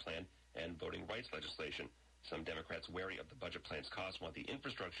budget plan, and voting rights legislation. Some Democrats wary of the budget plan's costs want the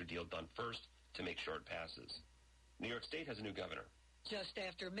infrastructure deal done first to make sure it passes. New York State has a new governor. Just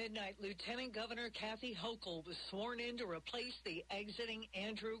after midnight, Lieutenant Governor Kathy Hochul was sworn in to replace the exiting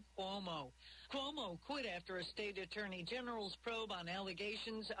Andrew Cuomo. Cuomo quit after a state attorney general's probe on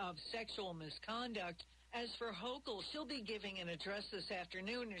allegations of sexual misconduct. As for Hochul, she'll be giving an address this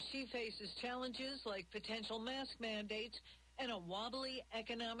afternoon as she faces challenges like potential mask mandates and a wobbly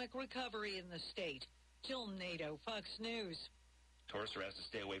economic recovery in the state. Jill Nato, Fox News. Tourists are asked to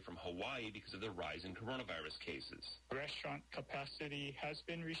stay away from Hawaii because of the rise in coronavirus cases. Restaurant capacity has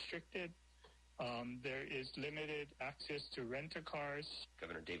been restricted. There is limited access to rent-a-cars.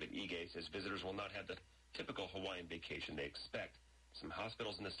 Governor David Ige says visitors will not have the typical Hawaiian vacation they expect. Some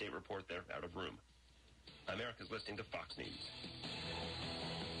hospitals in the state report they're out of room. America's listening to Fox News.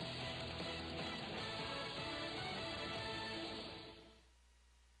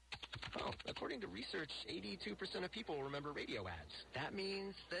 Oh, according to research, 82% of people remember radio ads. That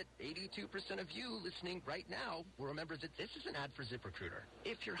means that 82% of you listening right now will remember that this is an ad for ZipRecruiter.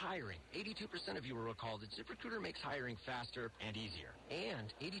 If you're hiring, 82% of you will recall that ZipRecruiter makes hiring faster and easier.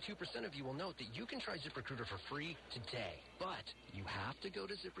 And 82% of you will note that you can try ZipRecruiter for free today. But you have to go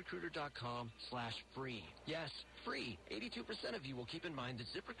to ZipRecruiter.com/free. Yes, free. 82% of you will keep in mind that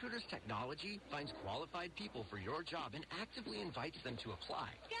ZipRecruiter's technology finds qualified people for your job and actively invites them to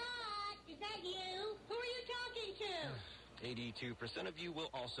apply. Is that you? Who are you talking to? 82% of you will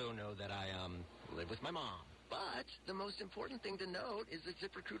also know that I, live with my mom. But the most important thing to note is that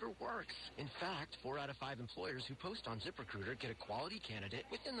ZipRecruiter works. In fact, 4 out of 5 employers who post on ZipRecruiter get a quality candidate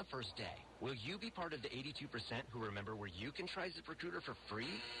within the first day. Will you be part of the 82% who remember where you can try ZipRecruiter for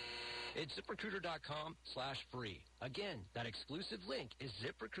free? It's ZipRecruiter.com/free. Again, that exclusive link is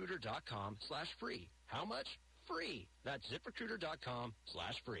ZipRecruiter.com/free. How much? Free. That's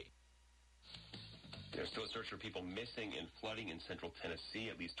ZipRecruiter.com/free. There's still a search for people missing in flooding in central Tennessee.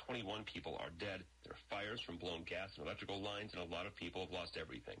 At least 21 people are dead. There are fires from blown gas and electrical lines, and a lot of people have lost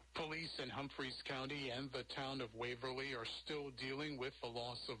everything. Police in Humphreys County and the town of Waverly are still dealing with the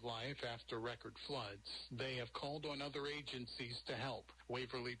loss of life after record floods. They have called on other agencies to help.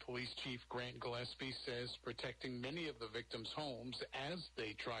 Waverly Police Chief Grant Gillespie says protecting many of the victims' homes as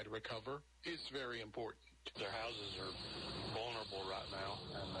they try to recover is very important. Their houses are vulnerable right now,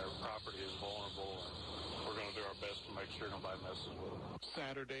 and their property is vulnerable, and we're going to do our best to make sure nobody messes with them.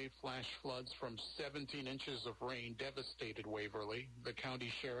 Saturday, flash floods from 17 inches of rain devastated Waverly. The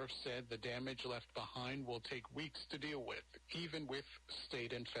county sheriff said the damage left behind will take weeks to deal with, even with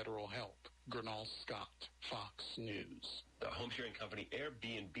state and federal help. Gernal Scott, Fox News. The home-sharing company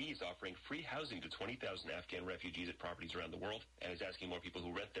Airbnb is offering free housing to 20,000 Afghan refugees at properties around the world and is asking more people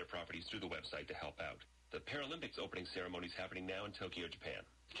who rent their properties through the website to help out. The Paralympics opening ceremony is happening now in Tokyo, Japan.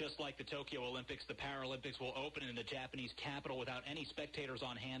 Just like the Tokyo Olympics, the Paralympics will open in the Japanese capital without any spectators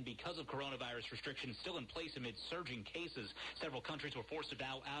on hand because of coronavirus restrictions still in place amid surging cases. Several countries were forced to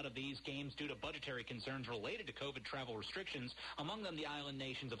bow out of these games due to budgetary concerns related to COVID travel restrictions, among them the island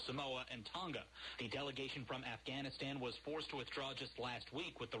nations of Samoa and Tonga. The delegation from Afghanistan was forced to withdraw just last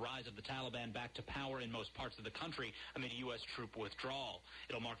week with the rise of the Taliban back to power in most parts of the country amid U.S. troop withdrawal.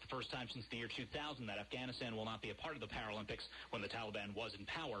 It'll mark the first time since the year 2000 that Afghanistan will not be a part of the Paralympics when the Taliban was in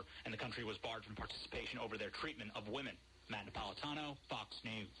power and the country was barred from participation over their treatment of women. Matt Napolitano, Fox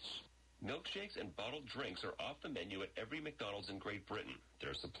News. Milkshakes and bottled drinks are off the menu at every McDonald's in Great Britain.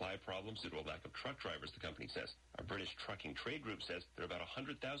 There are supply problems due to a lack of truck drivers, the company says. A British trucking trade group says there are about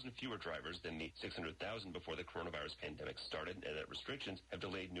 100,000 fewer drivers than the 600,000 before the coronavirus pandemic started, and that restrictions have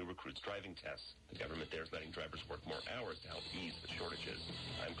delayed new recruits' driving tests. The government there is letting drivers work more hours to help ease the shortages.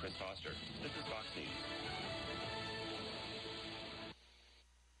 I'm Chris Foster. This is Fox News.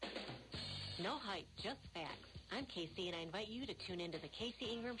 No hype, just facts. I'm Casey, and I invite you to tune into the Casey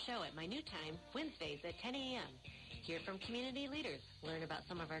Ingram Show at my new time, Wednesdays at 10 a.m. Hear from community leaders, learn about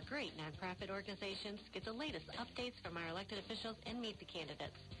some of our great nonprofit organizations, get the latest updates from our elected officials, and meet the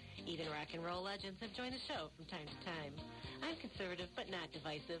candidates. Even rock and roll legends have joined the show from time to time. I'm conservative but not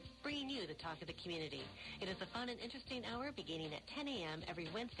divisive, bringing you the talk of the community. It is a fun and interesting hour beginning at 10 a.m. every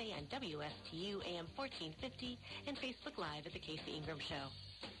Wednesday on WSTU AM 1450 and Facebook Live at The Casey Ingram Show.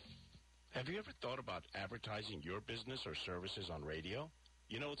 Have you ever thought about advertising your business or services on radio?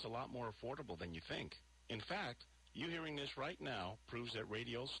 You know, it's a lot more affordable than you think. In fact, you hearing this right now proves that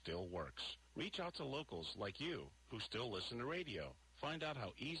radio still works. Reach out to locals like you who still listen to radio. Find out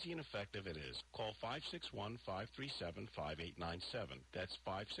how easy and effective it is. Call 561-537-5897. That's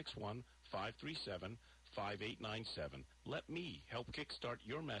 561-537-5897. Let me help kickstart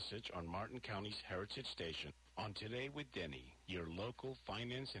your message on Martin County's Heritage Station on Today with Denny, your local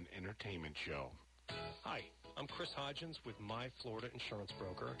finance and entertainment show. Hi, I'm Chris Hodgins with My Florida Insurance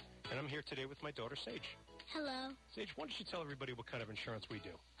Broker, and I'm here today with my daughter, Sage. Hello. Sage, why don't you tell everybody what kind of insurance we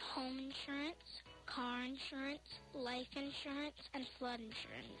do? Home insurance, car insurance, life insurance, and flood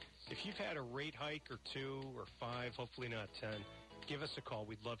insurance. If you've had a rate hike or 2 or 5, hopefully not 10, give us a call.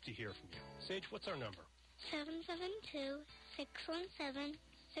 We'd love to hear from you. Sage, what's our number?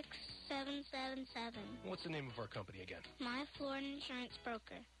 772-617-6777. What's the name of our company again? My Florida Insurance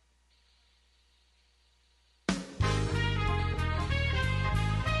Broker.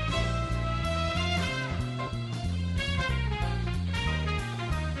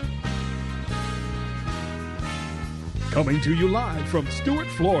 Coming to you live from Stuart,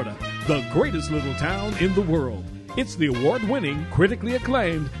 Florida, the greatest little town in the world. It's the award-winning, critically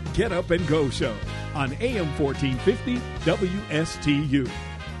acclaimed Get Up and Go show on AM 1450 WSTU.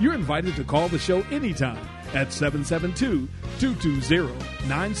 You're invited to call the show anytime at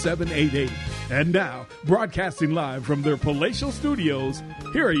 772-220-9788. And now, broadcasting live from their palatial studios,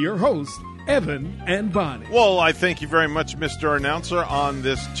 here are your hosts, Evan and Bonnie. Well, I thank you very much, Mr. Announcer, on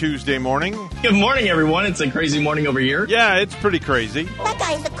this Tuesday morning. Good morning, everyone. It's a crazy morning over here. Yeah, it's pretty crazy. That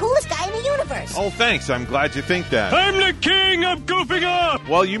guy is the coolest guy in the universe. Oh, thanks. I'm glad you think that. I'm the king of goofing off!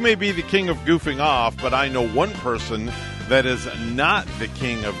 Well, you may be the king of goofing off, but I know one person that is not the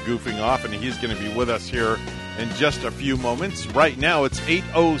king of goofing off, and he's going to be with us here in just a few moments. Right now, it's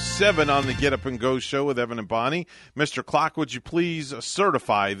 8:07 on the Get Up and Go show with Evan and Bonnie. Mr. Clock, would you please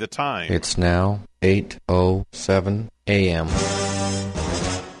certify the time? It's now 8:07 a.m.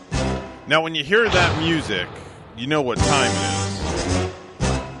 Now, when you hear that music, you know what time it is.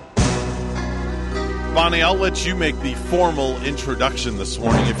 Bonnie, I'll let you make the formal introduction this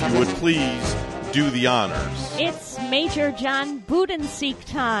morning, if you would please do the honors. It's Major John Budensiek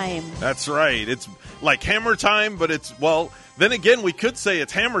time. That's right. It's like hammer time, but it's, well, then again, we could say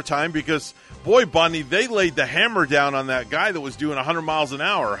it's hammer time because, boy, Bonnie, they laid the hammer down on that guy that was doing 100 miles an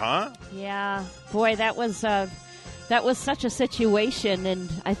hour, huh? Yeah. Boy, that was such a situation,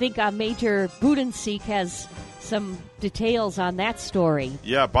 and I think Major Budensiek has some details on that story.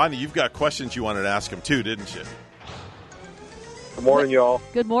 Yeah, Bonnie, you've got questions you wanted to ask him, too, didn't you? Good morning, y'all.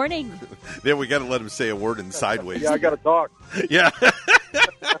 Good morning. Then we got to let him say a word in sideways. Yeah, I got to talk. Yeah.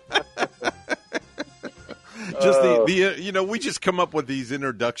 Just we just come up with these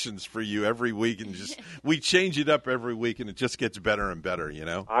introductions for you every week, and we change it up every week, and it just gets better and better, you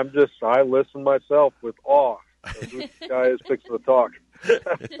know? I listen myself with awe. This guy is fixing to talk.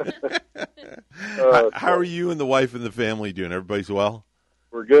 How are you and the wife and the family doing? Everybody's well?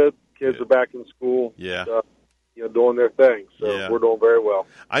 We're good. Kids are back in school. Yeah. Doing their thing. So we're doing very well.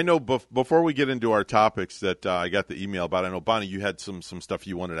 I know before we get into our topics that I got the email about, I know, Bonnie, you had some stuff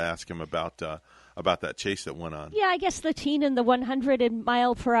you wanted to ask him about that chase that went on. Yeah, I guess the teen and the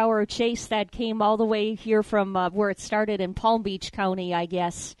 100-mile-per-hour chase that came all the way here from where it started in Palm Beach County, I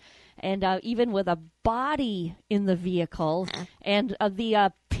guess, and even with a body in the vehicle, and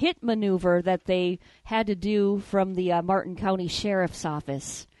the pit maneuver that they had to do from the Martin County Sheriff's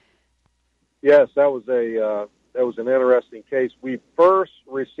Office. Yes, that was an interesting case. We first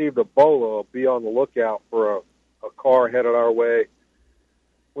received a bolo, be on the lookout for a car headed our way.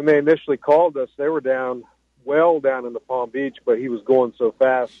 When they initially called us, they were down in the Palm Beach, but he was going so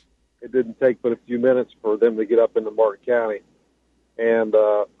fast, it didn't take but a few minutes for them to get up into Martin County. And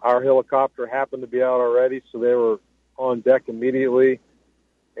our helicopter happened to be out already, so they were on deck immediately.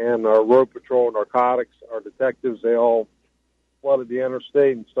 And our road patrol, narcotics, our detectives, they all flooded the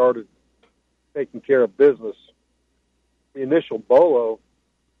interstate and started taking care of business. The initial bolo,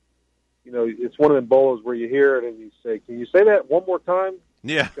 it's one of them bolos where you hear it and you say, "Can you say that one more time?"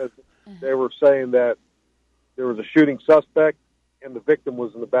 Yeah. Because they were saying that there was a shooting suspect and the victim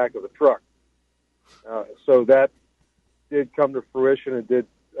was in the back of the truck. So that did come to fruition and did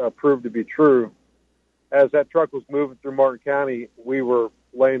prove to be true. as that truck was moving through Martin County, we were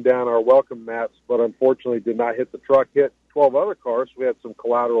laying down our welcome mats, but unfortunately did not hit the truck, hit 12 other cars. We had some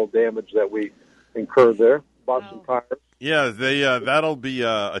collateral damage that we incurred there, bought some tires. Yeah, that'll be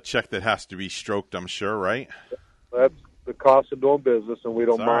a check that has to be stroked, I'm sure, right? That's the cost of doing business, and we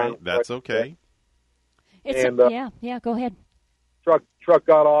don't That's all mind. right. That's okay. Yeah, go ahead. Truck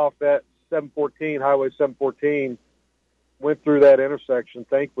got off at 714, Highway 714, went through that intersection.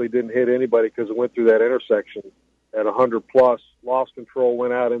 Thankfully, didn't hit anybody because it went through that intersection at 100 plus. Lost control,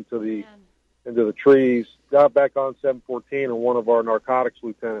 went out into the trees. Got back on 714, and one of our narcotics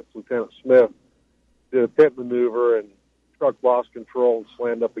lieutenants, Lieutenant Smith, did a pit maneuver, and truck lost control and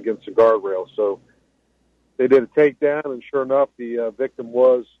slammed up against the guardrail. So they did a takedown, and sure enough, the victim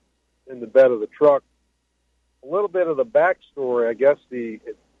was in the bed of the truck. A little bit of the backstory, I guess the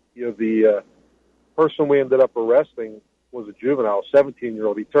person we ended up arresting was a juvenile,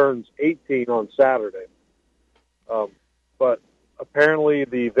 17-year-old. He turns 18 on Saturday. But apparently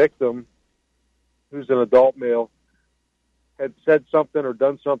the victim, who's an adult male, had said something or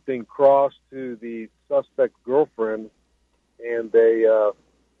done something cross to the suspect's girlfriend, and they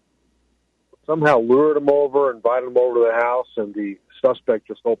somehow lured him over, invited him over to the house, and the suspect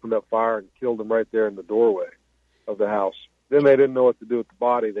just opened up fire and killed him right there in the doorway of the house. Then they didn't know what to do with the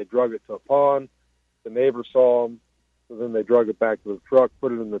body. They drug it to a pond. The neighbor saw him, so then they drug it back to the truck,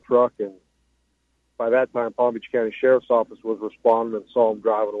 put it in the truck, and by that time, Palm Beach County Sheriff's Office was responding and saw him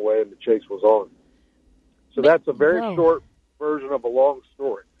driving away, and the chase was on. So that's a very short version of a long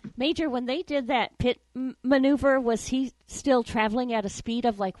story. Major, when they did that pit maneuver, was he still traveling at a speed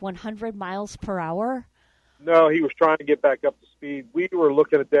of like 100 miles per hour? No, he was trying to get back up to speed. We were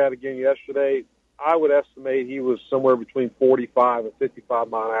looking at that again yesterday. I would estimate he was somewhere between 45 and 55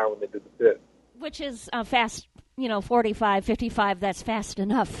 mile an hour when they did the pit. Which is fast, 45, 55, that's fast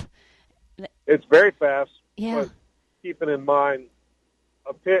enough. It's very fast, yeah. But keeping in mind,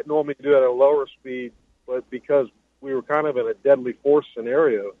 a pit normally do it at a lower speed, but because we were kind of in a deadly force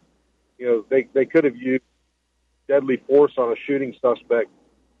scenario, they could have used deadly force on a shooting suspect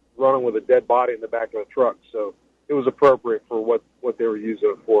running with a dead body in the back of a truck. So it was appropriate for what they were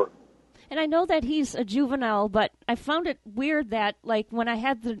using it for. And I know that he's a juvenile, but I found it weird that, like, when I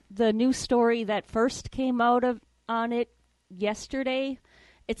had the news story that first came out on it yesterday,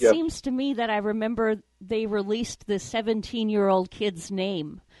 it seems to me that I remember they released the 17-year-old kid's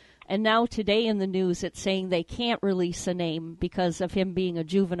name. And now today in the news it's saying they can't release a name because of him being a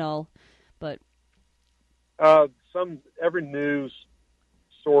juvenile. But every news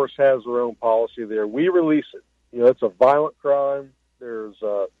source has their own policy there. We release it. It's a violent crime.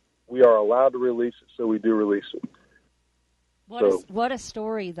 We are allowed to release it, so we do release it. What a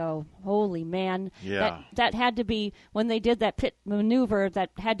story, though. Holy man. Yeah. That had to be, when they did that pit maneuver, that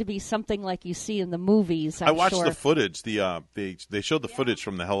had to be something like you see in the movies, I watched the footage. They showed the footage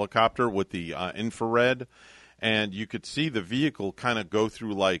from the helicopter with the infrared, and you could see the vehicle kind of go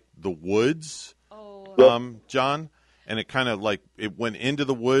through, like, the woods, John, and it kind of, like, it went into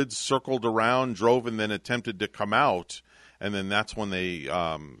the woods, circled around, drove, and then attempted to come out, and then that's when they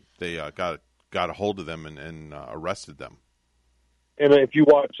got a hold of them and arrested them. And if you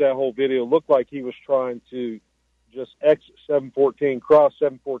watch that whole video, it looked like he was trying to just exit 714, cross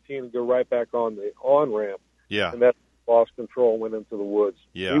 714, and go right back on the on-ramp. Yeah. And that lost control and went into the woods.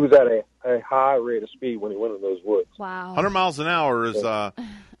 Yeah. He was at a high rate of speed when he went in those woods. Wow. 100 miles an hour is,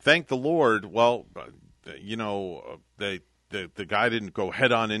 thank the Lord, well, the guy didn't go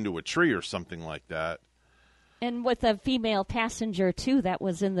head-on into a tree or something like that. And with a female passenger, too, that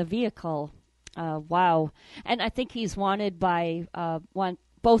was in the vehicle. Wow. And I think he's wanted by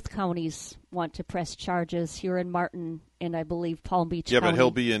both counties want to press charges here in Martin and I believe Palm Beach County. Yeah, but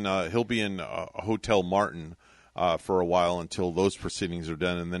he'll be in Hotel Martin for a while until those proceedings are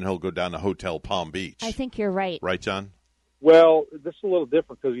done, and then he'll go down to Hotel Palm Beach. I think you're right. Right, John? Well, this is a little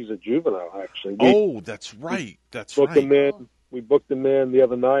different because he's a juvenile, actually. That's right. We booked him in the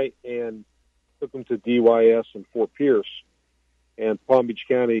other night and took him to DYS in Fort Pierce. And Palm Beach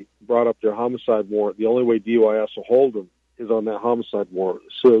County brought up their homicide warrant. The only way DYS will hold him is on that homicide warrant.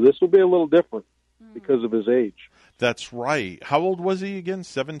 So this will be a little different because of his age. That's right. How old was he again?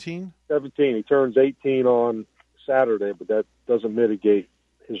 17? 17. He turns 18 on Saturday, but that doesn't mitigate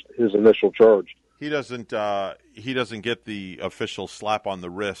his initial charge. He doesn't get the official slap on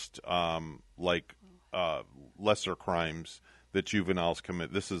the wrist like lesser crimes that juveniles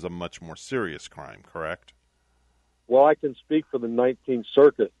commit. This is a much more serious crime, correct? Well, I can speak for the 19th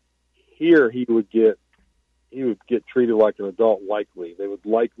Circuit. Here, he would get treated like an adult. Likely, they would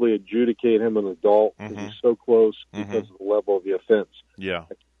likely adjudicate him an adult because he's so close because of the level of the offense. Yeah,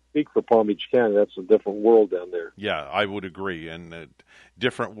 speak for Palm Beach County. That's a different world down there. Yeah, I would agree. And a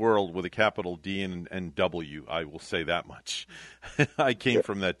different world with a capital D and W, I will say that much. I came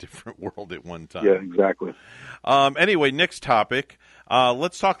from that different world at one time. Yeah, exactly. Anyway, next topic.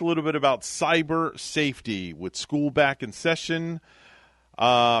 Let's talk a little bit about cyber safety. With school back in session,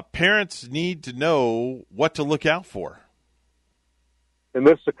 parents need to know what to look out for. And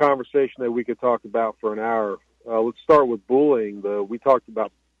this is a conversation that we could talk about for an hour. Let's start with bullying. We talked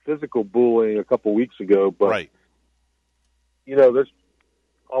about physical bullying a couple weeks ago, but right. There's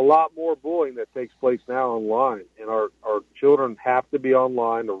a lot more bullying that takes place now online, and our children have to be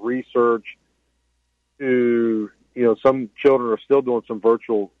online to research. Some children are still doing some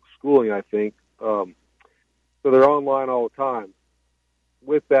virtual schooling, I think, so they're online all the time.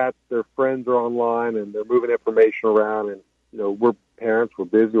 With that, their friends are online, and they're moving information around, and we're parents, we're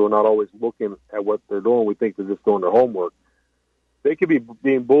busy, we're not always looking at what they're doing. We think they're just doing their homework. They could be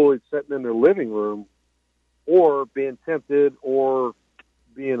being bullied sitting in their living room, or being tempted, or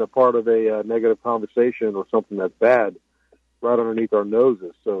being a part of a negative conversation or something that's bad right underneath our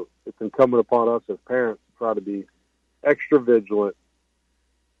noses. So it's incumbent upon us as parents to try to be extra vigilant,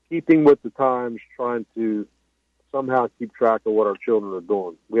 keeping with the times, trying to somehow keep track of what our children are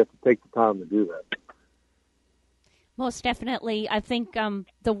doing. We have to take the time to do that. Most definitely. I think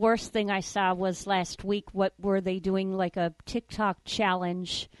the worst thing I saw was last week. What were they doing, like a TikTok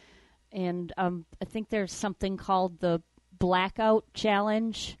challenge? And I think there's something called the Blackout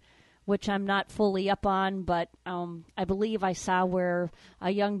Challenge, which I'm not fully up on, but I believe I saw where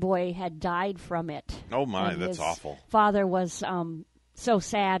a young boy had died from it. Oh, my, that's awful. Father was so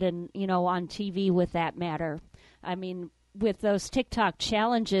sad and, on TV with that matter. I mean, with those TikTok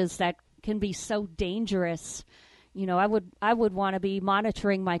challenges that can be so dangerous, I would want to be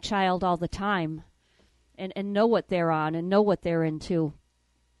monitoring my child all the time and know what they're on and know what they're into.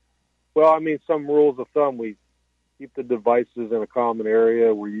 Well, I mean, some rules of thumb, we keep the devices in a common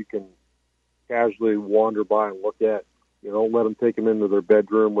area where you can casually wander by and look at. Don't let them take them into their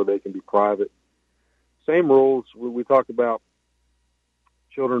bedroom where they can be private. Same rules. We talk about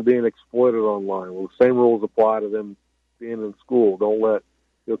children being exploited online. Well, the same rules apply to them being in school. Don't let,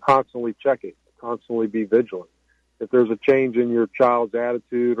 constantly check it, constantly be vigilant. If there's a change in your child's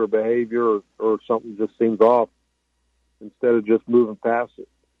attitude or behavior or something just seems off, instead of just moving past it,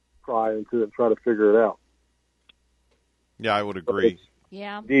 pry into it and try to figure it out. Yeah, I would agree.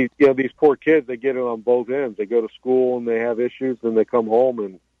 Yeah. These poor kids, they get it on both ends. They go to school and they have issues, then they come home,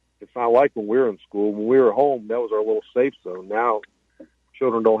 and it's not like when we were in school. When we were home, that was our little safe zone. Now,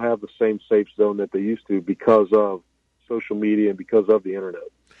 children don't have the same safe zone that they used to because of social media and because of the internet.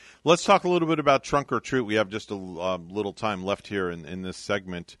 Let's talk a little bit about Trunk or Treat. We have just a little time left here in this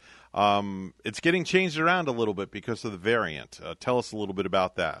segment. It's getting changed around a little bit because of the variant. Tell us a little bit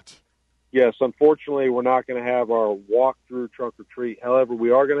about that. Yes, unfortunately, we're not going to have our walk-through Trunk or Treat. However, we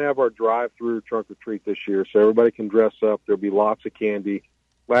are going to have our drive-through Trunk or Treat this year, so everybody can dress up. There'll be lots of candy.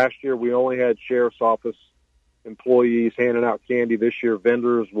 Last year, we only had sheriff's office employees handing out candy. This year,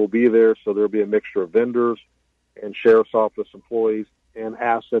 vendors will be there, so there'll be a mixture of vendors and sheriff's office employees and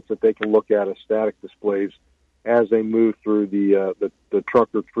assets that they can look at as static displays as they move through the Trunk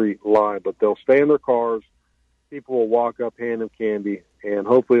or Treat line. But they'll stay in their cars. People will walk up, hand them candy, and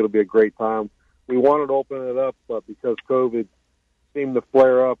hopefully it'll be a great time. We wanted to open it up, but because COVID seemed to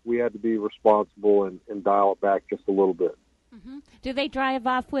flare up, we had to be responsible and dial it back just a little bit. Mm-hmm. Do they drive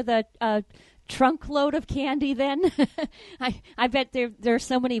off with a trunk load of candy then? I bet there are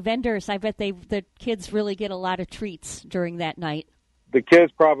so many vendors. I bet the kids really get a lot of treats during that night. The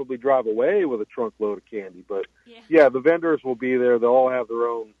kids probably drive away with a trunk load of candy, but yeah, the vendors will be there. They'll all have their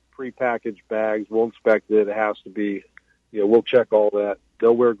own prepackaged bags. We'll inspect it. It has to be, we'll check all that.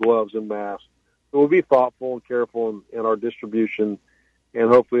 They'll wear gloves and masks. So we'll be thoughtful and careful in our distribution, and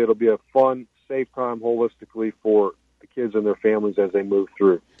hopefully it'll be a fun, safe time holistically for the kids and their families as they move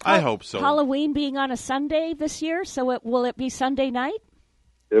through. I hope so. Halloween being on a Sunday this year, so will it be Sunday night?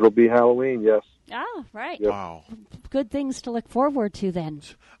 It'll be Halloween, yes. Ah, right. Yep. Wow. Good things to look forward to then.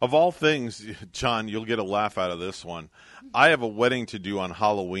 Of all things, John, you'll get a laugh out of this one. I have a wedding to do on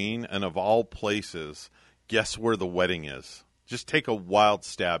Halloween, and of all places, guess where the wedding is? Just take a wild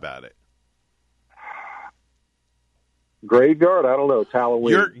stab at it. Graveyard? I don't know. It's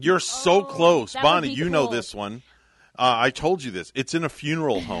Halloween. You're so close. Bonnie, you cool. know this one. I told you this. It's in a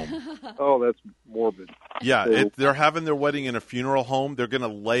funeral home. Oh, that's morbid. Yeah, they're having their wedding in a funeral home. They're going to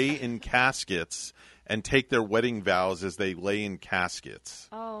lay in caskets and take their wedding vows as they lay in caskets.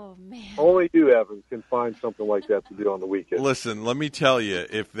 Oh, man. Only you, Evans, can find something like that to do on the weekend. Listen, let me tell you,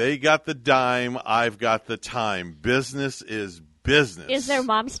 if they got the dime, I've got the time. Business is business. Is their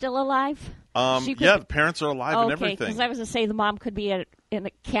mom still alive? The parents are alive and everything. Okay, because I was going to say the mom could be in a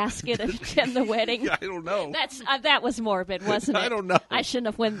casket in the wedding. I don't know. That was morbid, wasn't it? I don't know. I shouldn't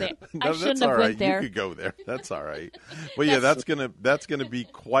have went there. No, I shouldn't have went there. You could go there. That's all right. But yeah, that's gonna be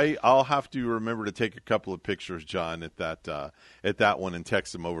quite. I'll have to remember to take a couple of pictures, John, at that one and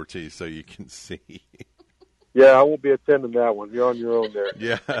text them over to you so you can see. Yeah, I won't be attending that one. You're on your own there.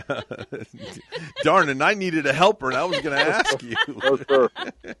 Yeah. Darn, and I needed a helper, and I was going to ask you. No, sir.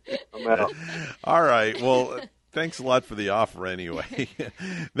 I'm out. All right. Well, thanks a lot for the offer anyway.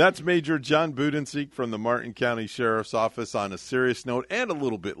 That's Major John Budensiek from the Martin County Sheriff's Office on a serious note and a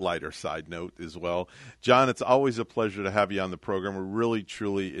little bit lighter side note as well. John, it's always a pleasure to have you on the program. We really,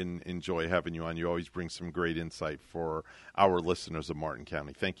 truly enjoy having you on. You always bring some great insight for our listeners of Martin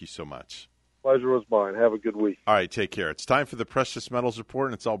County. Thank you so much. Pleasure was mine. Have a good week. All right, take care. It's time for the Precious Metals Report,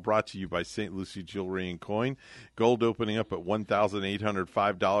 and it's all brought to you by St. Lucie Jewelry and Coin. Gold opening up at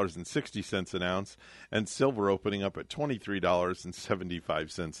 $1,805.60 an ounce, and silver opening up at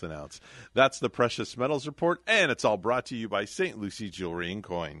 $23.75 an ounce. That's the Precious Metals Report, and it's all brought to you by St. Lucie Jewelry and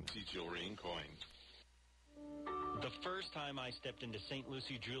Coin. The first time I stepped into St.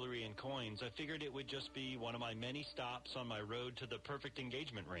 Lucie Jewelry and Coins, I figured it would just be one of my many stops on my road to the perfect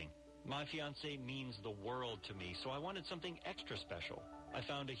engagement ring. My fiancée means the world to me, so I wanted something extra special. I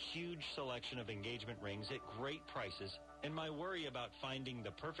found a huge selection of engagement rings at great prices, and my worry about finding the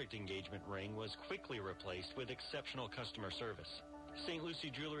perfect engagement ring was quickly replaced with exceptional customer service. St.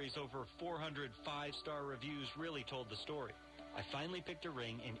 Lucie Jewelry's over 400 5-star reviews really told the story. I finally picked a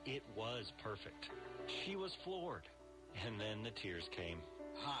ring, and it was perfect. She was floored. And then the tears came.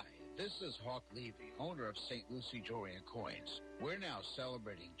 Hi. This is Hawk Levy, owner of St. Lucie Jewelry and Coins. We're now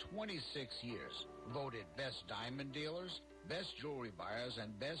celebrating 26 years, voted best diamond dealers, best jewelry buyers,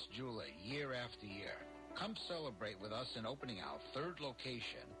 and best jeweler year after year. Come celebrate with us in opening our third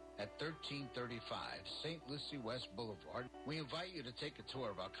location at 1335 St. Lucie West Boulevard. We invite you to take a tour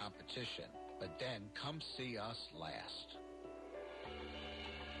of our competition, but then come see us last.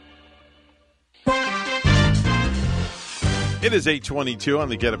 It is 8:22 on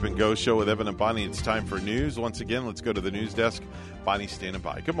the Get Up and Go show with Evan and Bonnie. It's time for news. Once again, let's go to the news desk. Bonnie's standing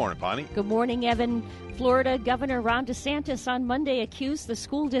by. Good morning, Bonnie. Good morning, Evan. Florida Governor Ron DeSantis on Monday accused the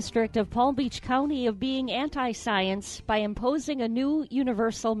school district of Palm Beach County of being anti-science by imposing a new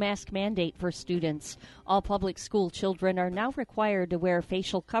universal mask mandate for students. All public school children are now required to wear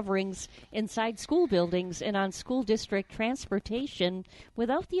facial coverings inside school buildings and on school district transportation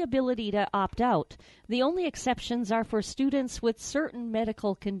without the ability to opt out. The only exceptions are for students with certain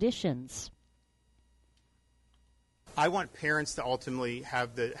medical conditions. I want parents to ultimately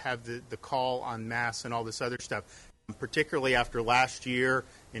have the call on masks and all this other stuff, particularly after last year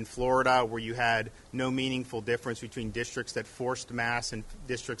in Florida where you had no meaningful difference between districts that forced masks and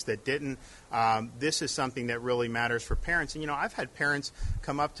districts that didn't. This is something that really matters for parents. And, I've had parents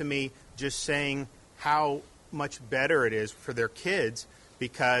come up to me just saying how much better it is for their kids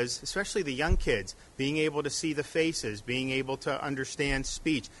because, especially the young kids, being able to see the faces, being able to understand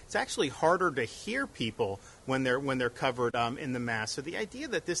speech. It's actually harder to hear people when they're covered in the mask. So the idea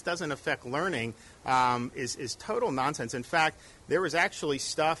that this doesn't affect learning is total nonsense. In fact, there was actually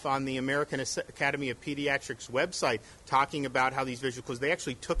stuff on the American Academy of Pediatrics website talking about how these visuals, because they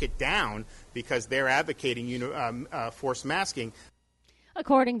actually took it down because they're advocating forced masking.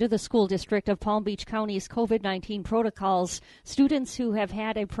 According to the school district of Palm Beach County's COVID-19 protocols, students who have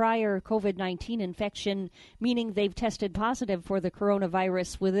had a prior COVID-19 infection, meaning they've tested positive for the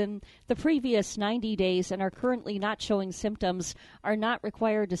coronavirus within the previous 90 days and are currently not showing symptoms, are not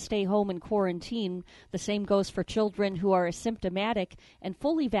required to stay home and quarantine. The same goes for children who are asymptomatic and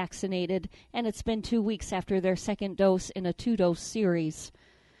fully vaccinated, and it's been 2 weeks after their second dose in a 2-dose series.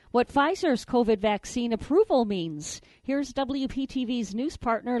 What Pfizer's COVID vaccine approval means. Here's WPTV's news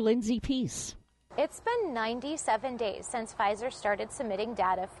partner, Lindsay Peace. It's been 97 days since Pfizer started submitting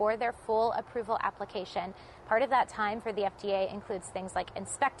data for their full approval application. Part of that time for the FDA includes things like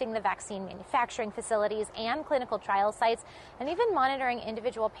inspecting the vaccine manufacturing facilities and clinical trial sites, and even monitoring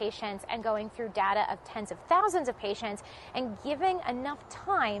individual patients and going through data of tens of thousands of patients and giving enough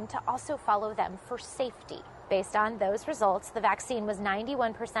time to also follow them for safety. Based on those results, the vaccine was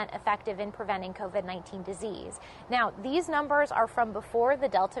 91% effective in preventing COVID-19 disease. Now, these numbers are from before the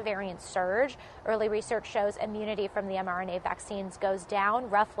Delta variant surge. Early research shows immunity from the mRNA vaccines goes down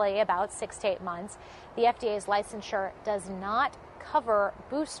roughly about 6 to 8 months. The FDA's licensure does not cover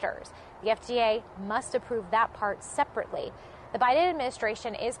boosters. The FDA must approve that part separately. The Biden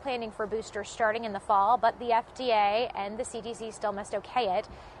administration is planning for boosters starting in the fall, but the FDA and the CDC still must okay it.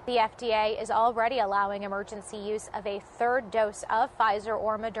 The FDA is already allowing emergency use of a third dose of Pfizer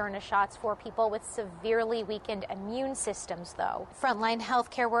or Moderna shots for people with severely weakened immune systems, though. Frontline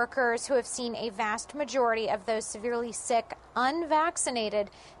healthcare workers who have seen a vast majority of those severely sick unvaccinated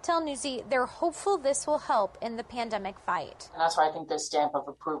tell Newsy they're hopeful this will help in the pandemic fight. And that's why I think this stamp of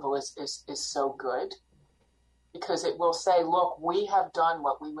approval is so good, because it will say, look, we have done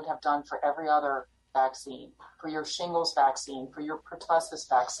what we would have done for every other vaccine, for your shingles vaccine, for your pertussis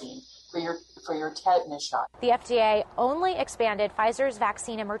vaccine, for your tetanus shot. The FDA only expanded Pfizer's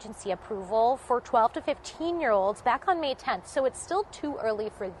vaccine emergency approval for 12 to 15-year-olds back on May 10th, so it's still too early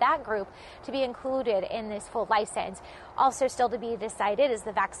for that group to be included in this full license. Also still to be decided is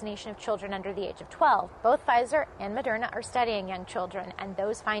the vaccination of children under the age of 12. Both Pfizer and Moderna are studying young children, and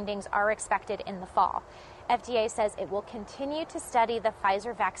those findings are expected in the fall. FDA says it will continue to study the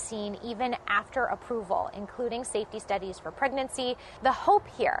Pfizer vaccine even after approval, including safety studies for pregnancy. The hope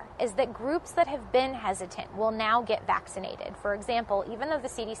here is that groups that have been hesitant will now get vaccinated. For example, even though the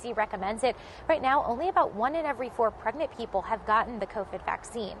CDC recommends it, right now only about 1 in every 4 pregnant people have gotten the COVID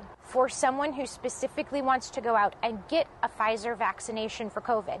vaccine. For someone who specifically wants to go out and get a Pfizer vaccination for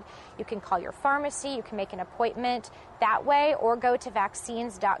COVID, you can call your pharmacy, you can make an appointment that way, or go to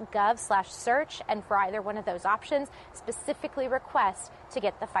vaccines.gov/search, and for either one of those options, specifically request to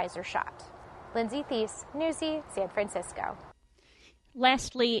get the Pfizer shot. Lindsay Thies, Newsy, San Francisco.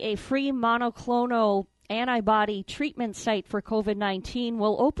 Lastly, a free monoclonal antibody treatment site for COVID-19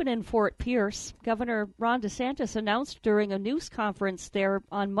 will open in Fort Pierce. Governor Ron DeSantis announced during a news conference there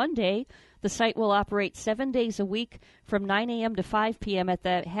on Monday. The site will operate 7 days a week from 9 a.m. to 5 p.m. at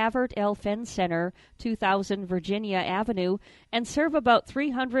the Havert L. Fenn Center, 2000 Virginia Avenue, and serve about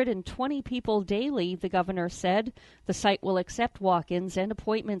 320 people daily, the governor said. The site will accept walk-ins, and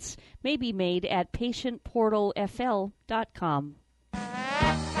appointments may be made at patientportalfl.com.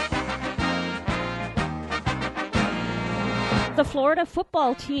 The Florida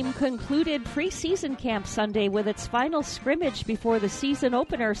football team concluded preseason camp Sunday with its final scrimmage before the season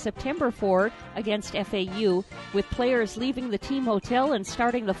opener September 4 against FAU, with players leaving the team hotel and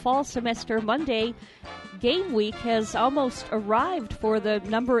starting the fall semester Monday. Game week has almost arrived for the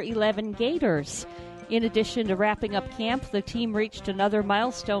number 11 Gators. In addition to wrapping up camp, the team reached another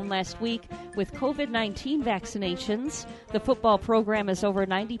milestone last week with COVID-19 vaccinations. The football program is over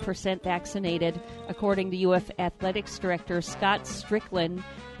 90% vaccinated, according to UF Athletics Director Scott Strickland,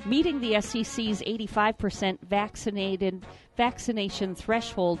 meeting the SEC's 85% vaccination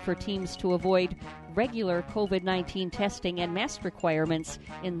threshold for teams to avoid regular COVID-19 testing and mask requirements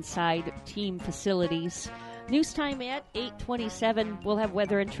inside team facilities. News time at 8:27. We'll have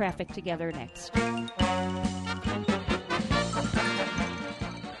weather and traffic together next.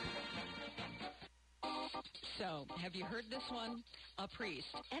 So, have you heard this one? A priest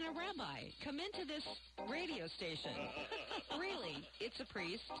and a rabbi come into this radio station. Really, it's a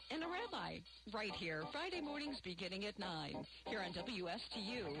priest and a rabbi. Right here, Friday mornings beginning at 9. Here on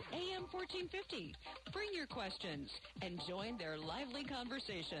WSTU, AM 1450. Bring your questions and join their lively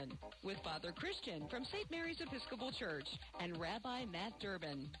conversation with Father Christian from St. Mary's Episcopal Church and Rabbi Matt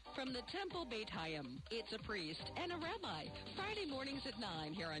Durbin from the Temple Beit Hayim. It's a priest and a rabbi. Friday mornings at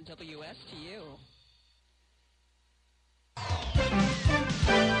 9 here on WSTU.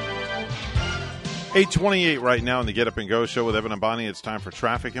 8:28 right now in the Get Up and Go show with Evan and Bonnie. It's time for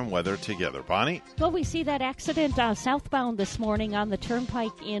traffic and weather together. Bonnie? Well, we see that accident southbound this morning on the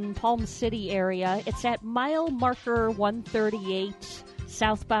Turnpike in Palm City area. It's at mile marker 138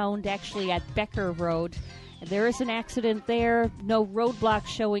 southbound, actually at Becker Road. There is an accident there. No roadblock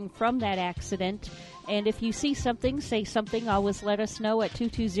showing from that accident. And if you see something, say something, always let us know at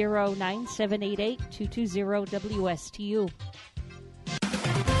 220-9788, 220-WSTU.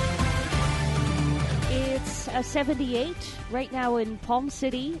 It's 78 right now in Palm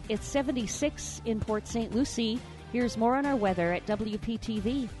City. It's 76 in Port St. Lucie. Here's more on our weather at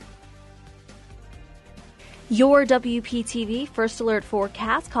WPTV. Your WPTV First Alert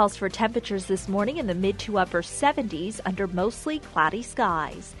forecast calls for temperatures this morning in the mid to upper 70s under mostly cloudy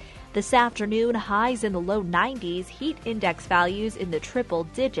skies. This afternoon, highs in the low 90s, heat index values in the triple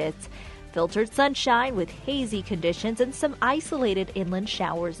digits, filtered sunshine with hazy conditions and some isolated inland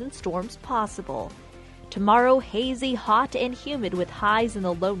showers and storms possible. Tomorrow, hazy, hot, and humid with highs in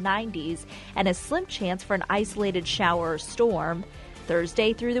the low 90s and a slim chance for an isolated shower or storm.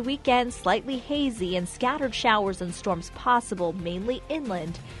 Thursday through the weekend, slightly hazy and scattered showers and storms possible, mainly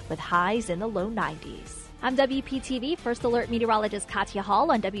inland, with highs in the low 90s. I'm WPTV First Alert meteorologist Katya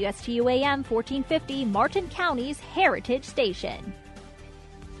Hall on WSTU AM 1450, Martin County's Heritage Station.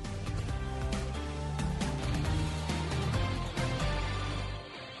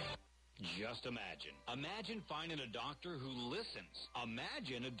 Just imagine finding a doctor who listens.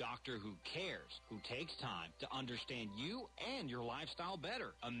 Imagine a doctor who cares, who takes time to understand you and your lifestyle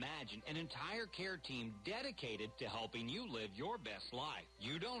better. Imagine an entire care team dedicated to helping you live your best life.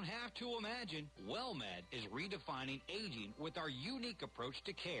 You don't have to imagine. WellMed is redefining aging with our unique approach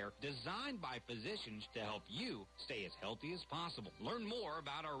to care designed by physicians to help you stay as healthy as possible. Learn more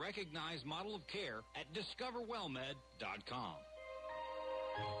about our recognized model of care at discoverwellmed.com.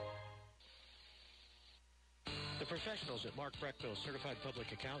 The professionals at Mark Breckville Certified Public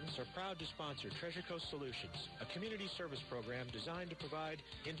Accountants are proud to sponsor Treasure Coast Solutions, a community service program designed to provide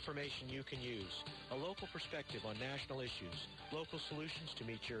information you can use, a local perspective on national issues, local solutions to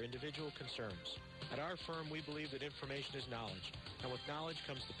meet your individual concerns. At our firm, we believe that information is knowledge, and with knowledge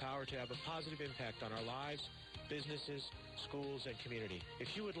comes the power to have a positive impact on our lives, businesses, schools, and community.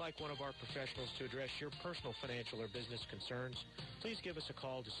 If you would like one of our professionals to address your personal financial or business concerns, please give us a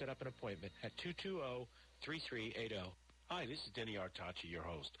call to set up an appointment at 220-3380. Hi, this is Denny Artachi, your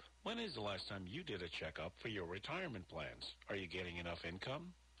host. When is the last time you did a checkup for your retirement plans? Are you getting enough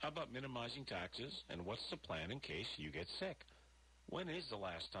income? How about minimizing taxes? And what's the plan in case you get sick? When is the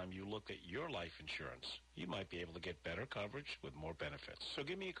last time you looked at your life insurance? You might be able to get better coverage with more benefits. So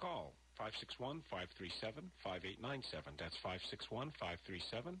give me a call, 561-537-5897. That's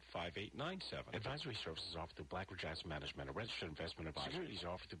 561-537-5897. Advisory services offered through Blackridge Asset Management, a registered investment advisor. Securities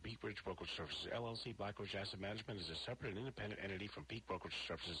offered through Peak Bridge Brokerage Services, LLC. Blackridge Asset Management is a separate and independent entity from Peak Brokerage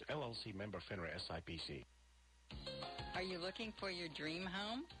Services, LLC, member FINRA SIPC. Are you looking for your dream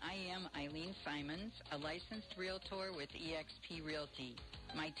home? I am Eileen Simons, a licensed realtor with eXp Realty.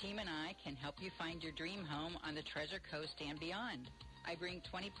 My team and I can help you find your dream home on the Treasure Coast and beyond. I bring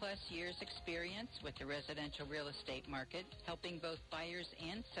 20-plus years experience with the residential real estate market, helping both buyers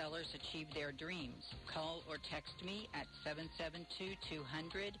and sellers achieve their dreams. Call or text me at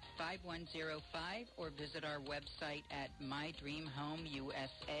 772-200-5105 or visit our website at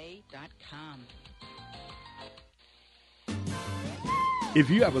mydreamhomeusa.com. If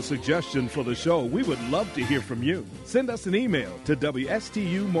you have a suggestion for the show, we would love to hear from you. Send us an email to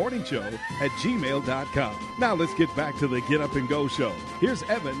WSTUmorningshow@gmail.com. Now let's get back to the Get Up and Go show. Here's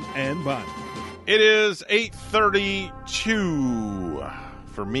Evan and Bonnie. It is 8:32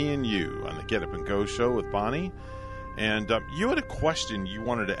 for me and you on the Get Up and Go show with Bonnie. And you had a question you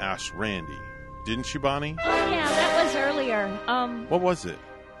wanted to ask Randy, didn't you, Bonnie? Oh, yeah, that was earlier. What was it?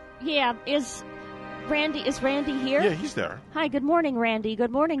 Yeah, is Randy here? Yeah, he's there. Hi, good morning, Randy.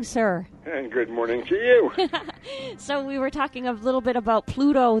 Good morning, sir. And good morning to you. So we were talking a little bit about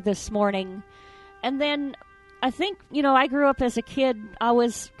Pluto this morning. And then I think, I grew up as a kid, I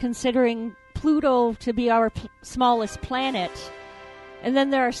was considering Pluto to be our smallest planet. And then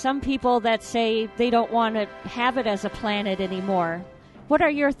there are some people that say they don't want to have it as a planet anymore. What are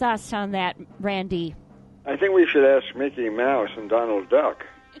your thoughts on that, Randy? I think we should ask Mickey Mouse and Donald Duck.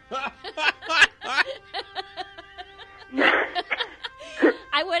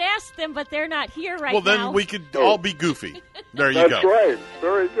 I would ask them, but they're not here right now. Well, then we could all be goofy. There you That's go. right.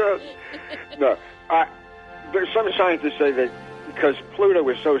 Very good. No, there's some scientists say that because Pluto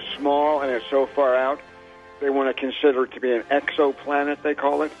is so small and it's so far out, they want to consider it to be an exoplanet, they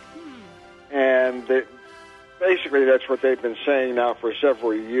call it. And basically that's what they've been saying now for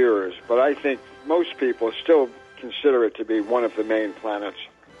several years. But I think most people still consider it to be one of the main planets.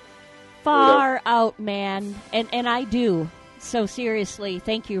 Far out, man. And I do. So seriously,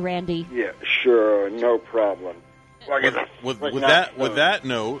 thank you, Randy. Yeah, sure, no problem. With that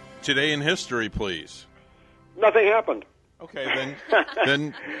note, today in history, please. Nothing happened. Okay,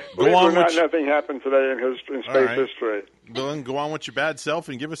 then go on. Nothing happened today in space history. Then go on with your bad self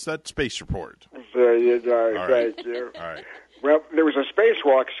and give us that space report. There you go. Thank you. All right. Well, there was a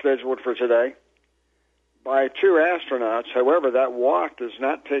spacewalk scheduled for today by 2 astronauts. However, that walk is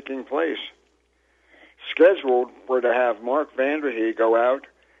not taking place. Scheduled were to have Mark Vanderhee go out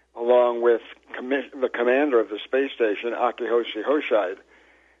along with the commander of the space station, Akihoshi Hoshide,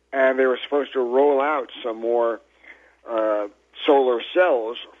 and they were supposed to roll out some more solar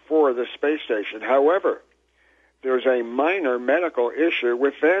cells for the space station. However, there's a minor medical issue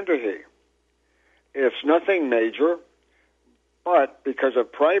with Vanderhee. It's nothing major, but because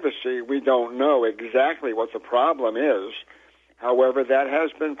of privacy, we don't know exactly what the problem is. However, that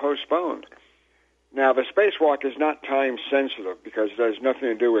has been postponed. Now, the spacewalk is not time-sensitive because it has nothing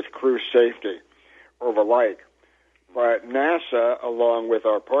to do with crew safety or the like. But NASA, along with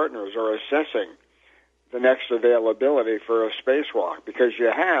our partners, are assessing the next availability for a spacewalk, because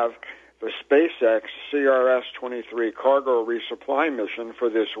you have the SpaceX CRS-23 cargo resupply mission for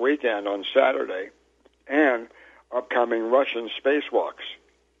this weekend on Saturday and upcoming Russian spacewalks.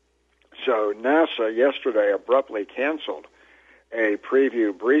 So NASA yesterday abruptly canceled a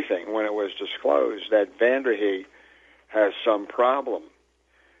preview briefing when it was disclosed that Vanderhee has some problem.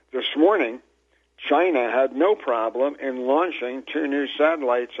 This morning, China had no problem in launching 2 new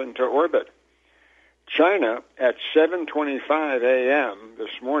satellites into orbit. China, at 7:25 a.m.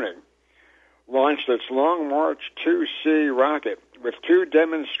 this morning, launched its Long March 2C rocket with 2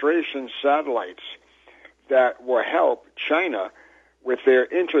 demonstration satellites that will help China with their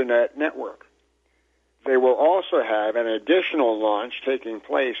internet network. They will also have an additional launch taking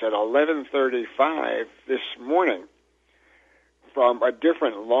place at 11:35 this morning from a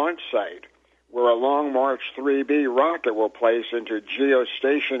different launch site where a Long March 3B rocket will place into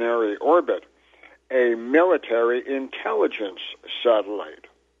geostationary orbit a military intelligence satellite.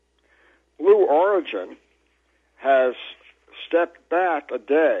 Blue Origin has stepped back a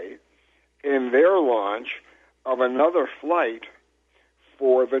day in their launch of another flight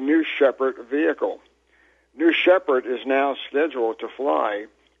for the New Shepard vehicle. New Shepard is now scheduled to fly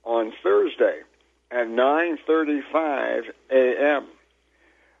on Thursday at 9:35 a.m.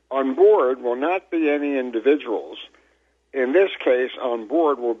 On board will not be any individuals. In this case, on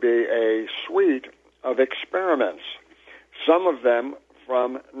board will be a suite of experiments, some of them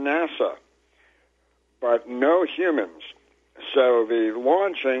from NASA, but no humans. So the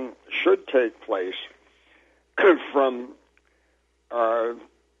launching should take place from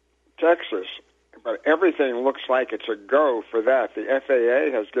Texas, but everything looks like it's a go for that. The FAA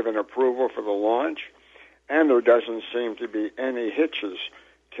has given approval for the launch, and there doesn't seem to be any hitches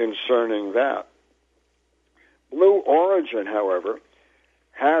concerning that. Blue Origin, however,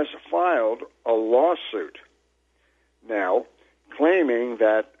 has filed a lawsuit now claiming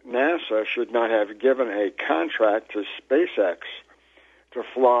that NASA should not have given a contract to SpaceX to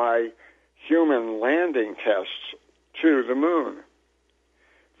fly human landing tests to the moon.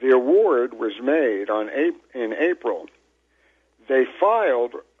 The award was made in April. They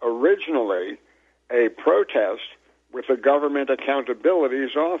filed originally a protest with the Government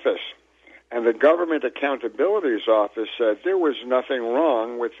Accountability's Office. And the Government Accountability's Office said there was nothing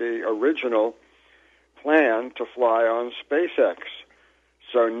wrong with the original plan to fly on SpaceX.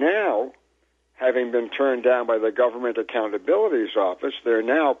 So now, having been turned down by the Government Accountability's Office, they're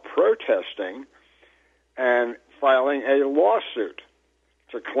now protesting and filing a lawsuit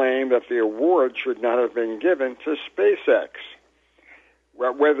to claim that the award should not have been given to SpaceX.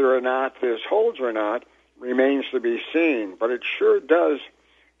 Well, whether or not this holds or not remains to be seen, but it sure does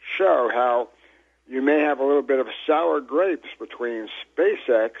show how you may have a little bit of sour grapes between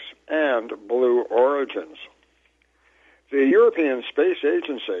SpaceX and Blue Origins. The European Space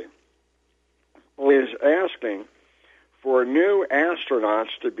Agency is asking for new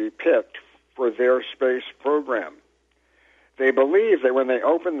astronauts to be picked for their space program. They believe that when they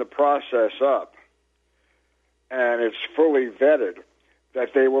open the process up and it's fully vetted,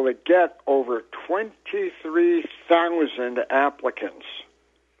 that they will get over 23,000 applicants.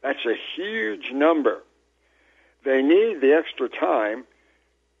 That's a huge number. They need the extra time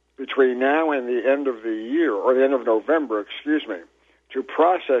between now and the end of the year, or the end of November, to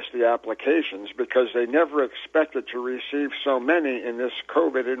process the applications because they never expected to receive so many in this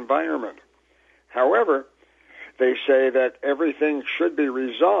COVID environment. However, they say that everything should be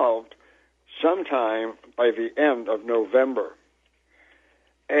resolved sometime by the end of November.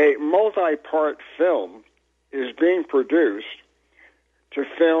 A multi-part film is being produced to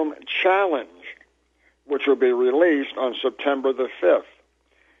film Challenge, which will be released on September the 5th.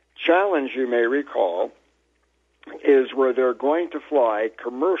 Challenge, you may recall, is where they're going to fly a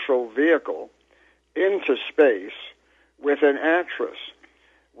commercial vehicle into space with an actress.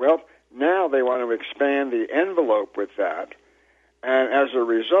 Well, now they want to expand the envelope with that, and as a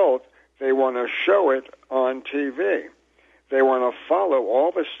result, they want to show it on TV. They want to follow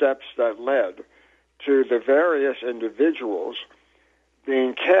all the steps that led to the various individuals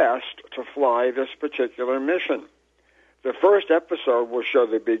being cast to fly this particular mission. The first episode will show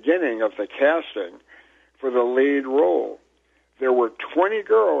the beginning of the casting for the lead role. There were 20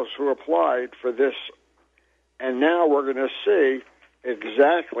 girls who applied for this, and now we're going to see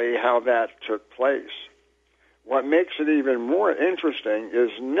exactly how that took place. What makes it even more interesting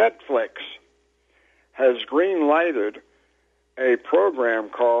is Netflix has green-lighted a program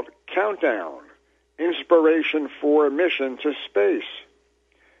called Countdown, Inspiration for Mission to Space.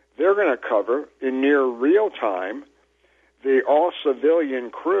 They're going to cover, in near real time, the all-civilian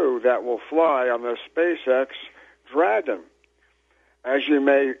crew that will fly on the SpaceX Dragon. As you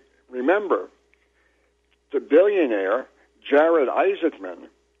may remember, the billionaire Jared Isaacman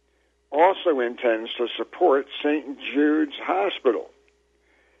also intends to support St. Jude's Hospital.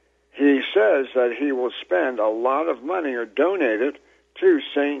 He says that he will spend a lot of money or donate it to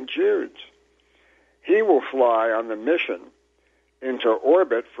St. Jude's. He will fly on the mission into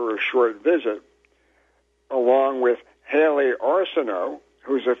orbit for a short visit, along with Haley Arsenault,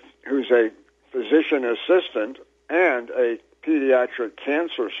 who's a physician assistant and a pediatric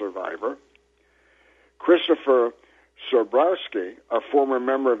cancer survivor, Christopher Sobrowski, a former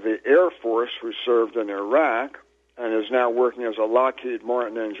member of the Air Force who served in Iraq and is now working as a Lockheed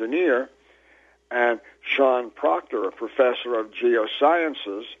Martin engineer, and Sean Proctor, a professor of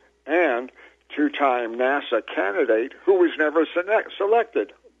geosciences and two-time NASA candidate who was never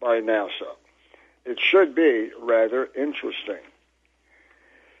selected by NASA. It should be rather interesting.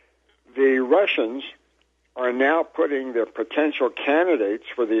 The Russians are now putting their potential candidates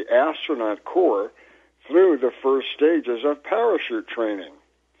for the astronaut corps through the first stages of parachute training.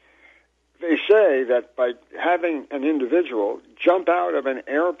 They say that by having an individual jump out of an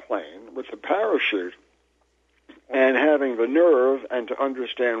airplane with a parachute and having the nerve and to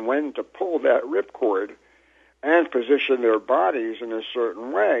understand when to pull that ripcord and position their bodies in a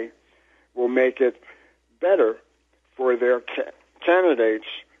certain way will make it better for their candidates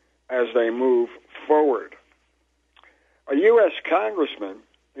as they move forward. A U.S. congressman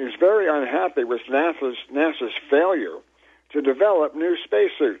is very unhappy with NASA's failure to develop new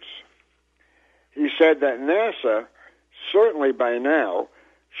spacesuits. He said that NASA, certainly by now,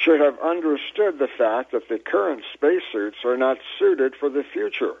 should have understood the fact that the current spacesuits are not suited for the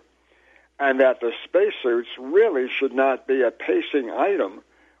future, and that the spacesuits really should not be a pacing item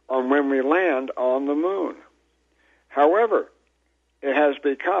on when we land on the moon. However, it has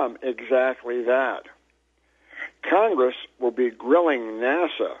become exactly that. Congress will be grilling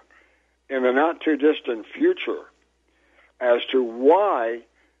NASA in the not-too-distant future as to why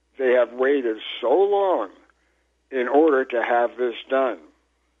they have waited so long in order to have this done.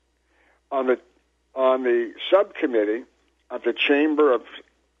 On the subcommittee of the Chamber of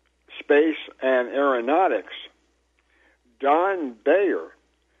Space and Aeronautics, Don Bayer,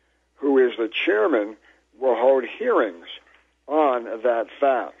 who is the chairman, will hold hearings on that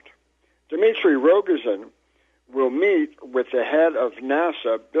fact. Dmitry Rogozin will meet with the head of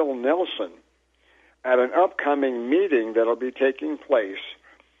NASA, Bill Nelson, at an upcoming meeting that will be taking place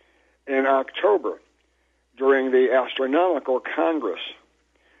in October during the Astronomical Congress.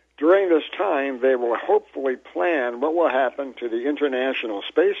 During this time, they will hopefully plan what will happen to the International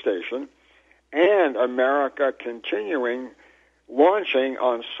Space Station and America continuing launching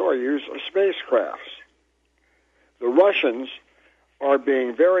on Soyuz spacecrafts. The Russians are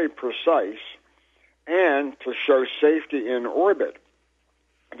being very precise, and to show safety in orbit,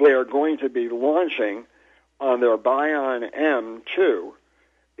 they are going to be launching on their Bion M2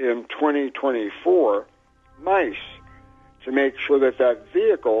 in 2024 mice to make sure that that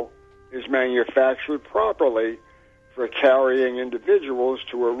vehicle is manufactured properly for carrying individuals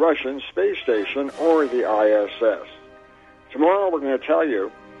to a Russian space station or the ISS. Tomorrow we're going to tell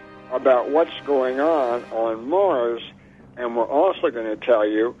you about what's going on Mars, and we're also going to tell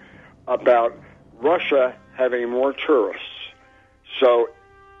you about Russia having more tourists. So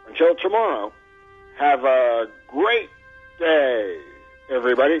until tomorrow, have a great day,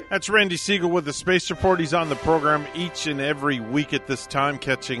 everybody. That's Randy Segal with the Space Report. He's on the program each and every week at this time,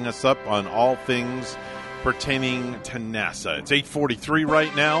 catching us up on all things pertaining to NASA. It's 8:43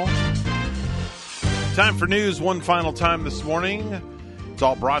 right now. Time for news one final time this morning. It's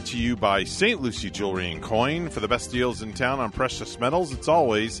all brought to you by St. Lucie Jewelry and Coin. For the best deals in town on precious metals, it's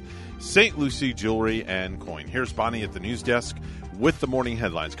always St. Lucie Jewelry and Coin. Here's Bonnie at the news desk with the morning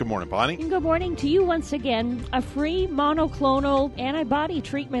headlines. Good morning, Bonnie. Good morning to you once again. A free monoclonal antibody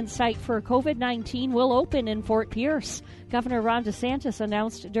treatment site for COVID-19 will open in Fort Pierce. Governor Ron DeSantis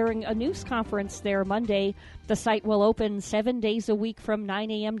announced during a news conference there Monday the site will open 7 days a week from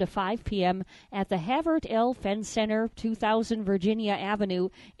 9 a.m. to 5 p.m. at the Havert L. Fenn Center, 2000 Virginia Avenue,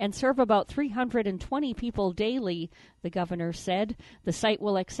 and serve about 320 people daily, the governor said. The site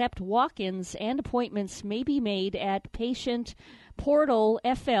will accept walk-ins, and appointments may be made at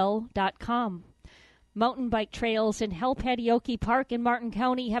patientportalfl.com. Mountain bike trails in Helpatioke Park in Martin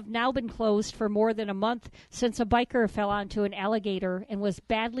County have now been closed for more than a month since a biker fell onto an alligator and was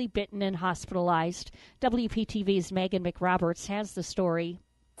badly bitten and hospitalized. WPTV's Megan McRoberts has the story.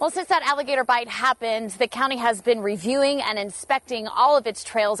 Well, since that alligator bite happened, the county has been reviewing and inspecting all of its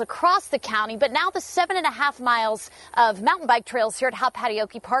trails across the county. But now the 7.5 miles of mountain bike trails here at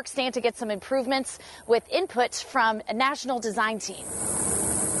Halpatioke Park stand to get some improvements with input from a national design team.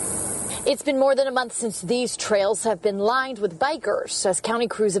 It's been more than a month since these trails have been lined with bikers, as county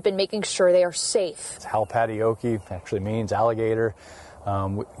crews have been making sure they are safe. Halpatioke actually means alligator.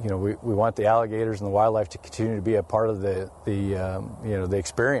 We want the alligators and the wildlife to continue to be a part of the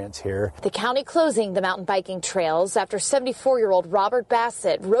experience here. The county closing the mountain biking trails after 74-year-old Robert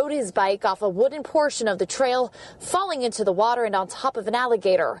Bassett rode his bike off a wooden portion of the trail, falling into the water and on top of an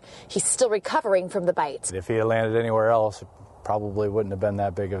alligator. He's still recovering from the bite. If he had landed anywhere else, probably wouldn't have been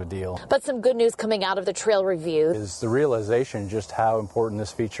that big of a deal. But some good news coming out of the trail review is the realization just how important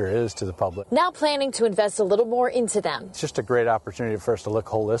this feature is to the public. Now planning to invest a little more into them. It's just a great opportunity for us to look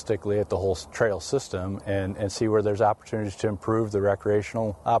holistically at the whole trail system and see where there's opportunities to improve the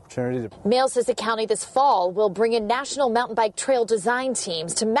recreational opportunity. Mail says the county this fall will bring in national mountain bike trail design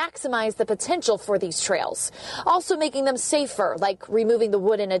teams to maximize the potential for these trails, also making them safer, like removing the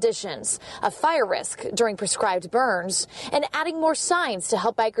wooden additions, a fire risk during prescribed burns, and adding more signs to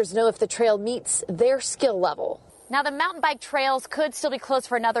help bikers know if the trail meets their skill level. Now, the mountain bike trails could still be closed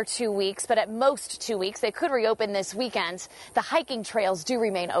for another 2 weeks, but at most 2 weeks. They could reopen this weekend. The hiking trails do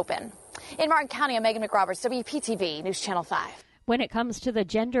remain open. In Martin County, I'm Megan McRoberts, WPTV News Channel 5. When it comes to the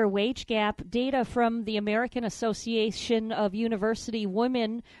gender wage gap, data from the American Association of University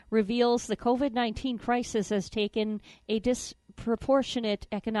Women reveals the COVID-19 crisis has taken a disproportionate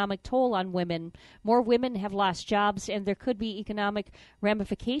economic toll on women. More women have lost jobs, and there could be economic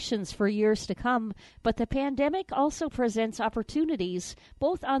ramifications for years to come. But the pandemic also presents opportunities,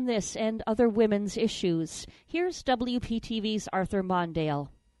 both on this and other women's issues. Here's WPTV's Arthur Mondale.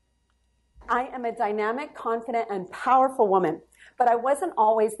 I am a dynamic, confident, and powerful woman, but I wasn't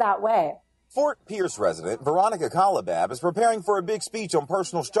always that way. Fort Pierce resident Veronica Colabab is preparing for a big speech on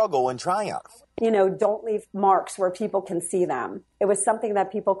personal struggle and triumph. Don't leave marks where people can see them. It was something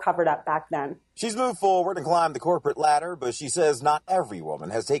that people covered up back then. She's moved forward and climbed the corporate ladder, but she says not every woman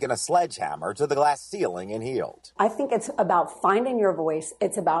has taken a sledgehammer to the glass ceiling and healed. I think it's about finding your voice.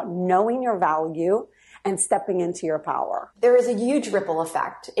 It's about knowing your value and stepping into your power. There is a huge ripple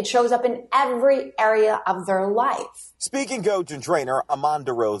effect. It shows up in every area of their life. Speaking coach and trainer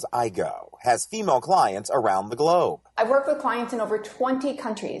Amanda Rose Igo has female clients around the globe. I've worked with clients in over 20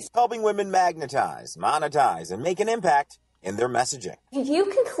 countries. Helping women magnetize, monetize, and make an impact in their messaging. If you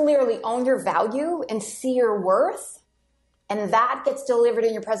can clearly own your value and see your worth, and that gets delivered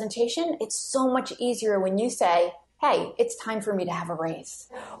in your presentation, it's so much easier when you say, hey, it's time for me to have a raise.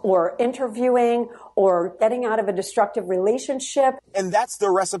 Or interviewing, or getting out of a destructive relationship. And that's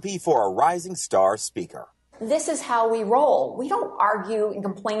the recipe for a rising star speaker. This is how we roll. We don't argue and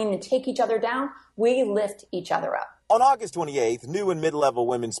complain and take each other down. We lift each other up. On August 28th, new and mid-level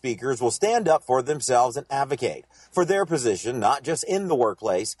women speakers will stand up for themselves and advocate for their position, not just in the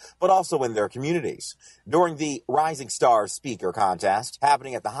workplace, but also in their communities, during the Rising Stars Speaker Contest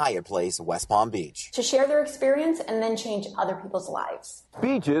happening at the Hyatt Place, West Palm Beach. To share their experience and then change other people's lives.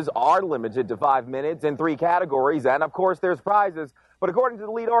 Speeches are limited to 5 minutes in 3 categories, and of course there's prizes. But according to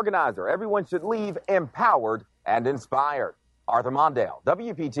the lead organizer, everyone should leave empowered and inspired. Arthur Mondale,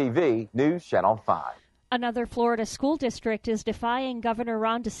 WPTV News Channel 5. Another Florida school district is defying Governor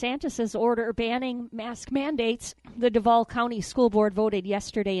Ron DeSantis' order banning mask mandates. The Duval County School Board voted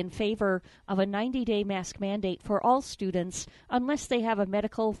yesterday in favor of a 90-day mask mandate for all students unless they have a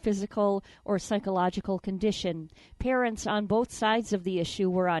medical, physical, or psychological condition. Parents on both sides of the issue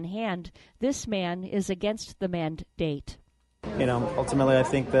were on hand. This man is against the mandate. Ultimately, I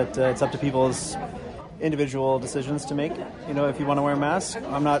think that it's up to people's individual decisions to make. If you want to wear a mask,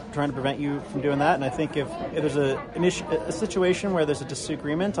 I'm not trying to prevent you from doing that. And I think if there's a situation where there's a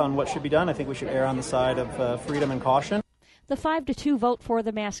disagreement on what should be done, I think we should err on the side of freedom and caution. The 5-2 vote for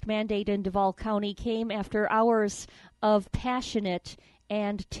the mask mandate in Duval County came after hours of passionate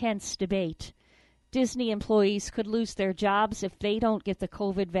and tense debate. Disney employees could lose their jobs if they don't get the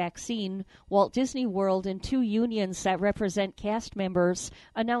COVID vaccine. Walt Disney World and 2 unions that represent cast members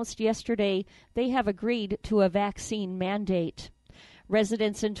announced yesterday they have agreed to a vaccine mandate.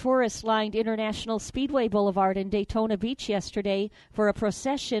 Residents and tourists lined International Speedway Boulevard in Daytona Beach yesterday for a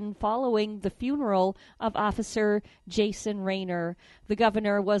procession following the funeral of Officer Jason Rayner. The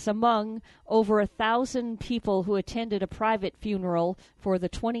governor was among over 1,000 people who attended a private funeral for the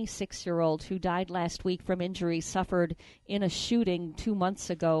 26-year-old who died last week from injuries suffered in a shooting 2 months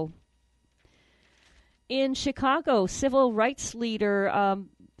ago. In Chicago, civil rights leader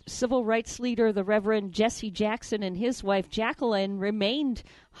civil rights leader, the Reverend Jesse Jackson, and his wife, Jacqueline, remained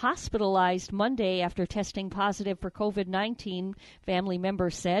hospitalized Monday after testing positive for COVID-19, family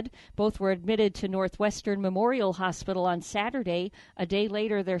members said. Both were admitted to Northwestern Memorial Hospital on Saturday. A day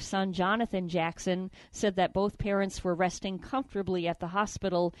later, their son, Jonathan Jackson, said that both parents were resting comfortably at the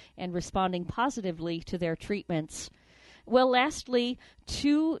hospital and responding positively to their treatments. Well, lastly,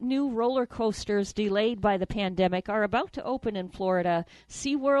 2 new roller coasters delayed by the pandemic are about to open in Florida.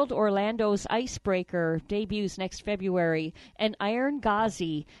 SeaWorld Orlando's Icebreaker debuts next February, and Iron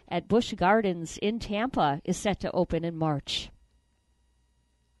Ghazi at Busch Gardens in Tampa is set to open in March.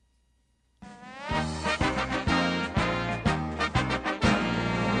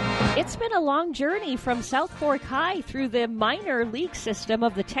 It's been a long journey from South Fork High through the minor league system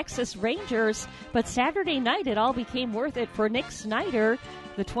of the Texas Rangers, but Saturday night it all became worth it for Nick Snyder,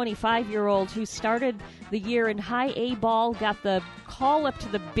 the 25-year-old who started the year in high A ball, got the call up to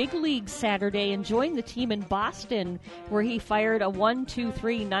the big leagues Saturday and joined the team in Boston, where he fired a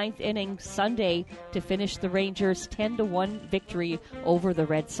 1-2-3 ninth inning Sunday to finish the Rangers' 10-1 victory over the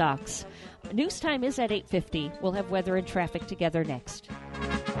Red Sox. News time is at 8:50. We'll have weather and traffic together next.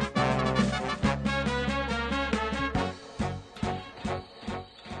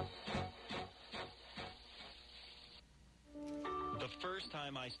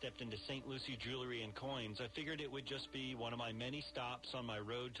 I stepped into St. Lucie Jewelry and Coins, I figured it would just be one of my many stops on my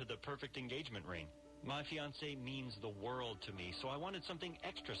road to the perfect engagement ring. My fiancée means the world to me, so I wanted something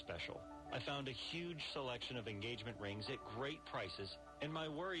extra special. I found a huge selection of engagement rings at great prices, and my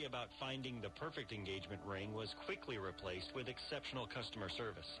worry about finding the perfect engagement ring was quickly replaced with exceptional customer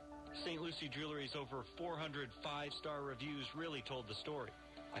service. St. Lucie Jewelry's over 400 5-star reviews really told the story.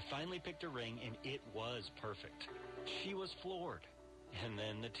 I finally picked a ring, and it was perfect. She was floored. And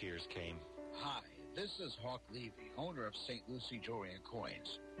then the tears came. Hi, this is Hawk Levy, owner of St. Lucie Jewelry and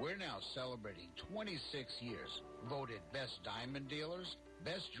Coins. We're now celebrating 26 years, voted best diamond dealers,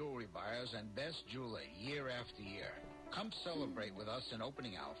 best jewelry buyers, and best jeweler year after year. Come celebrate with us in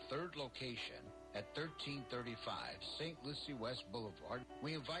opening our 3rd location at 1335 St. Lucie West Boulevard.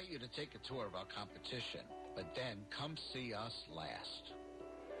 We invite you to take a tour of our competition, but then come see us last.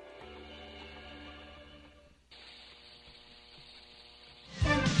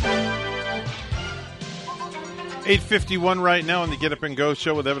 8:51 right now on the Get Up and Go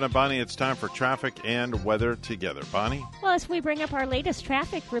show with Evan and Bonnie. It's time for traffic and weather together. Bonnie? Well, as we bring up our latest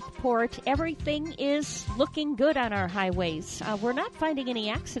traffic report, everything is looking good on our highways. We're not finding any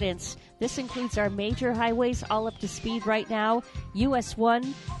accidents. This includes our major highways all up to speed right now. US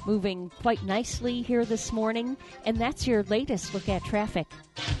 1 moving quite nicely here this morning. And that's your latest look at traffic.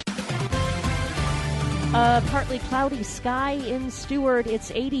 Partly cloudy sky in Stewart.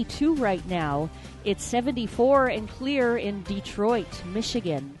 It's 82 right now. It's 74 and clear in Detroit,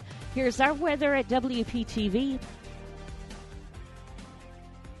 Michigan. Here's our weather at WPTV.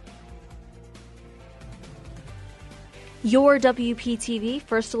 Your WPTV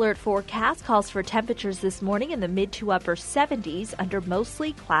First Alert forecast calls for temperatures this morning in the mid to upper 70s under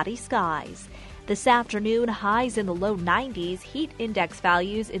mostly cloudy skies. This afternoon, highs in the low 90s, heat index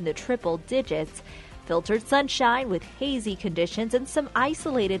values in the triple digits. Filtered sunshine with hazy conditions and some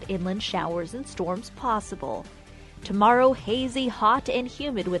isolated inland showers and storms possible. Tomorrow, hazy, hot, and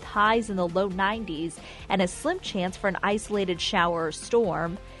humid with highs in the low 90s and a slim chance for an isolated shower or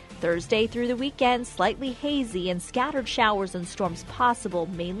storm. Thursday through the weekend, slightly hazy and scattered showers and storms possible,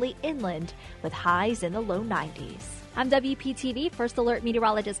 mainly inland, with highs in the low 90s. I'm WPTV First Alert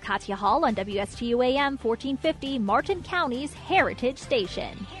meteorologist Katya Hall on WSTU AM 1450, Martin County's Heritage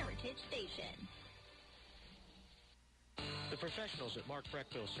Station. The professionals at Mark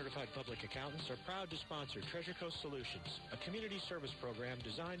Breckville Certified Public Accountants are proud to sponsor Treasure Coast Solutions, a community service program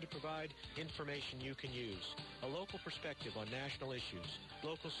designed to provide information you can use, a local perspective on national issues,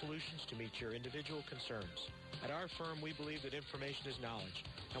 local solutions to meet your individual concerns. At our firm, we believe that information is knowledge,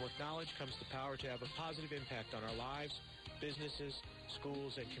 and with knowledge comes the power to have a positive impact on our lives, businesses,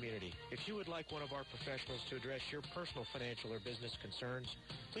 schools, and community. If you would like one of our professionals to address your personal financial or business concerns,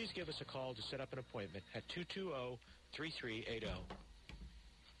 please give us a call to set up an appointment at 220-3380.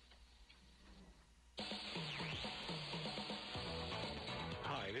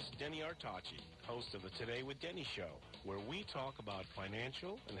 Hi, this is Denny Artachi, host of the Today with Denny show, where we talk about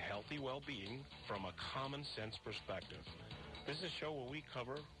financial and healthy well-being from a common sense perspective. This is a show where we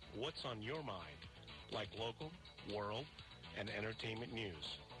cover what's on your mind, like local, world, and entertainment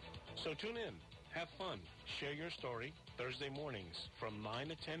news. So tune in, have fun, share your story Thursday mornings from 9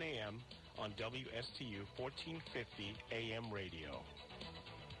 to 10 a.m. on WSTU 1450 AM radio.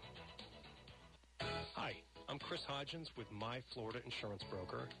 Hi, I'm Chris Hodgins with My Florida Insurance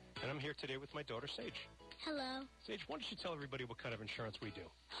Broker, and I'm here today with my daughter, Sage. Hello. Sage, why don't you tell everybody what kind of insurance we do?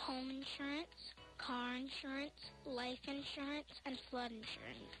 Home insurance, car insurance, life insurance, and flood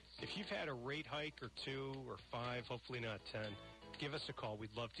insurance. If you've had a rate hike or 2 or 5, hopefully not 10, give us a call.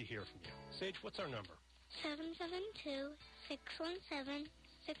 We'd love to hear from you. Sage, what's our number? 772-617-6777.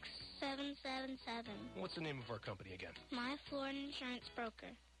 What's the name of our company again? My Florida Insurance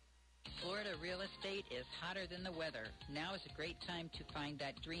Broker. Florida real estate is hotter than the weather. Now is a great time to find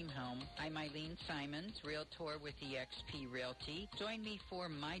that dream home. I'm Eileen Simons, Realtor with eXp Realty. Join me for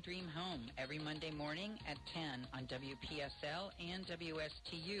My Dream Home every Monday morning at 10 on WPSL and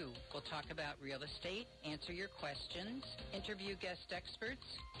WSTU. We'll talk about real estate, answer your questions, interview guest experts,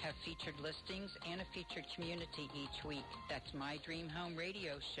 have featured listings, and a featured community each week. That's My Dream Home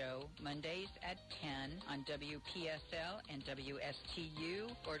radio show, Mondays at 10 on WPSL and WSTU,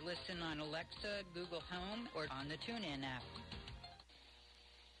 or listen on Alexa, Google Home, or on the TuneIn app.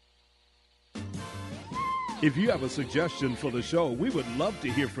 If you have a suggestion for the show, we would love to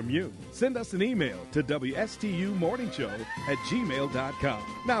hear from you. Send us an email to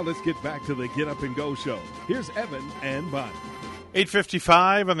WSTUmorningshow@gmail.com. Now let's get back to the Get Up and Go show. Here's Evan and Bonnie.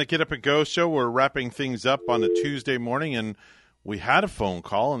 8:55 on the Get Up and Go show. We're wrapping things up on a Tuesday morning, and we had a phone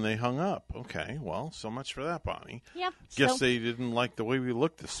call, and they hung up. Okay, well, so much for that, Bonnie. Yep. Guess they didn't like the way we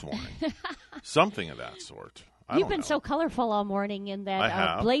looked this morning. Something of that sort. You've been so colorful all morning in I that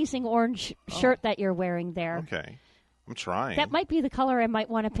have. blazing orange shirt that you're wearing there. Okay. I'm trying. That might be the color I might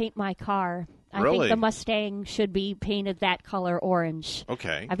want to paint my car. I Really? think the Mustang should be painted that color orange.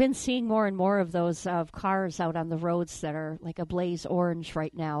 Okay. I've been seeing more and more of those cars out on the roads that are like a blaze orange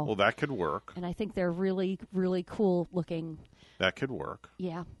right now. Well, that could work. And I think they're really, really cool looking. That could work.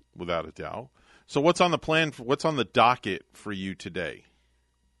 Yeah. Without a doubt. So what's on the plan? What's on the docket for you today?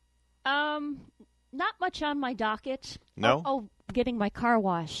 Not much on my docket. No? Oh, getting my car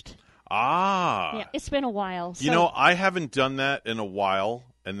washed. Ah. Yeah, it's been a while. You know, I haven't done that in a while,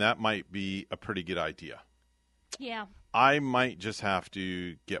 and that might be a pretty good idea. Yeah. I might just have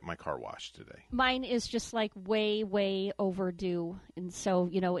to get my car washed today. Mine is just like way, way overdue. And so,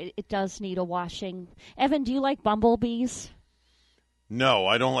 it does need a washing. Evan, do you like bumblebees? No,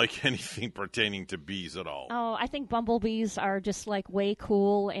 I don't like anything pertaining to bees at all. Oh, I think bumblebees are just like way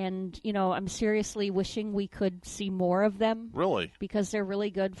cool. And, I'm seriously wishing we could see more of them. Really? Because they're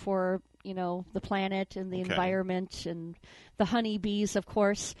really good for, the planet and the environment and the honeybees, of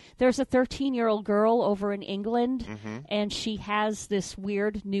course. There's a 13-year-old girl over in England, and she has this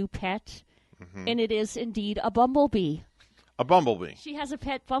weird new pet, and it is indeed a bumblebee. A bumblebee. She has a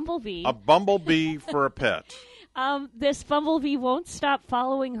pet bumblebee. A bumblebee for a pet. This bumblebee won't stop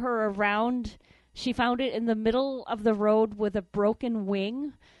following her around. She found it in the middle of the road with a broken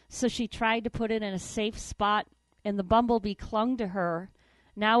wing, so she tried to put it in a safe spot, and the bumblebee clung to her.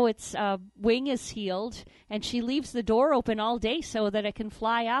 Now its wing is healed, and she leaves the door open all day so that it can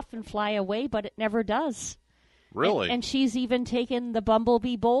fly off and fly away, but it never does. Really? And she's even taken the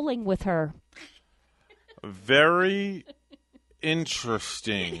bumblebee bowling with her. Very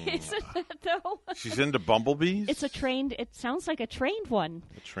interesting. Isn't that, though? She's into bumblebees? It sounds like a trained one.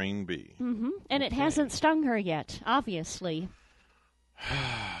 A trained bee. Mm-hmm. And it hasn't stung her yet, obviously.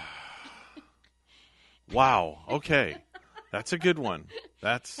 Wow. Okay. That's a good one.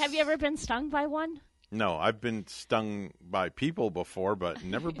 Have you ever been stung by one? No, I've been stung by people before, but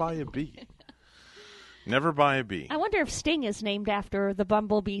never by a bee. Never by a bee. I wonder if Sting is named after the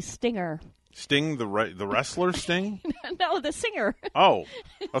bumblebee stinger. Sting, the wrestler Sting? No, the singer. Oh,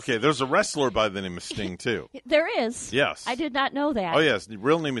 okay. There's a wrestler by the name of Sting, too. There is. Yes. I did not know that. Oh, yes. The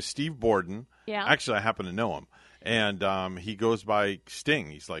real name is Steve Borden. Yeah. Actually, I happen to know him. And he goes by Sting.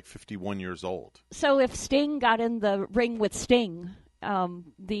 He's like 51 years old. So if Sting got in the ring with Sting,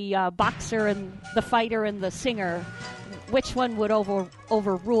 the boxer and the fighter and the singer, which one would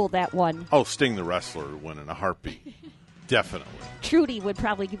overrule that one? Oh, Sting the wrestler would win in a heartbeat. Definitely. Trudy would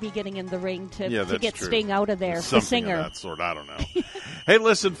probably be getting in the ring to get true. Sting out of there, Something the singer. Of that sort. I don't know. Hey,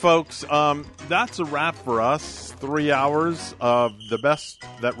 listen, folks, that's a wrap for us. 3 hours of the best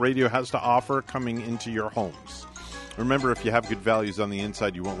that radio has to offer coming into your homes. Remember, if you have good values on the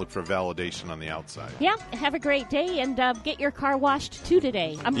inside, you won't look for validation on the outside. Yeah, have a great day, and get your car washed, too,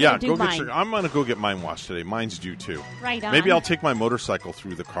 today. I'm going to do mine. I'm going to go get mine washed today. Mine's due, too. Right on. Maybe I'll take my motorcycle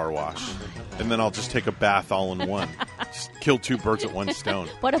through the car wash, and then I'll just take a bath all in one. Just kill two birds at one stone.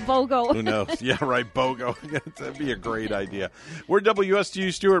 What a BOGO. Who knows? Yeah, right, BOGO. That'd be a great idea. We're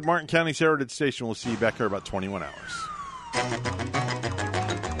WSTU Stewart, Martin County's Heritage Station. We'll see you back here about 21 hours.